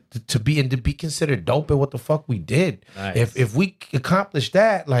 Like to be considered dope at what the fuck we did. Nice. If we accomplished that,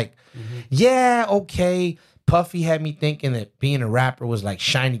 like, yeah, okay. Puffy had me thinking that being a rapper was like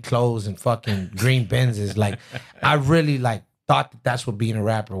shiny clothes and fucking green Benzes. Like, I really like thought that that's what being a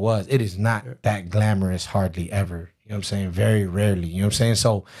rapper was. It is not that glamorous, hardly ever. You know what I'm saying? Very rarely. You know what I'm saying?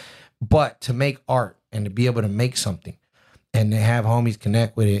 So, but to make art and to be able to make something and to have homies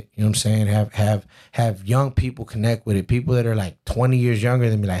connect with it, you know what I'm saying? Have young people connect with it. People that are like 20 years younger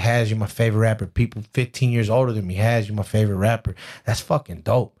than me, like, Haz, you're my favorite rapper. People 15 years older than me, Haz, you're my favorite rapper. That's fucking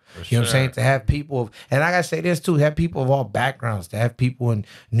dope. You know what I'm saying? To have people, and I gotta say this too, have people of all backgrounds, to have people in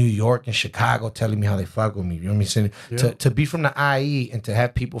New York and Chicago telling me how they fuck with me. You know what I'm saying? To be from the IE and to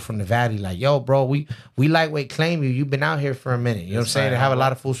have people from the Valley like, yo, bro, we lightweight claim you. You've been out here for a minute. You know what I'm saying? To have a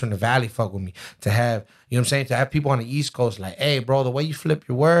lot of fools from the Valley fuck with me. To have, you know what I'm saying? To have people on the East Coast like, hey, bro, the way you flip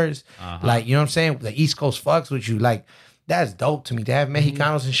your words, like, you know what I'm saying? The East Coast fucks with you. Like, that's dope to me. To have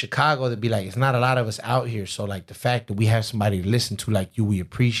Mexicanos in Chicago to be like, it's not a lot of us out here. So like the fact that we have somebody to listen to like you, we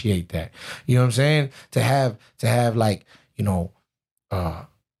appreciate that. You know what I'm saying? To have like, you know,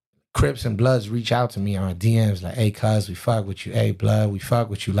 Crips and Bloods reach out to me on DMs like, hey, cuz, we fuck with you. Hey, Blood, we fuck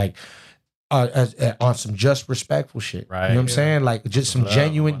with you. Like, on some just respectful shit. Right. You know what I'm saying? Like just some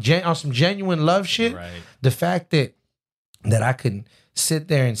on some genuine love shit. Right. The fact that I could sit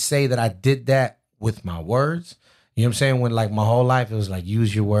there and say that I did that with my words. You know what I'm saying? When like my whole life it was like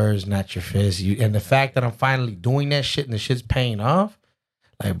use your words, not your fists. And the fact that I'm finally doing that shit and the shit's paying off,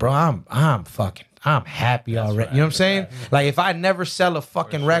 like, bro, I'm happy already. Right. You know what I'm saying? Right. Like if I never sell a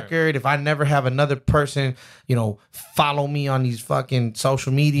fucking record, if I never have another person, you know, follow me on these fucking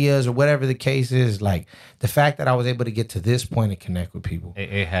social medias or whatever the case is, like the fact that I was able to get to this point and connect with people.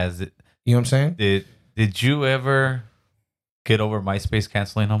 It has it. You know what I'm saying? Did you ever get over MySpace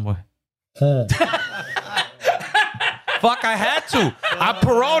canceling, homeboy? Fuck, I had to. I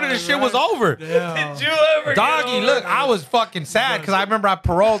paroled and the shit was over. Yeah. Did you ever Doggy, get over look, it? I was fucking sad because I remember I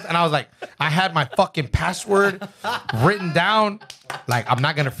paroled and I was like, I had my fucking password written down. Like, I'm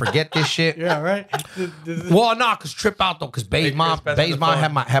not gonna forget this shit. Yeah, right. Well, no, cause trip out though, cause Bay's mom Chris, pass me the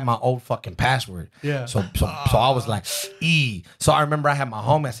phone. had my old fucking password. Yeah. So I was like, So I remember I had my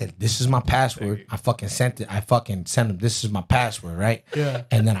homie. I said, "This is my password." I fucking sent it. I fucking sent him. This is my password, right? Yeah.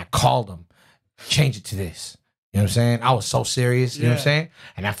 And then I called him, change it to this. You know what I'm saying? I was so serious. You know what I'm saying?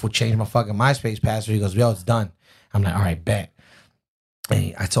 And that fool changed my fucking MySpace password. He goes, "Yo, it's done." I'm like, "All right, bet."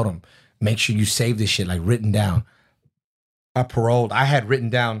 And I told him, "Make sure you save this shit like written down." I paroled. I had written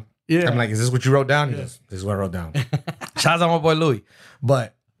down. Yeah. I'm like, "Is this what you wrote down?" He goes, "This is what I wrote down." Shout out my boy Louis.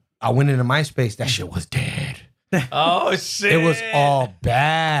 But I went into MySpace. That shit was dead. Oh shit! It was all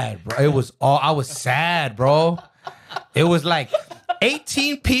bad, bro. It was all. I was sad, bro. It was like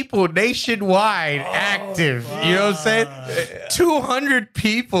 18 people nationwide active. You know what I'm saying? 200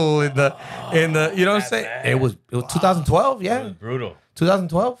 people in the. You know what I'm saying? It was 2012. It Yeah, was brutal.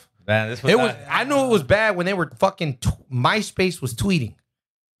 2012. 2012. Man, this was. It was. I knew it was bad when they were fucking. MySpace was tweeting.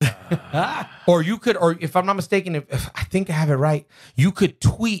 Or you could, or if I'm not mistaken, if I think I have it right, you could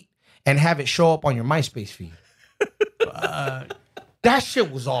tweet and have it show up on your MySpace feed. That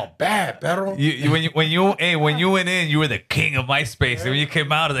shit was all bad, Beto. When you went in, you were the king of MySpace. And when you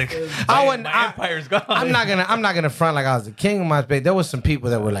came out, like, my empire's gone. I'm not gonna front like I was the king of MySpace. There was some people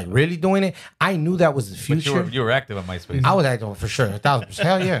that were like really doing it. I knew that was the But future. you were active on MySpace. I was acting for sure, 1,000%.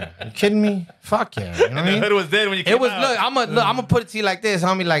 Hell yeah, you kidding me? Fuck yeah. You know what I The mean? hood was dead when you came It was. out. Look, I'm gonna put it to you like this,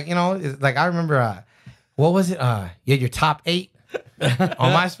 homie. Like, you know, it's like I remember. What was it? Your top 8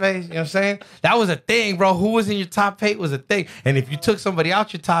 on MySpace. You know what I'm saying? That was a thing, bro. Who was in your top 8 was a thing. And if you took somebody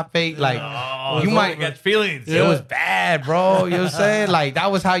out your top 8, like you might get feelings. It was bad, bro. You know what I'm saying? Like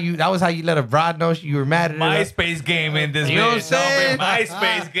that was how you let a broad know you were mad at her. MySpace game in this. You know what I'm bitch. saying?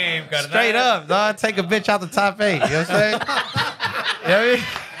 MySpace game. Carnal. Straight up, dog. Take a bitch out the top 8. You know what I'm saying? You know what I mean?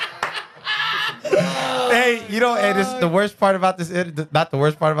 Hey, you know, and this is the worst part about this. Not the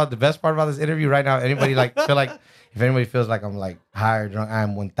worst part about the best part about this interview right now. Anybody feel like if anybody feels like I'm like high or drunk, I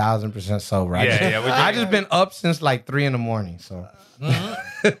am 1,000% sober. I just been up since like 3 a.m. So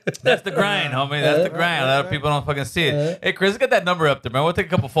That's the grind, homie. That's the grind. A lot of people don't fucking see it. Hey, Chris, let's get that number up there, man. We'll take a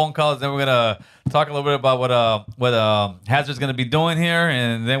couple phone calls, then we're gonna talk a little bit about what Hazerd's gonna be doing here,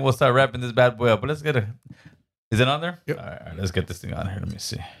 and then we'll start wrapping this bad boy up. But let's get Is it on there? Yep. All right, let's get this thing on here. Let me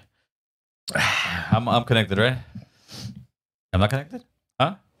see. I'm connected, right? I'm not connected?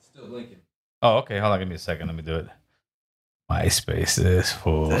 Huh? Still blinking. Oh, okay. Hold on. Give me a second. Let me do it. MySpace is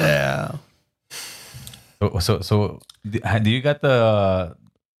full. Yeah. So do you got the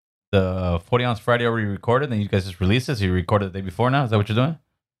 40 Ounce Friday already recorded? Then you guys just released it? So you recorded the day before now? Is that what you're doing?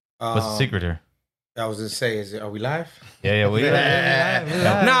 What's the secret here? I was gonna say, are we live? Yeah, we live.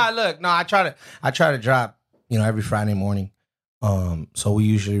 I try to drop, every Friday morning. So we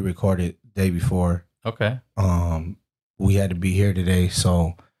usually record it the day before. Okay. We had to be here today,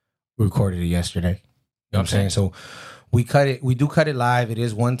 so we recorded it yesterday. You know what I'm saying? So we do cut it live. It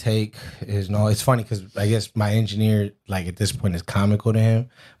is one take. It's funny because I guess my engineer, like at this point, is comical to him.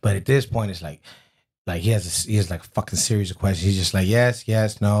 But at this point, it's like he has like a fucking series of questions. He's just like, yes,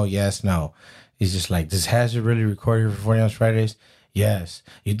 no, yes, no. He's just like, does Hazerd really record here for 40 Ounce Fridays? Yes.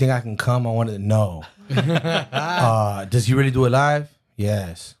 You think I can come? I wanted to know. Does he really do it live?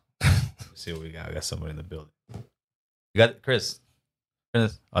 Yes. Let's see what we got. I got somebody in the building. You got it, Chris? Oh,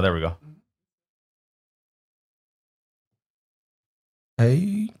 there we go.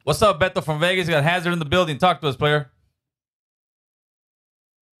 Hey. What's up, Beto from Vegas? You got Hazerd in the building. Talk to us, player.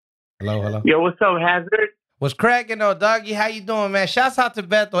 Hello. Yo, what's up, Hazerd? What's cracking though, doggy? How you doing, man? Shouts out to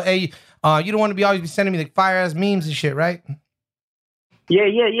Beto. Hey, you don't want to be always be sending me like fire ass memes and shit, right? Yeah,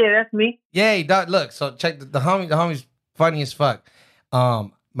 that's me. Yay, dog. Look, so check the homie's funny as fuck. My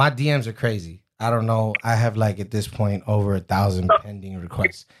DMs are crazy. I don't know. I have like at this point over 1,000 pending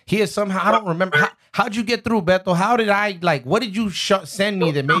requests. He is somehow, I don't remember. How'd you get through, Beto? How did I what did you send me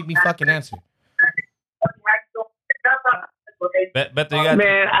that made me fucking answer?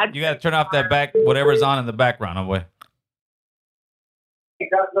 Beto, you got to turn off that whatever's on in the background, homeboy.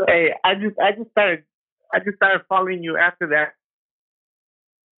 Hey, I just started following you after that.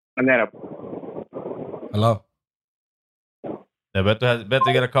 And then Hello. Yeah, Beto,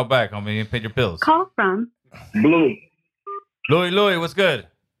 you got to call back, homie. You paid your bills. Call from Blue. Louis, what's good?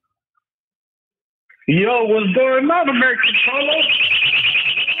 Yo, what's going on, American Polo?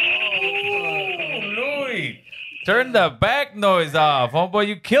 Oh, Louis, turn the back noise off, homeboy.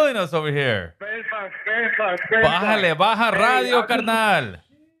 You killing us over here. Bájale, baja radio, carnal.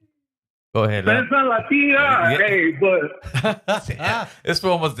 Go ahead. That's not la tia. Yeah. Hey, but This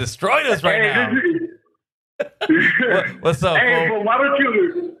fool almost destroyed us right hey, now. What's up, hey, fool? but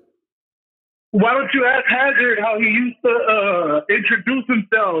why don't you ask Hazard how he used to introduce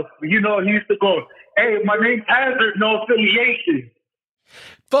himself? You know, he used to go, "Hey, my name's Hazard, no affiliation."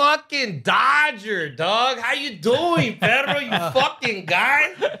 Fucking Dodger, dog. How you doing, Pedro? You fucking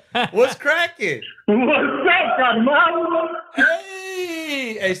guy. What's cracking? What's up, Carmelo?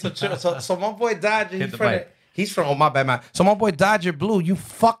 Hey, so my boy Dodger, Hit the mic. he's from, oh my bad, man. So my boy Dodger Blue, you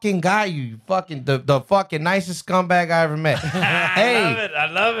fucking guy, you fucking the fucking nicest scumbag I ever met. Hey, I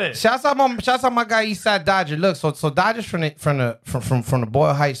love it. shouts out my guy Eastside Dodger. Look, so Dodger's from the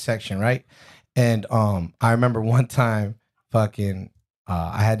Boyle Heights section, right? And I remember one time, fucking,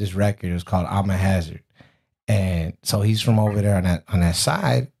 I had this record. It was called "I'm a Hazard," and so he's from over there on that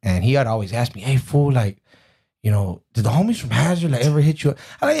side, and he had always asked me, "Hey, fool, like, you know, did the homies from Hazard like ever hit you?"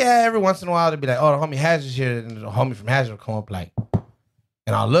 I'm like, "Yeah." Every once in a while, they'd be like, "Oh, the homie Hazard's here," and the homie from Hazard will come up like,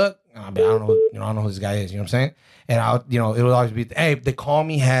 and I'll look, and I'll be, I don't know who this guy is. You know what I'm saying? And I'll, you know, it would always be, "Hey, they call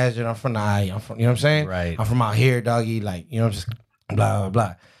me Hazard. I'm from the I. I'm from, you know what I'm saying? Right. I'm from out here, doggy. Like, you know, just blah blah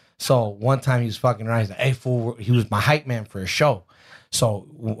blah." So one time he was fucking around. He's like, "Hey, fool," he was my hype man for a show. So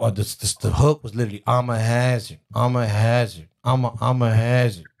the hook was literally, "I'm a hazard, I'm a hazard, I'm a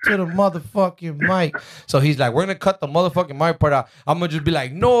hazard," to the motherfucking mic. So he's like, "We're gonna cut the motherfucking mic part out. I'm gonna just be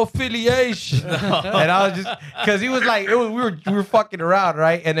like, no affiliation." And I was just, cause he was like, we were fucking around,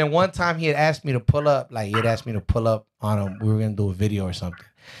 right? And then one time he had asked me to pull up, on him. We were gonna do a video or something.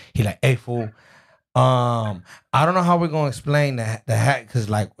 He like, "Hey, fool. I don't know how we're gonna explain the hat, cause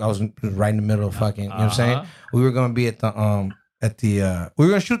like I was right in the middle of fucking, you know what I'm saying? We were gonna be at the we were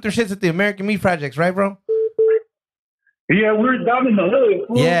gonna shoot them shits at the American Meat Projects, right, bro? Yeah, we're down in the hood.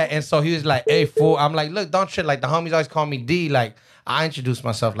 Fool. Yeah, and so he was like, "Hey, fool." I'm like, "Look, don't trip. Like the homies always call me D. Like I introduced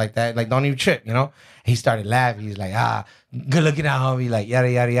myself like that. Like don't even trip, you know." He started laughing. He's like, "Good looking out, homie." Like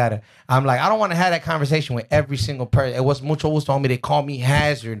yada yada yada. I'm like, I don't want to have that conversation with every single person. It was mucho gusto, homie. They call me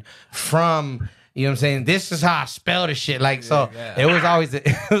Hazard from. You know what I'm saying? This is how I spell the shit. Like, so it was always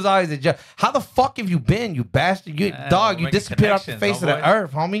a joke. How the fuck have you been, you bastard? You dog, you disappeared off the face of the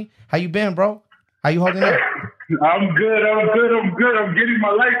earth, homie. How you been, bro? How you holding up? I'm good. I'm getting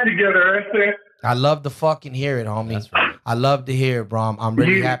my life together. That's it. I love to fucking hear it, homie. That's right. I love to hear it, bro. I'm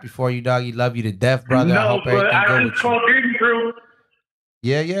really happy for you, doggy. Love you to death, brother. I hope everything I good just with called you. in, bro.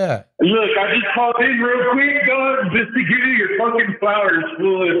 Yeah. Look, I just called in real quick, dog, just to give you your fucking flowers,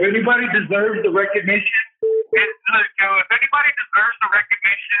 fool. If anybody deserves the recognition, look, yo, if anybody deserves the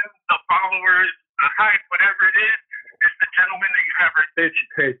recognition, the followers, the hype, whatever it is, it's the gentleman that you have right there at your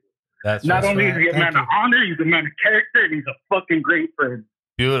table. That's Not right. only is he a man of honor, he's a man of character, and he's a fucking great friend.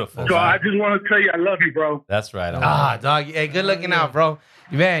 Beautiful. So I just want to tell you I love you, bro. That's right. Dog. Hey, good looking out, bro.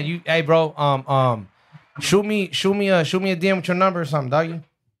 Man, hey, bro. Shoot me a DM with your number or something, doggy.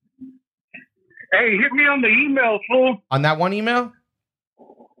 Hey, hit me on the email, fool. On that one email.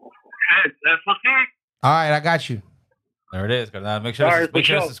 That's what's up. All right, I got you. There it is. Carnal. Make sure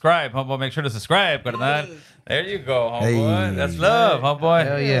to subscribe, homeboy. Make sure to subscribe, Carnal. There you go, homeboy. Hey. That's love, homeboy.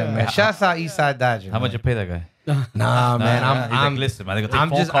 Hell yeah, man. Shouts out Eastside Dodger. How much you pay that guy? Nah, man. I'm listen, man. They gonna take I'm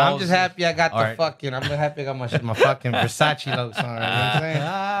phone just calls. happy I got All the right. fucking. I'm happy I got my fucking Versace looks on. You know what I'm saying?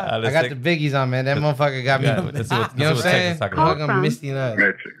 I got the biggies on, man. That motherfucker got me. Yeah, let's see what You know what I'm saying? Texas talking about. Fucking misty nuts.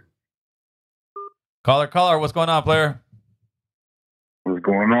 Caller, what's going on, player? What's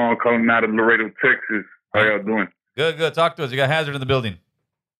going on? Calling out of Laredo, Texas. How y'all doing? Good. Talk to us. You got Hazard in the building.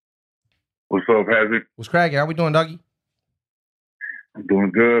 What's up, Hazard? What's cracking? How we doing, doggy? I'm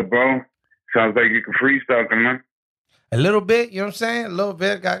doing good, bro. Sounds like you can freestyle, man. A little bit, you know what I'm saying? A little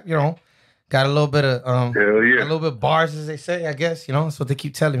bit. Got a little bit of Hell yeah. a little bit bars, as they say, I guess. You know, that's what they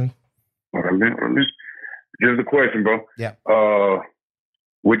keep telling me. Just a question, bro. Yeah.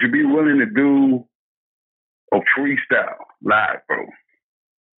 Would you be willing to do a freestyle live, bro?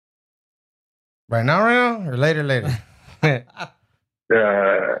 Right now, or later? I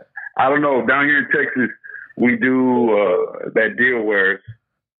don't know. Down here in Texas, we do that deal where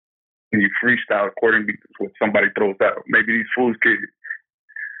you freestyle according to what somebody throws out. Maybe these fools could,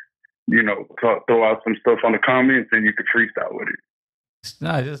 throw out some stuff on the comments and you could freestyle with it.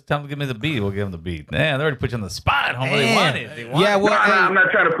 No, just tell them to give me the beat. We'll give them the beat. Man, they already put you on the spot, homie. They want it. Yeah, well, I'm not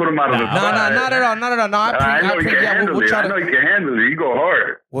trying to put them out of the spot. No, not at all. No, I know you can handle it. I know you can handle it. You go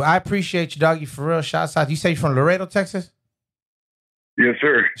hard. Well, I appreciate you, doggy, for real. Shouts out. You say you're from Laredo, Texas? Yes,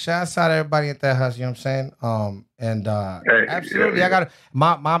 sir. Shouts out to everybody at that house, you know what I'm saying? Hey, absolutely. yeah. I got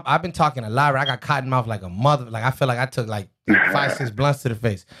my I've been talking a lot. I got cotton mouth like a mother. Like I feel like I took like 5-6 blunts to the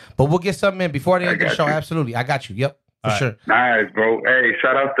face. But we'll get something in before the end of the show. you. Absolutely. I got you. Yep. For sure. Nice, bro. Hey,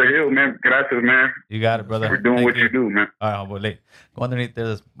 shout out to Hill, man. Gracias, man. You got it, brother. We're doing Thank what you do, man. All right, homeboy. Late. Go underneath there.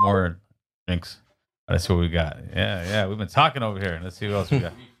 There's more drinks. Let's see what we got. Yeah. We've been talking over here. Let's see what else we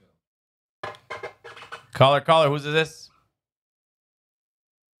got. Caller. Who's this?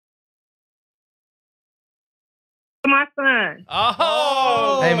 My son.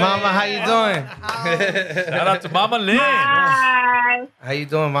 Oh. Hey, Mama, how you doing? Shout out to Mama Lynn. Hi. How you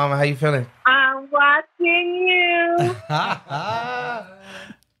doing, Mama? How you feeling? I'm watching you.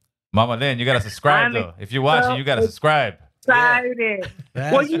 Mama Lynn, you got to subscribe, though. If you're watching, you got to subscribe. Excited.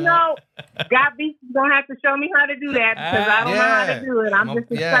 Well, you know, God Beats is going to have to show me how to do that because I don't know how to do it. I'm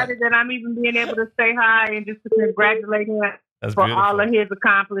just excited that I'm even being able to say hi and just to congratulate him for all of his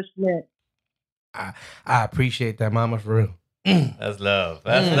accomplishments. I appreciate that, Mama, for real. That's love.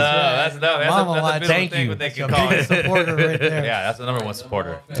 That's love. That's Mama, a thank you. What they That's can your call biggest it. supporter right there. Yeah, that's the number one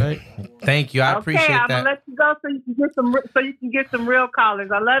supporter. Thank you. I appreciate I'm that. gonna let you go so you can get some real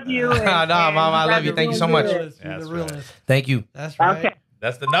callers. I love you. And, Mama, I love you. Thank you so much. That's realness. Thank you. That's right. Okay.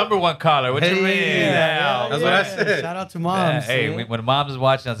 That's the number one caller. What you mean? That's what I said. Shout out to moms. Hey, when moms is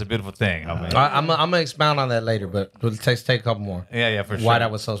watching, that's a beautiful thing. I mean, I'm gonna expound on that later, but we'll take a couple more. yeah, for sure. Why that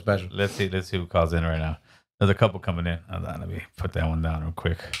was so special. Let's see who calls in right now. There's a couple coming in. Hold on, let me put that one down real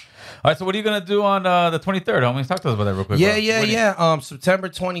quick. All right, so what are you gonna do on the 23rd, homie? Talk to us about that real quick. Yeah. September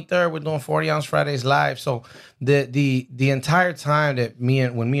 23rd, we're doing 40 Ounce Fridays live. So the entire time that me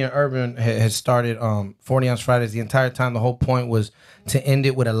and Urban had started 40 Ounce Fridays, the entire time the whole point was to end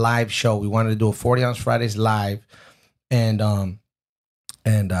it with a live show. We wanted to do a 40 Ounce Fridays live, and I'm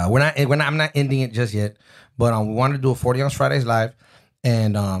not ending it just yet, but we wanted to do a 40 Ounce Fridays live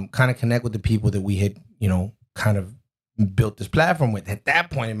and kind of connect with the people that we had, kind of built this platform with. At that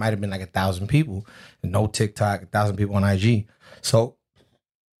point, it might have been like 1,000 people, and no TikTok, 1,000 people on IG. So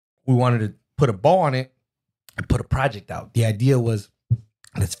we wanted to put a bow on it and put a project out. The idea was,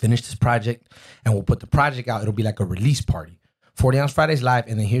 let's finish this project and we'll put the project out. It'll be like a release party. 40 Ounce Fridays live,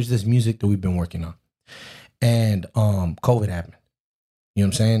 and then here's this music that we've been working on. And COVID happened. You know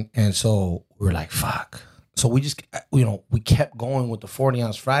what I'm saying? And so we were like, fuck. So we just, we kept going with the 40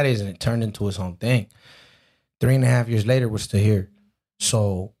 Ounce Fridays, and it turned into its own thing. 3.5 years later, we're still here.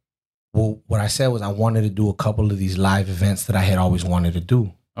 So what I said was I wanted to do a couple of these live events that I had always wanted to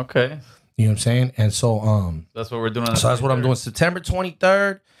do. Okay. You know what I'm saying? And so that's what we're doing. So that's what I'm doing. September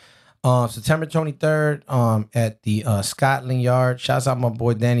 23rd. At the Scotland Yard. Shouts out my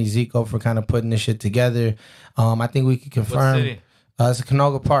boy Danny Zico for kind of putting this shit together. I think we can confirm. What city? It's at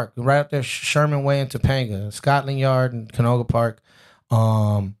Canoga Park, right up there, Sherman Way in Topanga, Scotland Yard and Canoga Park.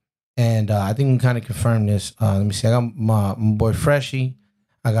 And I think we can kind of confirm this. Let me see. I got my boy Freshie.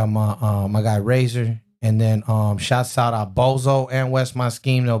 I got my guy Razor. And then shouts out Bozo and West My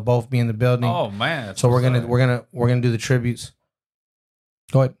Scheme. They'll both be in the building. Oh man. So we're gonna do the tributes.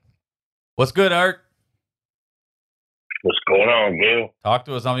 Go ahead. What's good, Art? What's going on, Gil? Talk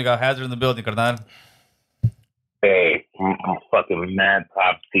to us, homie. You got Hazard in the building, carnal. Hey, I'm fucking mad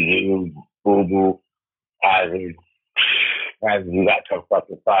props to you, Boo Boo, Hazard. Hazard, you got some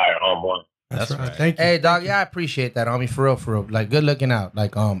fucking fire, homeboy. That's right. Thank you. Hey, dog. Yeah, I appreciate that, homie. For real. Like, good looking out.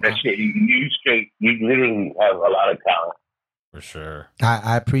 Like, That shit, you straight, you literally have a lot of talent. For sure.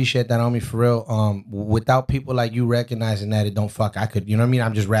 I appreciate that, homie. For real. Without people like you recognizing that, it don't fuck. I could, you know what I mean?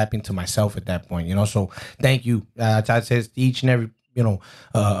 I'm just rapping to myself at that point, So thank you. I'd say it's each and every,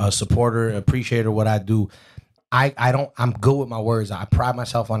 a supporter, appreciator, what I do. I'm good with my words. I pride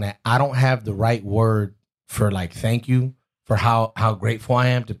myself on that. I don't have the right word for like thank you for how grateful I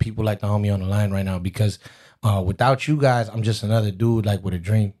am to people like the homie on the line right now, because without you guys, I'm just another dude like with a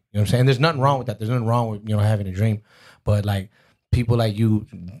dream. You know what I'm saying? There's nothing wrong with that. There's nothing wrong with having a dream, but like people like you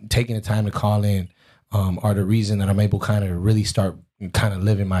taking the time to call in are the reason that I'm able kind of really start kind of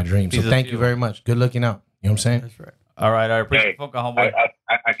living my dream. So thank you very much. Good looking out. You know what I'm saying? That's right. All right. I appreciate the phone call, homeboy.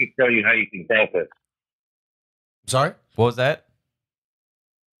 I can tell you how you can thank us. Sorry? What was that?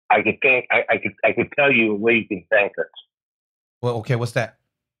 I could tell you a way you can thank us. Well, okay. What's that?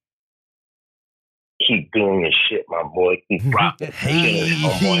 Keep doing this shit, my boy. Keep rocking. Hey,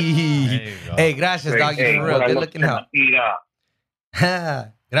 hey, gracias, dog. You're for real. Good looking out.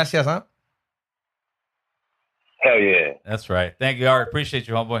 Gracias, huh? Hell yeah. That's right. Thank you, Art. Appreciate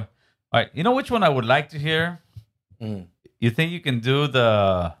you, homeboy. All right. You know which one I would like to hear? You think you can do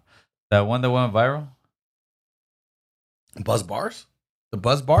that one that went viral? Buzz Bars? The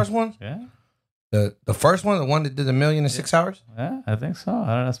Buzz Bars one? Yeah. The first one, the one that did 1 million in 6 hours? Yeah, I think so. I don't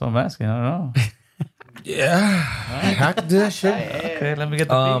know. That's what I'm asking. I don't know. Yeah. I could do that shit. Okay, let me get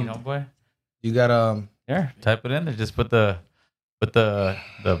the beat, homeboy. You got Here, type it in there. Just put the But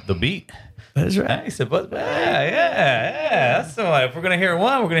the beat. That's right. I said, but yeah. That's so. If we're gonna hear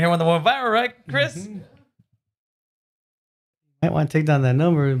one, we're gonna hear one that went viral, right, Chris? Mm-hmm. Might want to take down that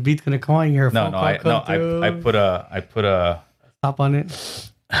number. The beat's gonna call you. Her phone I put a stop on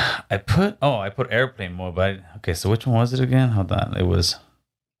it. I put airplane mode, but okay. So which one was it again? Hold on. It was.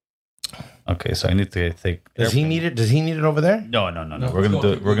 Okay, so I need to take. Does he need it? Does he need it over there? No. We're gonna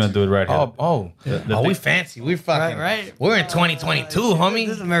do it. We're gonna do it right here. We fancy. We fucking right. We're in 2022, homie.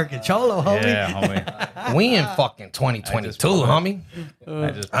 This is American Cholo, homie. Yeah, homie. We in fucking 2022, homie.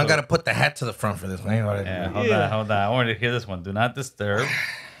 I gotta put the hat to the front for this one. Yeah, hold on. I wanted to hear this one. Do not disturb.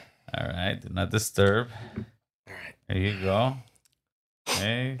 All right, do not disturb. There you go.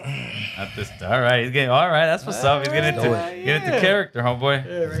 Hey, not this. All right, he's getting. All right, that's what's up. He's getting into character, homeboy.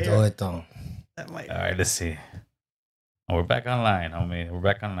 Let's do it though. All right, let's see. Oh, we're back online, homie. We're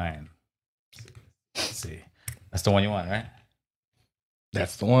back online. Let's see. That's the one you want, right?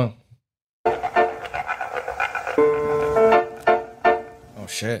 That's the one. Oh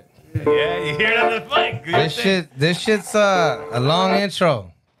shit. Yeah, you hear it on the mic. This shit's a long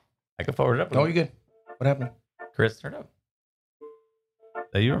intro. I can forward it up. Oh, you good? What happened? Chris, turn it up. Is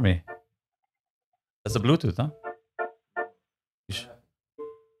that you or me? That's a Bluetooth, huh?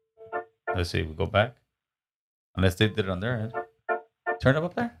 Let's see. We go back. Unless they did it on their end. Turn it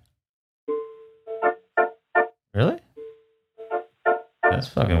up there. Really? That's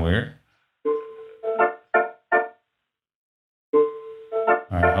fucking weird. All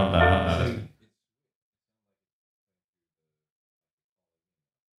right, hold on.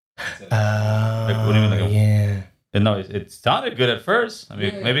 What do you mean? Yeah. No, it sounded good at first. I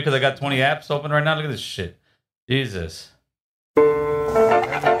mean, maybe because I got 20 apps open right now. Look at this shit. Jesus.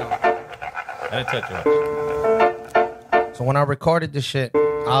 I didn't touch it. So when I recorded this shit,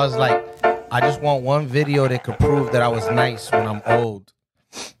 I was like, I just want one video that could prove that I was nice when I'm old.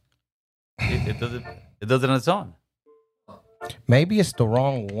 It does it on its own. Maybe it's the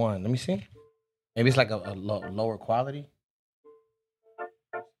wrong one. Let me see. Maybe it's like a lower quality.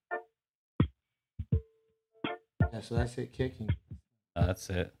 Yeah, so that's it kicking. That's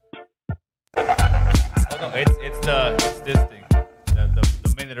it. Oh no, it's this thing.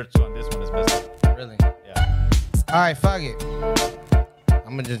 The minute or two on this one is missing. Really? Yeah. All right, fuck it.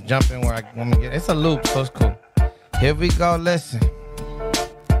 I'm gonna just jump in where I want to get. It's a loop, so it's cool. Here we go. Listen.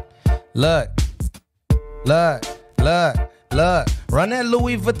 Look. Run that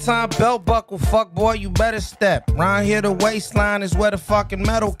Louis Vuitton belt buckle, fuck boy, you better step. Round here the waistline is where the fucking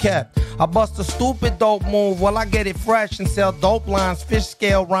metal kept. I bust a stupid dope move while I get it fresh and sell dope lines, fish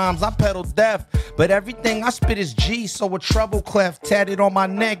scale rhymes, I pedal death. But everything I spit is G, so a treble clef tatted on my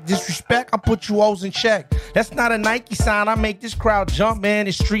neck. Disrespect, I put you O's in check. That's not a Nike sign, I make this crowd jump, man.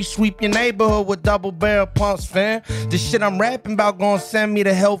 The street sweep your neighborhood with double barrel pumps, fam. This shit I'm rapping about gonna send me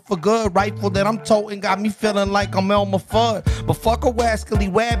to hell for good. Rifle that I'm toting got me feeling like I'm Elmer Fudd. But fuck a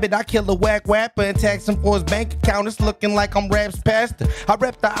wascally wabbit, I kill a whack rapper and tax him for his bank account. It's looking like I'm Rap's pastor. I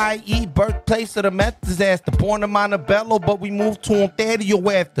rep the IE, birthplace of the meth disaster. Born in Montebello, but we moved to Ontario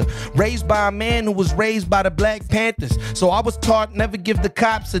after. Raised by a man who was raised by the Black Panthers. So I was taught never give the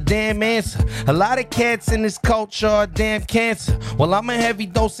cops a damn answer. A lot of cats in this culture are damn cancer. Well, I'm a heavy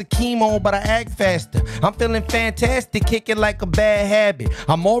dose of chemo, but I act faster. I'm feeling fantastic, kicking like a bad habit.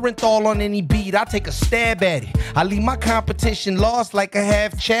 I'm Orenthal on any beat, I take a stab at it. I leave my competition lost like a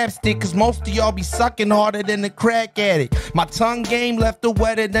half chapstick, cause most of y'all be sucking harder than a crack addict. My tongue game left her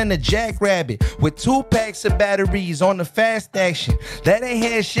wetter than a jackrabbit, with 2 packs of batteries on the fast action. That ain't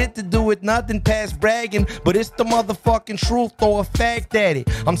had shit to do with nothing past bragging, but it's the motherfucking truth, throw a fact at it.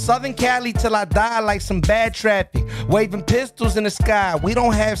 I'm Southern Cali till I die like some bad traffic, waving pistols in the sky. We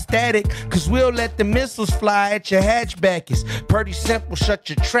don't have static, cause we'll let the missiles fly at your hatchback. It's pretty simple, shut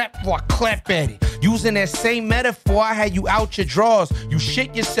your trap before I clap at it. Using that same metaphor, I had you out your drawers. You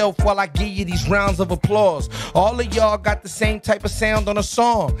shit yourself while I give you these rounds of applause. All of y'all got the same type of sound on a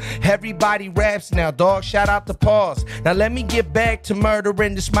song. Everybody raps now, dog, shout out to Pause. Now let me get back to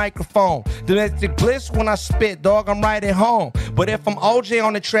murdering this microphone. Domestic bliss when I spit, dog, I'm right at home. But if I'm OJ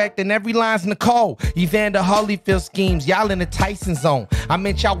on the track, then every line's Nicole. Evander Holyfield schemes, y'all in the Tyson zone. I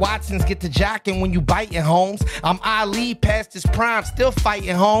meant y'all Watsons get to jocking when you biting, Holmes. I'm Ali past his prime, still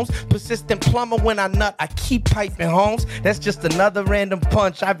fighting, Holmes. Persistent plumber when I nut, I keep piping, Holmes. That's just another random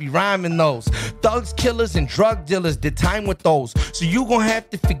punch, I be rhyming those. Thugs, killers, and drug dealers did time with those. So you gon' have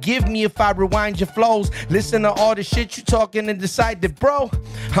to forgive me if I rewind your flows. Listen to all the shit you talking and decide that, bro,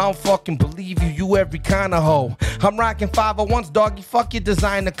 I don't fucking believe you, you every kind of hoe. I'm rocking 501s, doggy, fuck your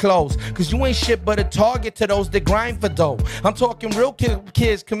designer clothes. Cause you ain't shit but a target to those that grind for dough. I'm talking real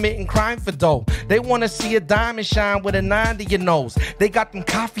kids committing crime for dough. They wanna see a diamond shine with a 9 to your nose. They got them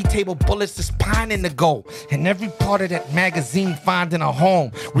coffee table bullets that's pining to go. And every part of that magazine finding a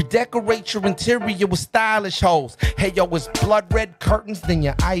home. Redecorate your interior with stylish hoes. Hey yo, it's blood red curtains, then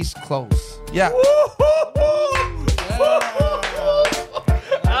your eyes closed. Yeah. Oh,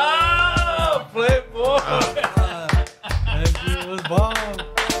 Playboy. That shit was bomb.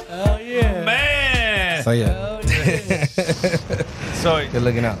 Hell yeah. Man. So yeah. So Good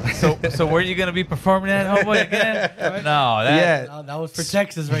looking out. so where are you gonna be performing at, homeboy, again? No, That was for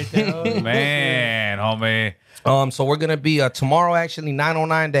Texas right there. Oh, man, homie. So we're gonna be tomorrow, actually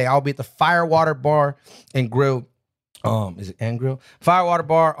 909 day. I'll be at the Firewater Bar and Grill. Is it and Grill? Firewater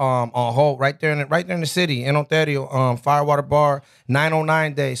Bar on Holt, right there in the city in Ontario. Firewater Bar,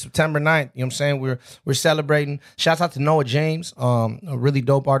 909 day, September 9th. You know what I'm saying? We're celebrating. Shouts out to Noah James, a really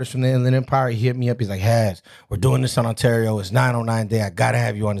dope artist from the Inland Empire. He hit me up. He's like, Haz, we're doing this in Ontario. It's 909 day. I gotta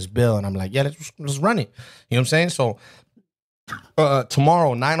have you on this bill. And I'm like, yeah, let's run it. You know what I'm saying? So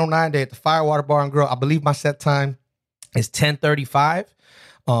tomorrow, 909 day at the Firewater Bar and Grill. I believe my set time is 10:35.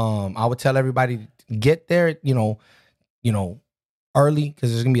 I would tell everybody to get there, you know, early,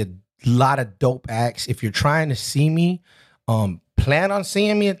 because there's gonna be a lot of dope acts. If you're trying to see me, plan on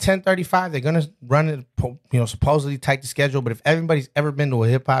seeing me at 10:35. They're gonna run it, supposedly tight the schedule. But if everybody's ever been to a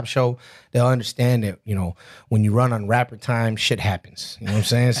hip hop show, they'll understand that, when you run on rapper time, shit happens. You know what I'm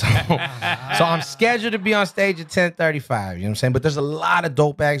saying? So I'm scheduled to be on stage at 10:35. You know what I'm saying? But there's a lot of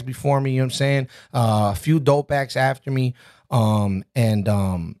dope acts before me. You know what I'm saying? A few dope acts after me.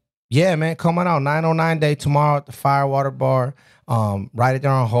 Yeah, man, come on out. 909 day tomorrow at the Firewater Bar. Right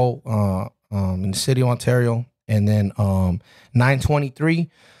there on Holt, in the city of Ontario. And then 923,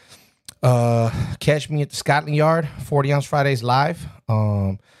 catch me at the Scotland Yard, 40 Ounce Fridays live.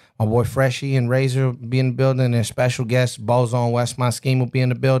 My boy Freshie and Razor will be in the building, and special guest Bozo and West My Scheme will be in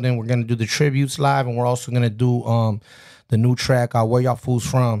the building. We're gonna do the tributes live, and we're also gonna do the new track, Where Y'all Fools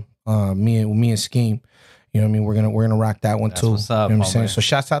From, me and Scheme. You know what I mean? We're gonna rock that one. That's too. What's up, you know what I'm saying? So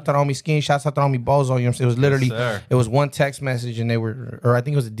shouts out to the homie Scheme, shouts out to the homie Bozo. You know what I'm saying? It was literally it was one text message, and or I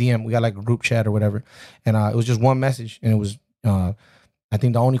think it was a DM. We got like a group chat or whatever, and it was just one message, and it was I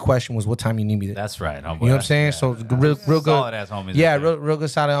think the only question was what time you need me there. That's right, homeboy. You know what I'm saying? Yeah. So real good, solid ass homies. Yeah, real good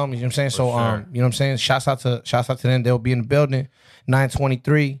solid homies. You know what I'm saying? So sure. You know what I'm saying? Shouts out to them. They'll be in the building.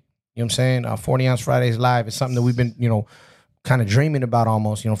 923. You know what I'm saying? 40 Ounce Fridays live. It's something that we've been kind of dreaming about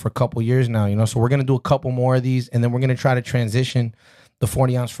almost, for a couple years now, so we're going to do a couple more of these, and then we're going to try to transition the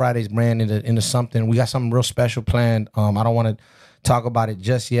 40 Ounce Fridays brand into something. We got something real special planned. I don't want to talk about it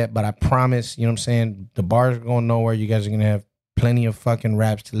just yet, but I promise, you know what I'm saying, the bars are going nowhere. You guys are going to have plenty of fucking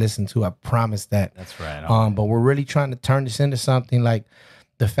raps to listen to. I promise that. That's right. But we're really trying to turn this into something like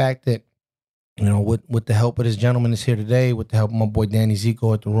the fact that, with the help of this gentleman that's here today, with the help of my boy Danny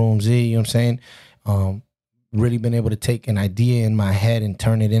Zico at the Room Z, you know what I'm saying, really been able to take an idea in my head and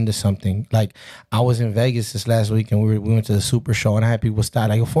turn it into something. Like, I was in Vegas this last week, and we went to the Super Show, and I had people start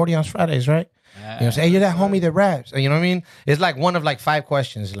like, 40 Ounce Fridays, right? You know what I'm saying? Hey, you're that homie that raps. You know what I mean? It's like one of like 5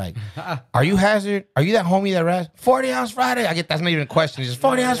 questions. Like, are you Hazerd? Are you that homie that raps? 40 Ounce Friday. I get that's not even a question. It's just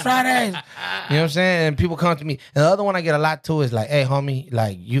 40 Ounce Fridays. You know what I'm saying? And people come to me. And the other one I get a lot too is like, hey, homie,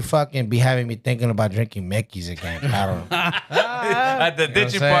 like, you fucking be having me thinking about drinking Meckies again. I don't know. At the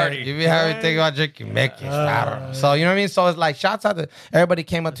ditching party. You be having me thinking about drinking Meckies. I don't know. So, you know what I mean? So it's like, shouts out to everybody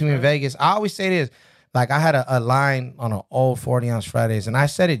came up to me in Vegas. I always say this. Like, I had a line on an old 40 Ounce Fridays, and I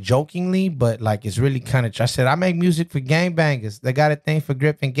said it jokingly, but like, it's really kind of, I said, I make music for gangbangers. They got a thing for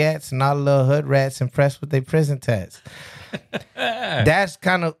gripping gats and all the little hood rats impressed with their prison tats. That's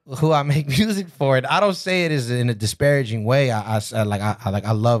kind of who I make music for. And I don't say it as in a disparaging way.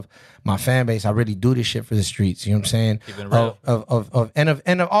 I love my fan base. I really do this shit for the streets. You know what I'm saying? Keeping real.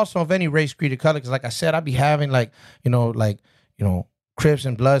 Of also of any race, creed, or color. Because like I said, I be having Crips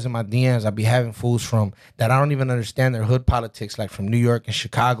and Bloods in my DMs. I be having fools from that I don't even understand their hood politics, like from New York and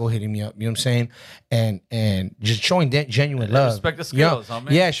Chicago, hitting me up. You know what I'm saying? And just showing genuine love. Respect the skills,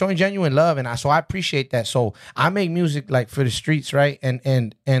 homie. Yeah, showing genuine love, and so I appreciate that. So I make music like for the streets, right?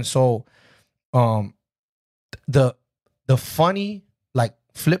 And so, the funny like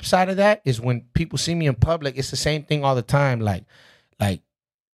flip side of that is when people see me in public, it's the same thing all the time. Like.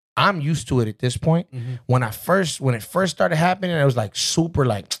 I'm used to it at this point. Mm-hmm. When it first started happening, it was like super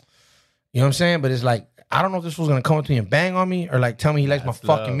like, you know what I'm saying? But it's like, I don't know if this was gonna come up to me and bang on me or like tell me he likes my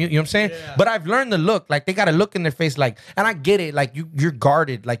fucking music. You know what I'm saying? Yeah. But I've learned the look. Like they got a look in their face. Like, and I get it. Like you're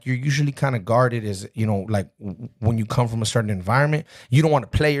guarded. Like you're usually kind of guarded as like when you come from a certain environment, you don't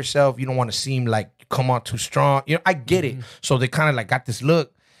want to play yourself. You don't want to seem like you come out too strong. I get it. So they kind of like got this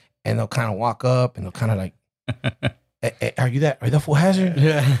look, and they'll kind of walk up and they'll kind of like. Are you that fool Hazerd?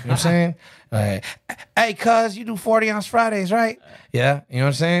 Yeah. You know what I'm saying? Like, hey, cuz, you do 40-ounce Fridays, right? Yeah. You know what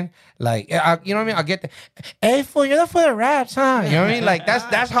I'm saying? Like, you know what I mean? I get that. Hey, fool, you're that for the raps, huh? You know what I mean? Like,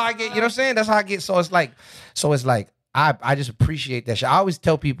 that's how I get, you know what I'm saying? That's how I get. So it's like, I just appreciate that shit. I always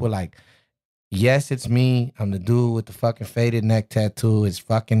tell people, like, yes, it's me. I'm the dude with the fucking faded neck tattoo. It's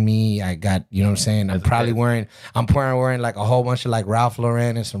fucking me. I got, you know what I'm saying? I'm probably wearing like a whole bunch of like Ralph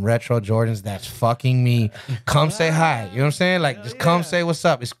Lauren and some retro Jordans. That's fucking me. Come say hi. You know what I'm saying? Like, just come say what's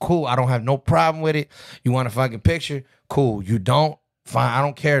up. It's cool. I don't have no problem with it. You want a fucking picture? Cool. You don't? Fine. I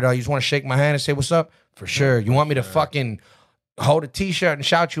don't care, though. You just want to shake my hand and say what's up? For sure. You want me to fucking hold a t-shirt and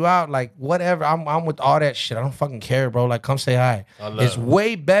shout you out? Like, whatever. I'm with all that shit. I don't fucking care, bro. Like, come say hi. It's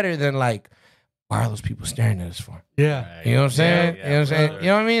way better than like, why are those people staring at us for? Yeah. You know what I'm saying? You know what I'm saying? You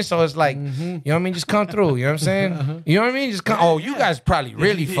know what I mean? So it's like, you know what I mean? Just come through. You know what I'm saying? You know what I mean? Just come. Oh, you guys probably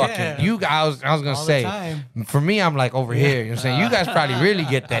really fucking, you guys, I was going to say, for me, I'm like over here. You know what I'm saying? You guys probably really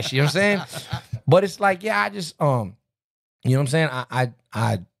get that shit. You know what I'm saying? But it's like, I just, you know what I'm saying?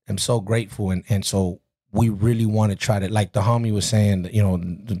 I am so grateful. And so we really want to try to, like the homie was saying,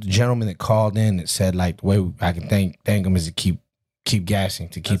 the gentleman that called in that said, like, the way I can thank him is to keep gassing,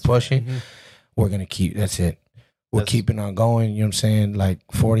 to keep pushing. Right. We're going to keep, that's it. We're keeping on going, you know what I'm saying? Like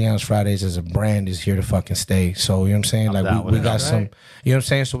 40-ounce Fridays as a brand is here to fucking stay. So, you know what I'm saying? Like we got some, you know what I'm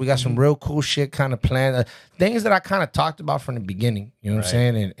saying? So we got some real cool shit kind of planned. Things that I kind of talked about from the beginning, you know what I'm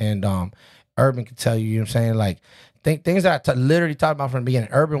saying? And Urban could tell you, you know what I'm saying? Like things that I literally talked about from the beginning.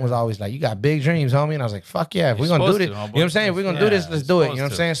 Urban was always like, you got big dreams, homie. And I was like, fuck yeah, if we're going to do this, you know what I'm saying? If we're going to do this, let's do it. You know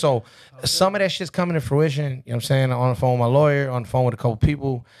what I'm saying? So some of that shit's coming to fruition, you know what I'm saying? On the phone with my lawyer, on the phone with a couple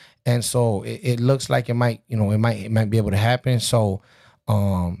people. And so it looks like it might be able to happen. So,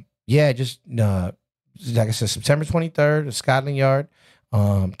 just like I said, September 23rd at Scotland Yard.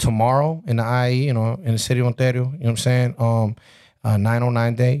 Tomorrow in the IE, in the city of Ontario. You know what I'm saying?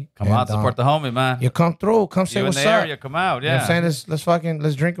 909 day. Come out, support the homie, man. You come through, come say what's up. Area, come out, yeah. You know what I'm saying?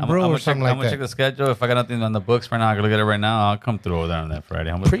 Let's drink a brew or something like that. I'm gonna check the schedule. If I got nothing on the books right now, I can look at it right now. I'll come through over there on that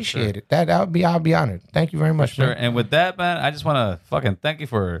Friday. Appreciate it. I'll be honored. Thank you very much, man. And with that, man, I just want to fucking thank you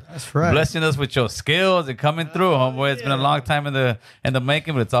for blessing us with your skills and coming through, homeboy. It's been a long time in the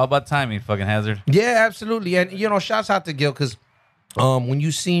making, but it's all about timing, fucking Hazerd. Yeah, absolutely. And shouts out to Gil, because when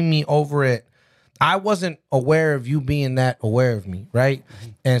you see me over at, I wasn't aware of you being that aware of me, right?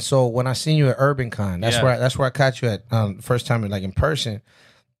 And so when I seen you at UrbanCon, that's where I caught you at first time, like in person.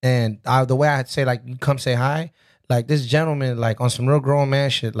 And the way I'd say, like, you come say hi, like this gentleman, like on some real grown man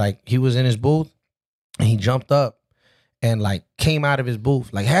shit, like he was in his booth and he jumped up and like came out of his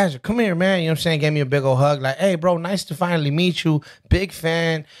booth, like, Hazerd, come here, man. You know what I'm saying? Gave me a big old hug, like, hey, bro, nice to finally meet you. Big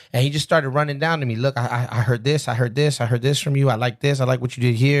fan. And he just started running down to me. Look, I heard this. I heard this from you. I like this. I like what you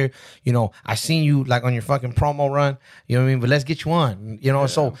did here. I seen you like on your fucking promo run. You know what I mean? But let's get you on.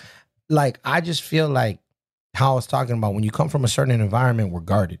 So like, I just feel like how I was talking about, when you come from a certain environment, we're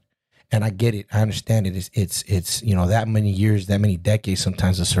guarded. And I get it. I understand it. It's that many years, that many decades,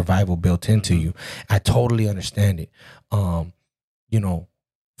 sometimes of survival built into you. I totally understand it.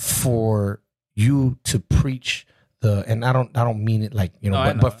 For you to preach and I don't mean it like,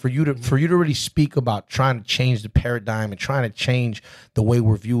 but for you to really speak about trying to change the paradigm and trying to change the way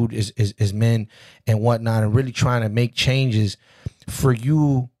we're viewed as men and whatnot, and really trying to make changes, for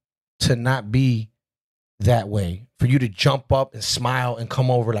you to not be that way, for you to jump up and smile and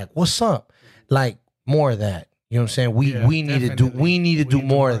come over like, what's up? Like, more of that. You know what I'm saying? We need to do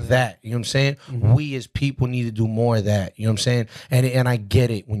more of that. You know what I'm saying? Mm-hmm. We as people need to do more of that. You know what I'm saying? And I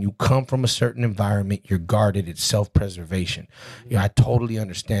get it. When you come from a certain environment, you're guarded. It's self-preservation. I totally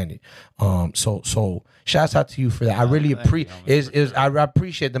understand it. So shouts out to you for that. I really appreciate I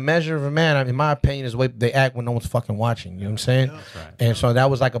appreciate the measure of a man. In my opinion, is the way they act when no one's fucking watching. You know what I'm saying? Right. And so that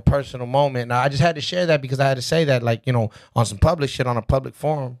was like a personal moment. Now I just had to share that because I had to say that, like, on some public shit, on a public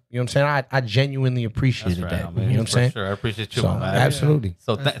forum. You know what I'm saying? I genuinely appreciated that. You know what I'm saying? Sure. I appreciate you, man. Absolutely.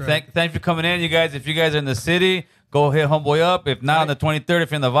 So thanks for coming in, you guys. If you guys are in the city, go hit homeboy up. If not, on the 23rd, if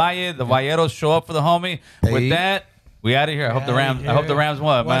you're in the Valle, the Valleros show up for the homie. Hey. With that, We out of here. I hope the Rams. I hope the Rams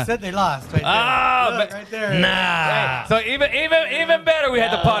won, Well, man. I said they lost. Right there. Look, right there. Nah. So even better, we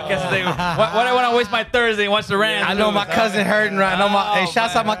had the podcast today. Why do I want to waste my Thursday and watch the Rams? I know my cousin hurting right now. Hey,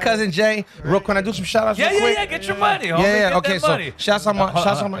 shouts out my cousin Jay. Real, can I do some shout outs? Yeah, real quick? Get your money. Homie. Yeah. Get Okay, that so money. shouts out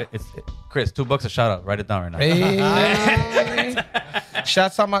my. Chris, $2 a shout out. Write it down right now. Hey.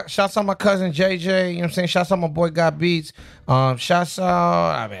 Shouts out my cousin JJ. You know what I'm saying? Shouts out my boy Got Beats. Shouts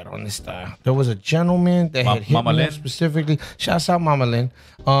out. On this style, there was a gentleman that had hit Mama me Lynn? up specifically. Shouts out Mama Lynn.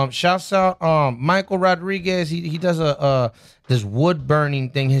 Shouts out Michael Rodriguez. He does this wood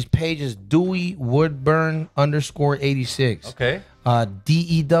burning thing. His page is Dewey Woodburn _86. Okay.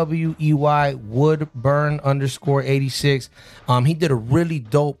 DEWEY Woodburn _86. He did a really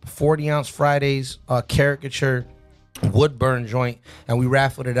dope 40-ounce Fridays caricature Woodburn joint, and we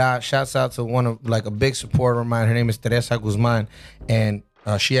raffled it out. Shouts out to one of a big supporter of mine. Her name is Teresa Guzman, and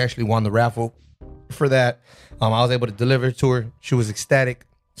she actually won the raffle for that. I was able to deliver it to her. She was ecstatic.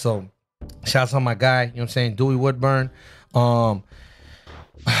 So shouts out my guy, you know what I'm saying, Dewey Woodburn.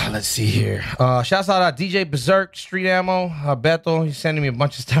 Let's see here. Shouts out DJ Berserk, Street Ammo, Beto. He's sending me a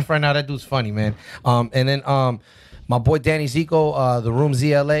bunch of stuff right now. That dude's funny, man. And then my boy Danny Zico, the Room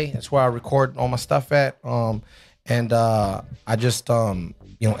ZLA. That's where I record all my stuff at. And I just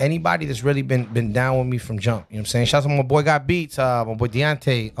anybody that's really been down with me from jump. You know what I'm saying? Shouts out to my boy Got Beats, my boy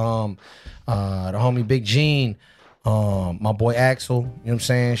Deontay, the homie Big Gene, my boy Axel. You know what I'm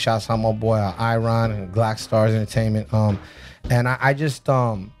saying? Shouts out my boy Iron and Glock Stars Entertainment. And I just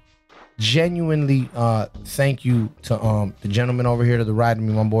genuinely thank you to the gentleman over here to the right of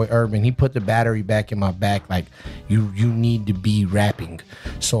me, my boy Urban. He put the battery back in my back, like you need to be rapping.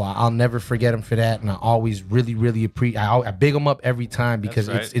 So I'll never forget him for that, and I always really appreciate. I big him up every time because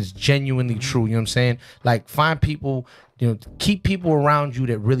it's genuinely true. You know what I'm saying? Like, find people. Keep people around you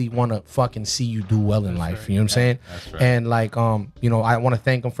that really want to fucking see you do well in life. You know what I'm saying? That's right. And I want to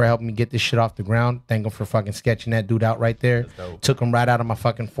thank him for helping me get this shit off the ground. Thank him for fucking sketching that dude out right there. Took him right out of my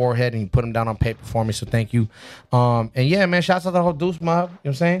fucking forehead and he put him down on paper for me. So thank you. And yeah, man, shouts out to the whole Deuce mob. You know what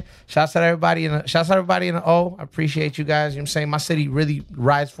I'm saying? Shouts out everybody in the O. I appreciate you guys. You know what I'm saying? My city really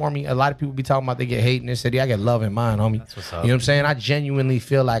rides for me. A lot of people be talking about they get hate in this city. I get love in mine, homie. That's what's up. You know what I'm saying? I genuinely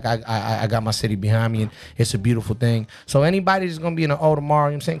feel like I got my city behind me, and it's a beautiful thing. So anybody that's gonna be in the O tomorrow,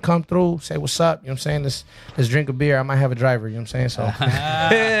 you know what I'm saying, come through, say what's up, you know what I'm saying? Let's drink a beer. I might have a driver, you know what I'm saying? So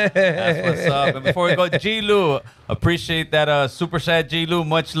that's what's up. And before we go, G Lou, appreciate that super chat, G Lou.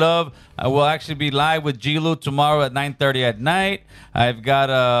 Much love. I will actually be live with G Lou tomorrow at 9:30 at night. I've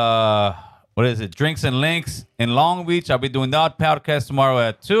got what is it? Drinks and Links in Long Beach. I'll be doing that podcast tomorrow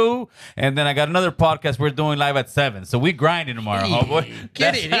at 2. And then I got another podcast we're doing live at 7. So we grinding tomorrow, homeboy.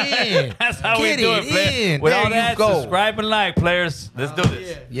 Get it in. That's how we do it, players. With all that, subscribe and like, players. Let's do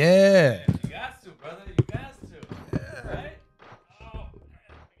this. Yeah.